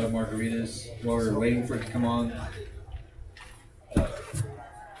a lot of margaritas while we were waiting for it to come on.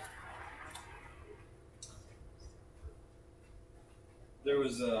 There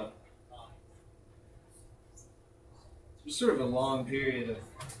was sort of a long period of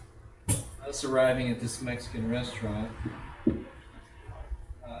us arriving at this Mexican restaurant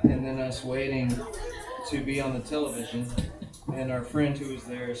and then us waiting to be on the television, and our friend who was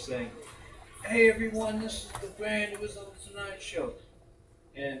there saying, "Hey everyone, this is the band who was on the Tonight Show."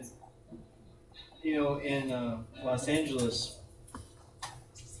 And you know, in Los Angeles,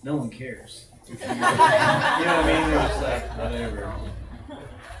 no one cares. You know what I mean? They're just like, whatever.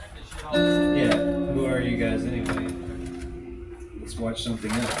 Yeah, who are you guys anyway? Let's watch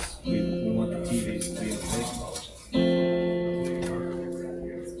something else. We want the TVs to be on baseball or something.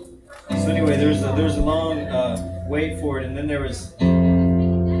 So anyway, there's a long wait for it, and then there was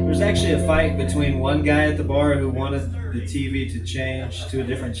actually a fight between one guy at the bar who wanted the TV to change to a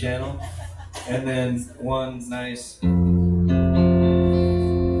different channel, and then one nice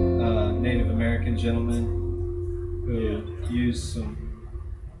Native American gentleman who used some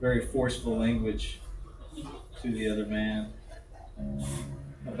very forceful language to the other man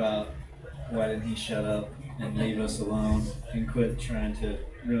about why didn't he shut up and leave us alone and quit trying to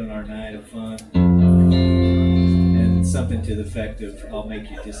ruin our night of fun, and something to the effect of "I'll make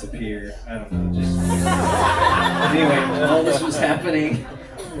you disappear." I don't know, just anyway, all this was happening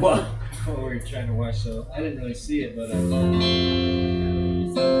while we were trying to watch, so I didn't really see it, but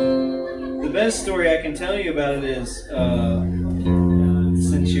the best story I can tell you about it is,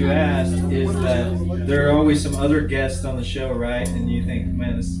 since you asked, is that there are always some other guests on the show, right? And you think,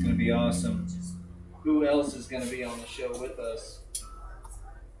 man, this is going to be awesome. Who else is going to be on the show with us?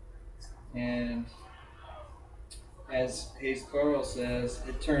 And as Hayes Carl says,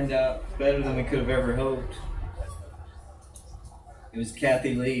 it turned out better than we could have ever hoped. It was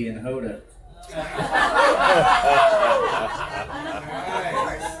Kathy Lee and Hoda. It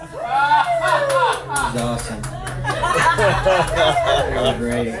was awesome. They were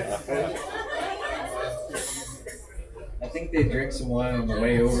great. I think they drank some wine on the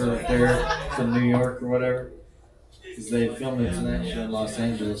way over there from New York or whatever, because they filmed the Tonight Show in Los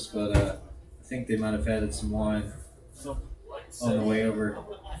Angeles, but I think they might have had some wine on the way over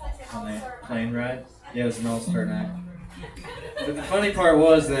on a plane ride. Yeah, it was an all-star night. But the funny part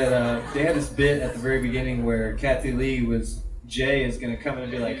was that they had this bit at the very beginning where Kathy Lee Jay is going to come in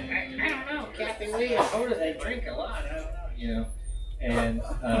and be like, I don't know, Kathy Lee and Hoda, they drink a lot, I don't know, you know. And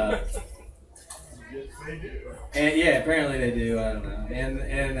yeah, apparently they do, I don't know.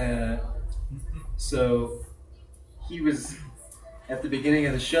 And so he was, at the beginning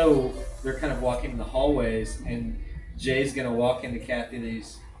of the show, they're kind of walking in the hallways, and Jay's going to walk into Kathy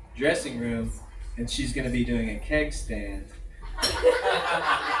Lee's dressing room, and she's going to be doing a keg stand.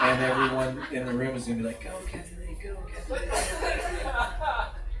 And everyone in the room is going to be like, go Kathy Lee, go Kathy Lee.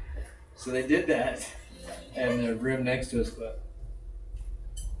 So they did that in the room next to us, but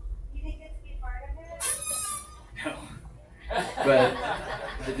You think this would be part of it? no. But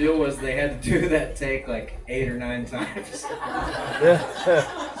the deal was they had to do that take like 8 or 9 times.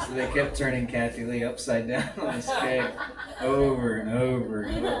 So they kept turning Kathy Lee upside down on this keg over and over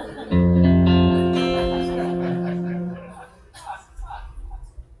and over.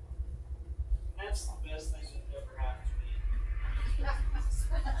 That's the best thing that ever happened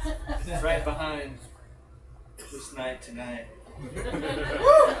to me. Right behind this night tonight. Hey,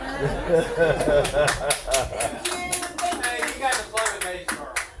 you got to play with bass,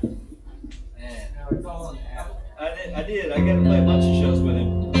 Carl. Man. No, it's all in the app. I did. I got to play a bunch of shows with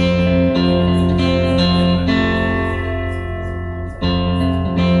him.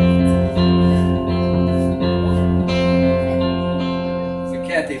 For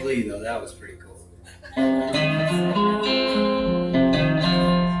Kathy Lee, though, that was pretty cool.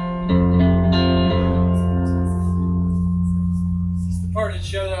 This is the part of the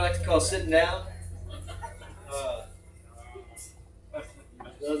show that I like to call sitting down.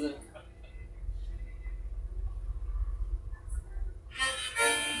 Doesn't.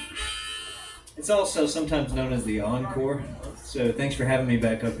 It's also sometimes known as the encore. So thanks for having me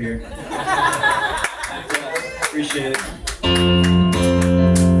back up here. Appreciate it.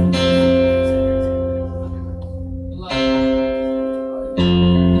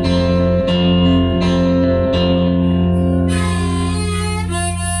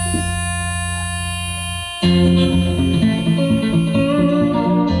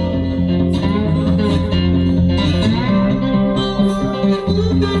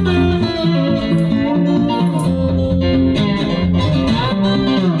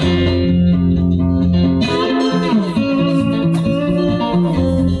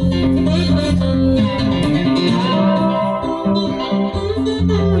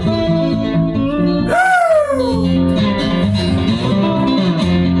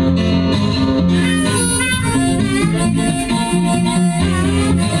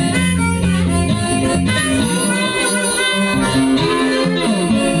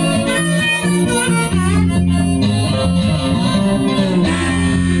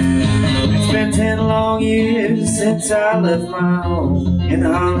 since I left my home in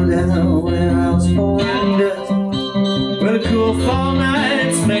the hollow down where I was born in dust. Where the cool fall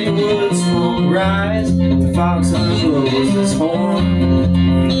nights make the wood smoke rise, the foxhunter blows his horn.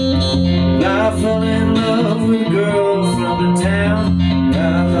 I fell in love with a girl from the town,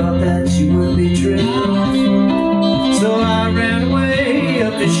 I thought that she would be true. So I ran away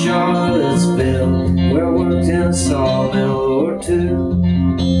up to Charlottesville, where I worked in a sawmill or two.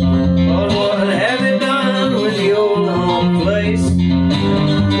 But what have they done with the old home place?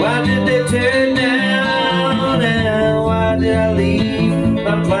 Why did they tear it down? And why did I leave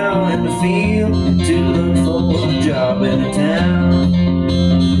my plow in the field to look for a job in the town?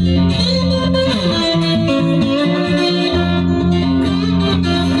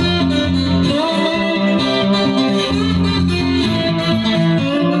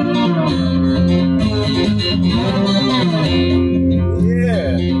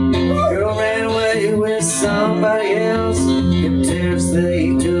 Girl ran away with somebody else. In tears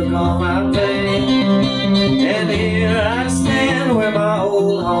they took all my pain. And here I stand where my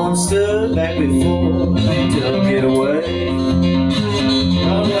old home stood back before they took it away.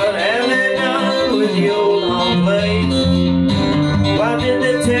 Oh, what have they done with the old home place? Why did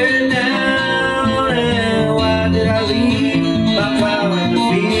they tear it down? And why did I leave my plow in the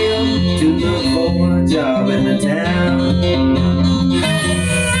field to look for a job in the town?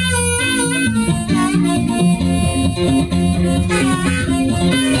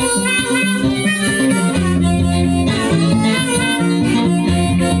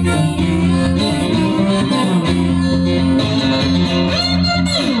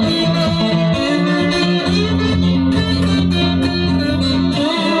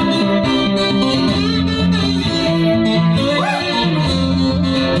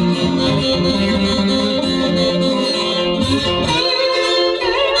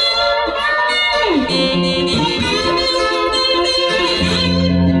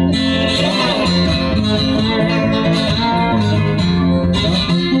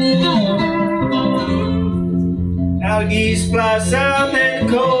 Now the geese fly south and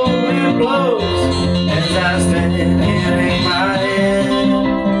the cold wind blows as I stand here and hang my head.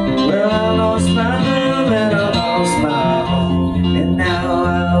 Well, I lost my love and I lost my home, and now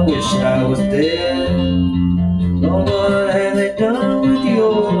I wish I was dead. Lord, what have they done with the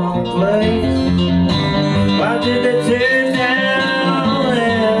old home place? Why did they tear it down?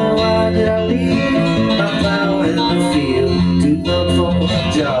 And why did I leave my plow in the field to look for a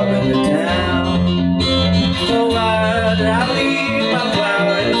job in the town? Oh, why did I leave my plow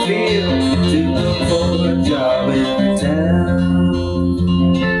in the field to look for a job in the town?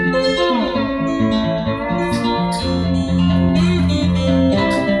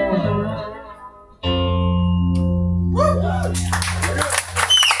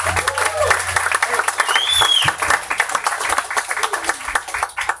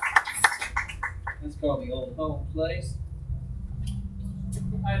 That's called the old home place.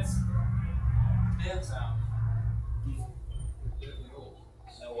 That's Ben's house.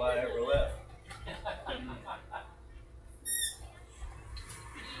 Know why I ever left.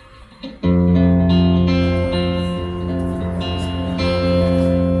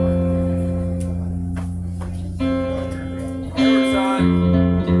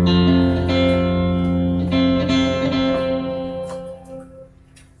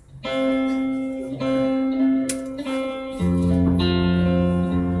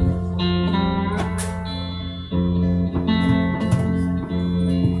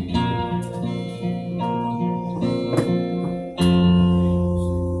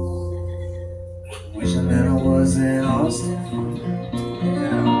 Wishing that I was in Austin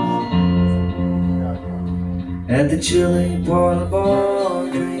at the chilly parlor bar,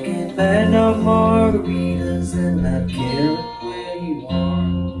 drinking Mad Dog margaritas and not caring where you are.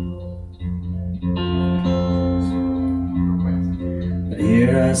 But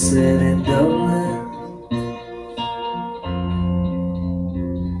here I sit in Dublin,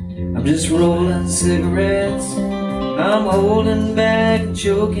 I'm just rolling cigarettes. I'm holding back and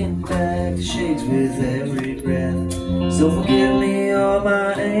choking back the shakes with every breath. So forgive me all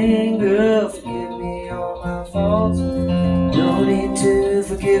my anger, forgive me all my faults. No need to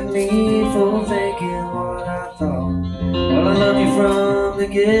forgive me for thinking what I thought. Well, I love you from the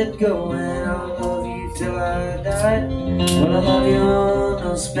get-go, and I'll love you till I die. Well, I love you on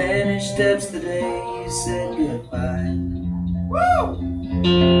those Spanish steps the day you said goodbye. Woo!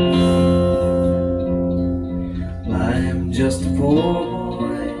 I'm just a poor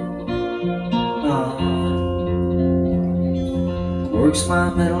boy, works my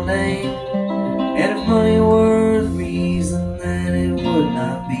middle name, and if money were the reason, then it would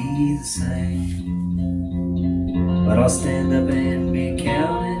not be the same. but I'll stand up and be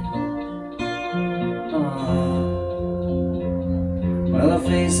counted. Well, I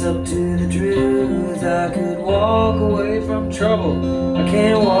face up to the truth. I could walk away from trouble, I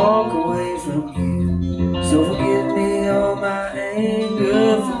can't walk away from you. So forgive me all my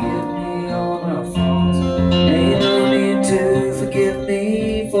anger, forgive me all my faults. Ain't no need to forgive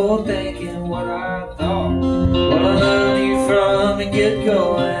me for thinking what I thought. Well, I loved you from the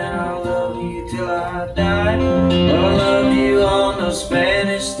get-go, and I'll love you till I die. Well, I loved you on those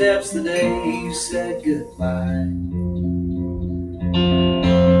Spanish steps the day you said goodbye.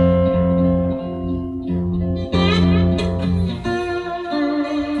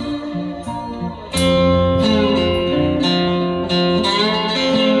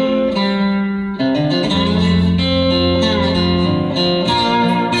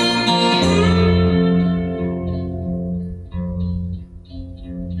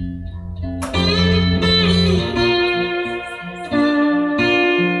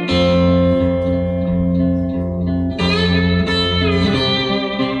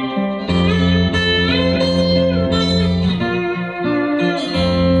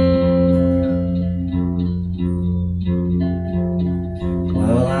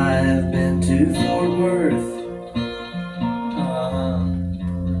 Well, I have been to Fort Worth,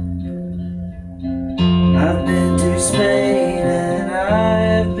 I've been to Spain, and I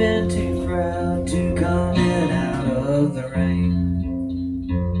have been too proud to come in out of the rain.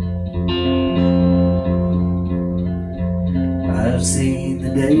 I've seen the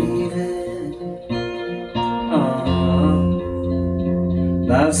David,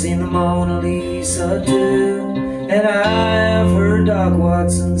 I've seen the Mona Lisa too. And I've heard Doc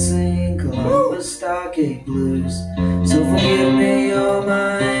Watson sing Columbus Stockade Blues. So forgive me all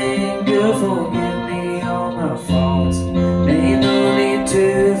my anger, forgive me all my faults. Ain't no need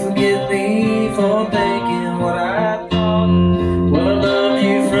to forgive me for thinking what I thought. Well, I loved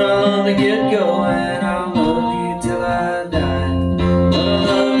you from the get-go, and I'll love you till I die. Well, I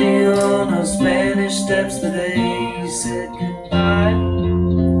loved you on those Spanish steps the day you said goodbye.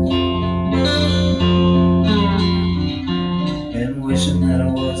 Wishing that I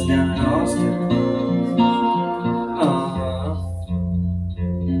was down in Austin,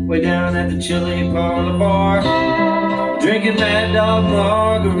 way down at the Chili Parlor Bar, drinking Mad Dog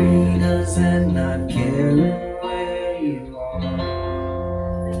margaritas and not caring where you are.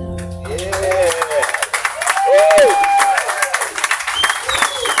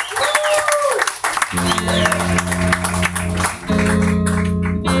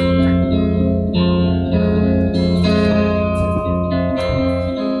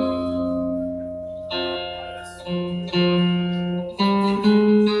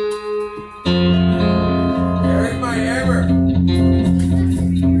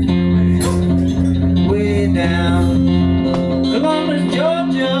 Way down Columbus,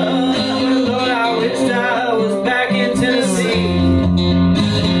 Georgia, well, Lord, I wished I was back in Tennessee.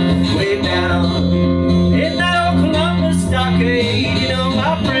 Way down in that old Columbus stockade, you know,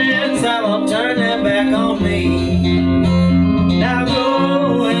 my friends have all turned their back on me. Now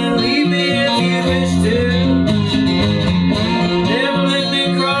go and leave me if you wish to. Never let me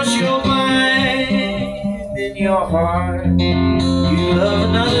cross your mind. In your heart you love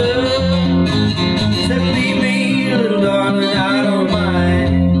another. Said leave me, little darling, I don't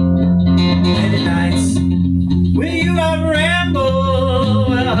mind. Many nights with you I've rambled,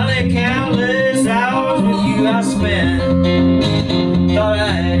 well, honey, countless hours with you I spent. Thought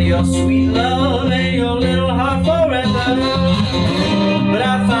I had your sweet love and your little heart forever, but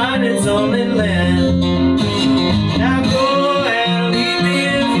I find it's only lent. Now go and leave me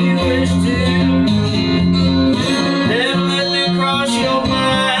if you wish to. Never let me cross your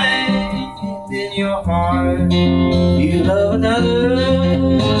mind. In your heart you love another.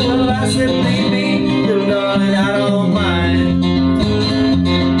 Well, I said leave me, little darling, I don't mind.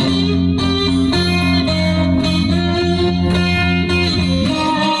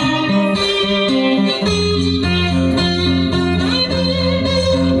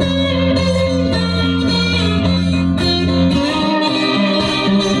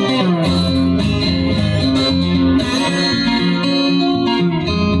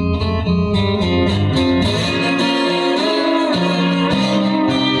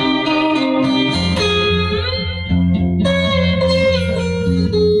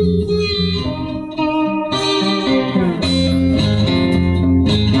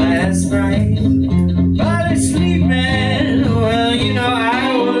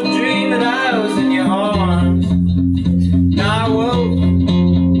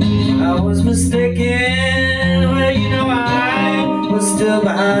 Still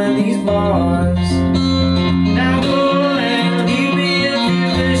behind these bars. Now go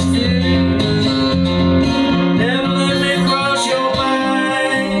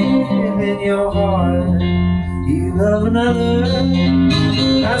in your heart you love another.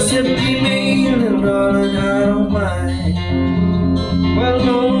 I said, believe me, little darling, I don't mind. Well,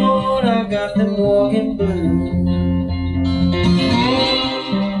 Lord, I've got them walking blues.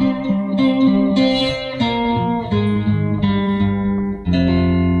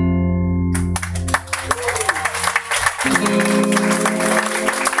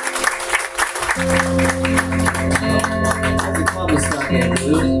 Mama's not getting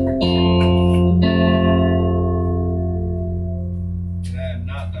blues. And I am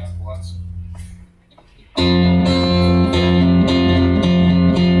not Doc Watson.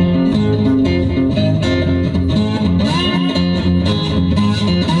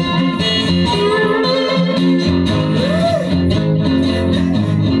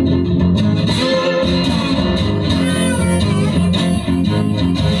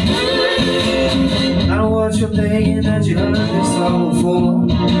 You're thinking that you heard this song before.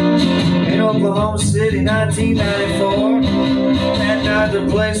 In Oklahoma City, 1994. That night the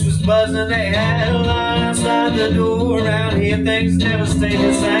place was buzzing. They had a line outside the door. Around here things never stay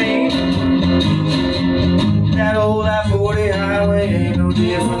the same. That old I-40 highway ain't no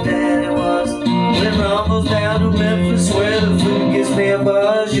different than it was. When it rumbles down to Memphis where the food gives me a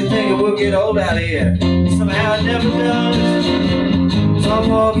buzz. You think it will get old out here. Somehow it never does. So I'm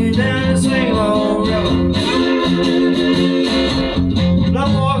walking down the same old road.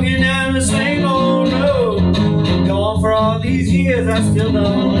 I'm walking down the same old road. Gone for all these years, I still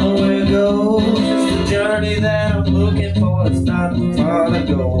don't know where to go. It's the journey that I'm looking for, it's not far to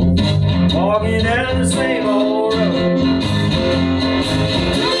go. Walking down the same old road.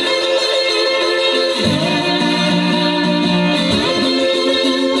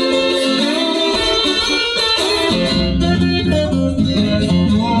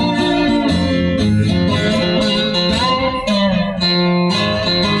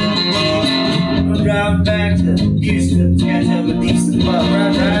 Driving back to Houston to catch up a decent buck.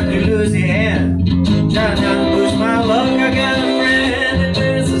 Right down through Louisiana, trying not to push my luck. I got a friend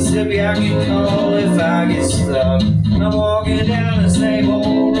in Mississippi I can call if I get stuck. I'm walking down the same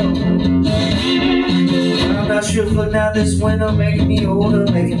old road. I'm not sure if looking out this window making me older,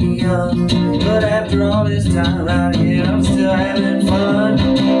 making me young. But after all this time out here, I'm still having fun.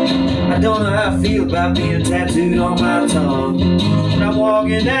 I don't know how I feel about being tattooed on my tongue. But I'm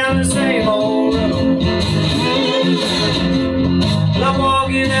walking down the same old road. I'm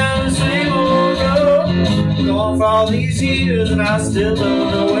walking down the same old road. Gone for all these years and I still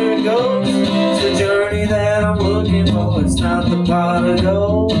don't know where it goes. It's the journey that I'm looking for, it's not the pot of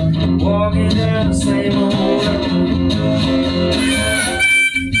gold. Walking down the same old road.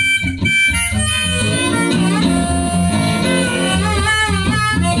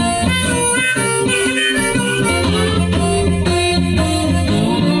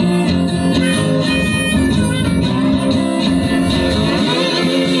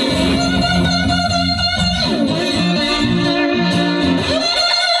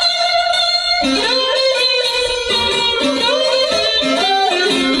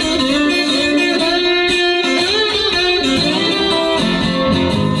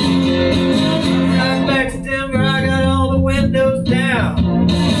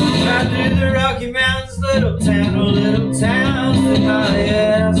 Little town, stick my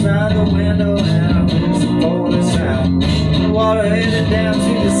head outside the window and I listen for the sound. The water headed down to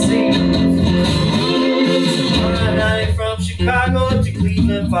the sea. 190 from Chicago up to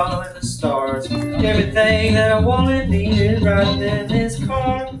Cleveland, following the stars. Everything that I wanted, needed right in this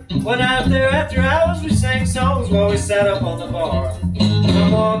car. One night there after hours, we sang songs while we sat up on the bar.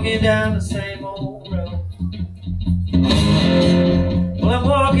 I'm walking down the same old road. Well, I'm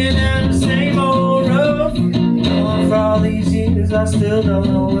walking down the same old road. For all these years, I still don't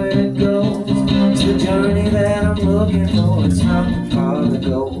know where it goes. It's the journey that I'm looking for, it's not the far to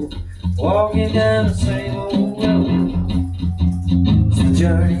go. Walking down the same old road. It's the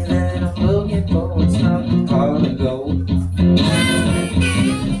journey that I'm looking for, it's not the far to go.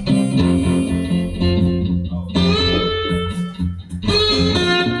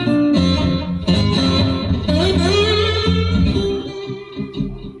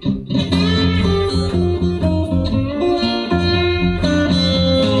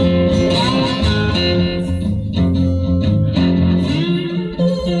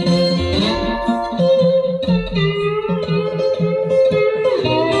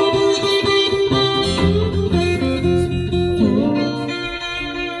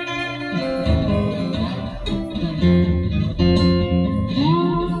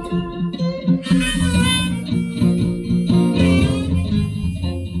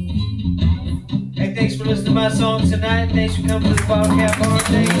 think they should come to the Wildcat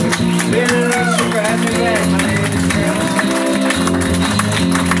party. Really love sugar, have me back. My name is Taylor.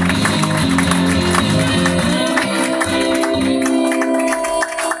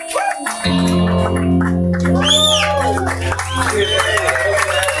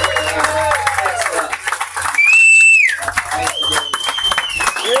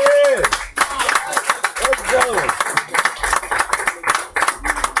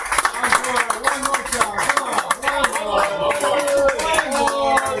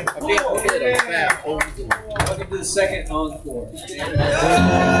 Welcome to the second encore.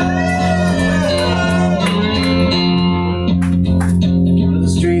 The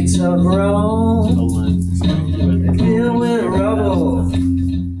streets of Rome, filled with rubble,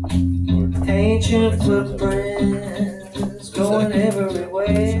 ancient footprints going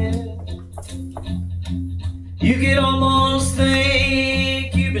everywhere. You could almost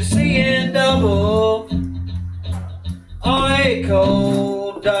think you've been seeing double on a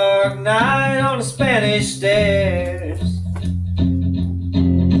cold, dark night on the Spanish stairs.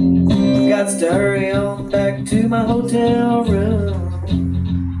 Got to hurry on back to my hotel room,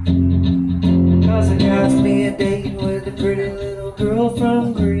 'cause I got me a date with a pretty little girl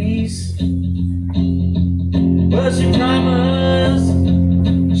from Greece. Well, she promised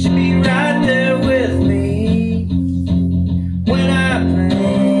she'd be right there with me when I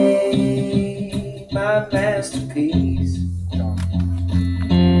play my masterpiece.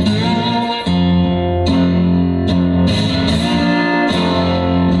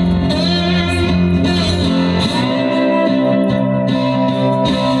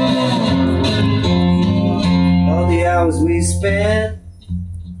 Hours we spent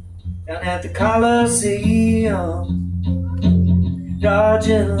down at the Coliseum,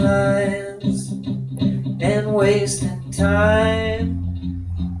 dodging lines and wasting time.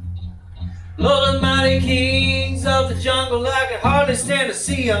 Lord Almighty, kings of the jungle, I could hardly stand to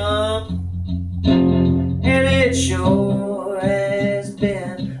see 'em. And it sure has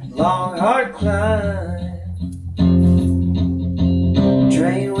been a long, hard climb.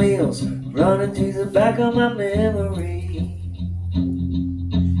 Train wheels running through the back of my memory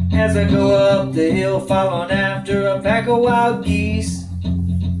as I go up the hill, following after a pack of wild geese.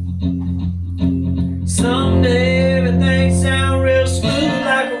 Someday everything sounds real smooth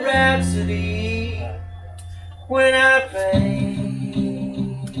like a rhapsody when I play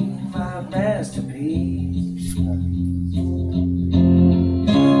my masterpiece.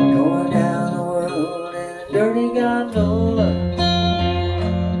 Going down the world in a dirty gondola,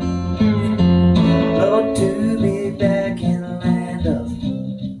 to be back in the land of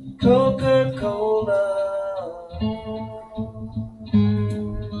Coca-Cola.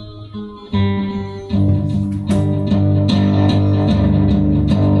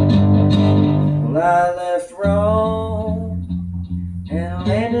 Well, I left Rome and I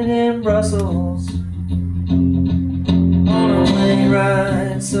landed in Brussels on a plane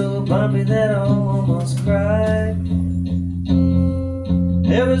ride so bumpy that I almost cried.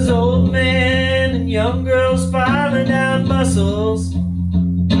 There was old men and young girls filing down muscles,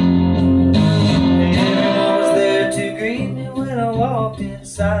 and everyone was there to greet me when I walked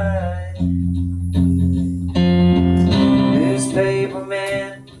inside. Newspaper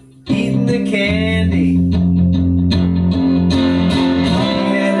man eating the candy,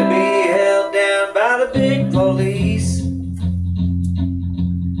 he had to be held down by the big police.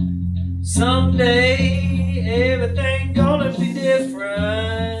 Someday everything gonna be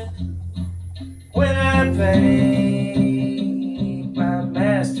different when I pay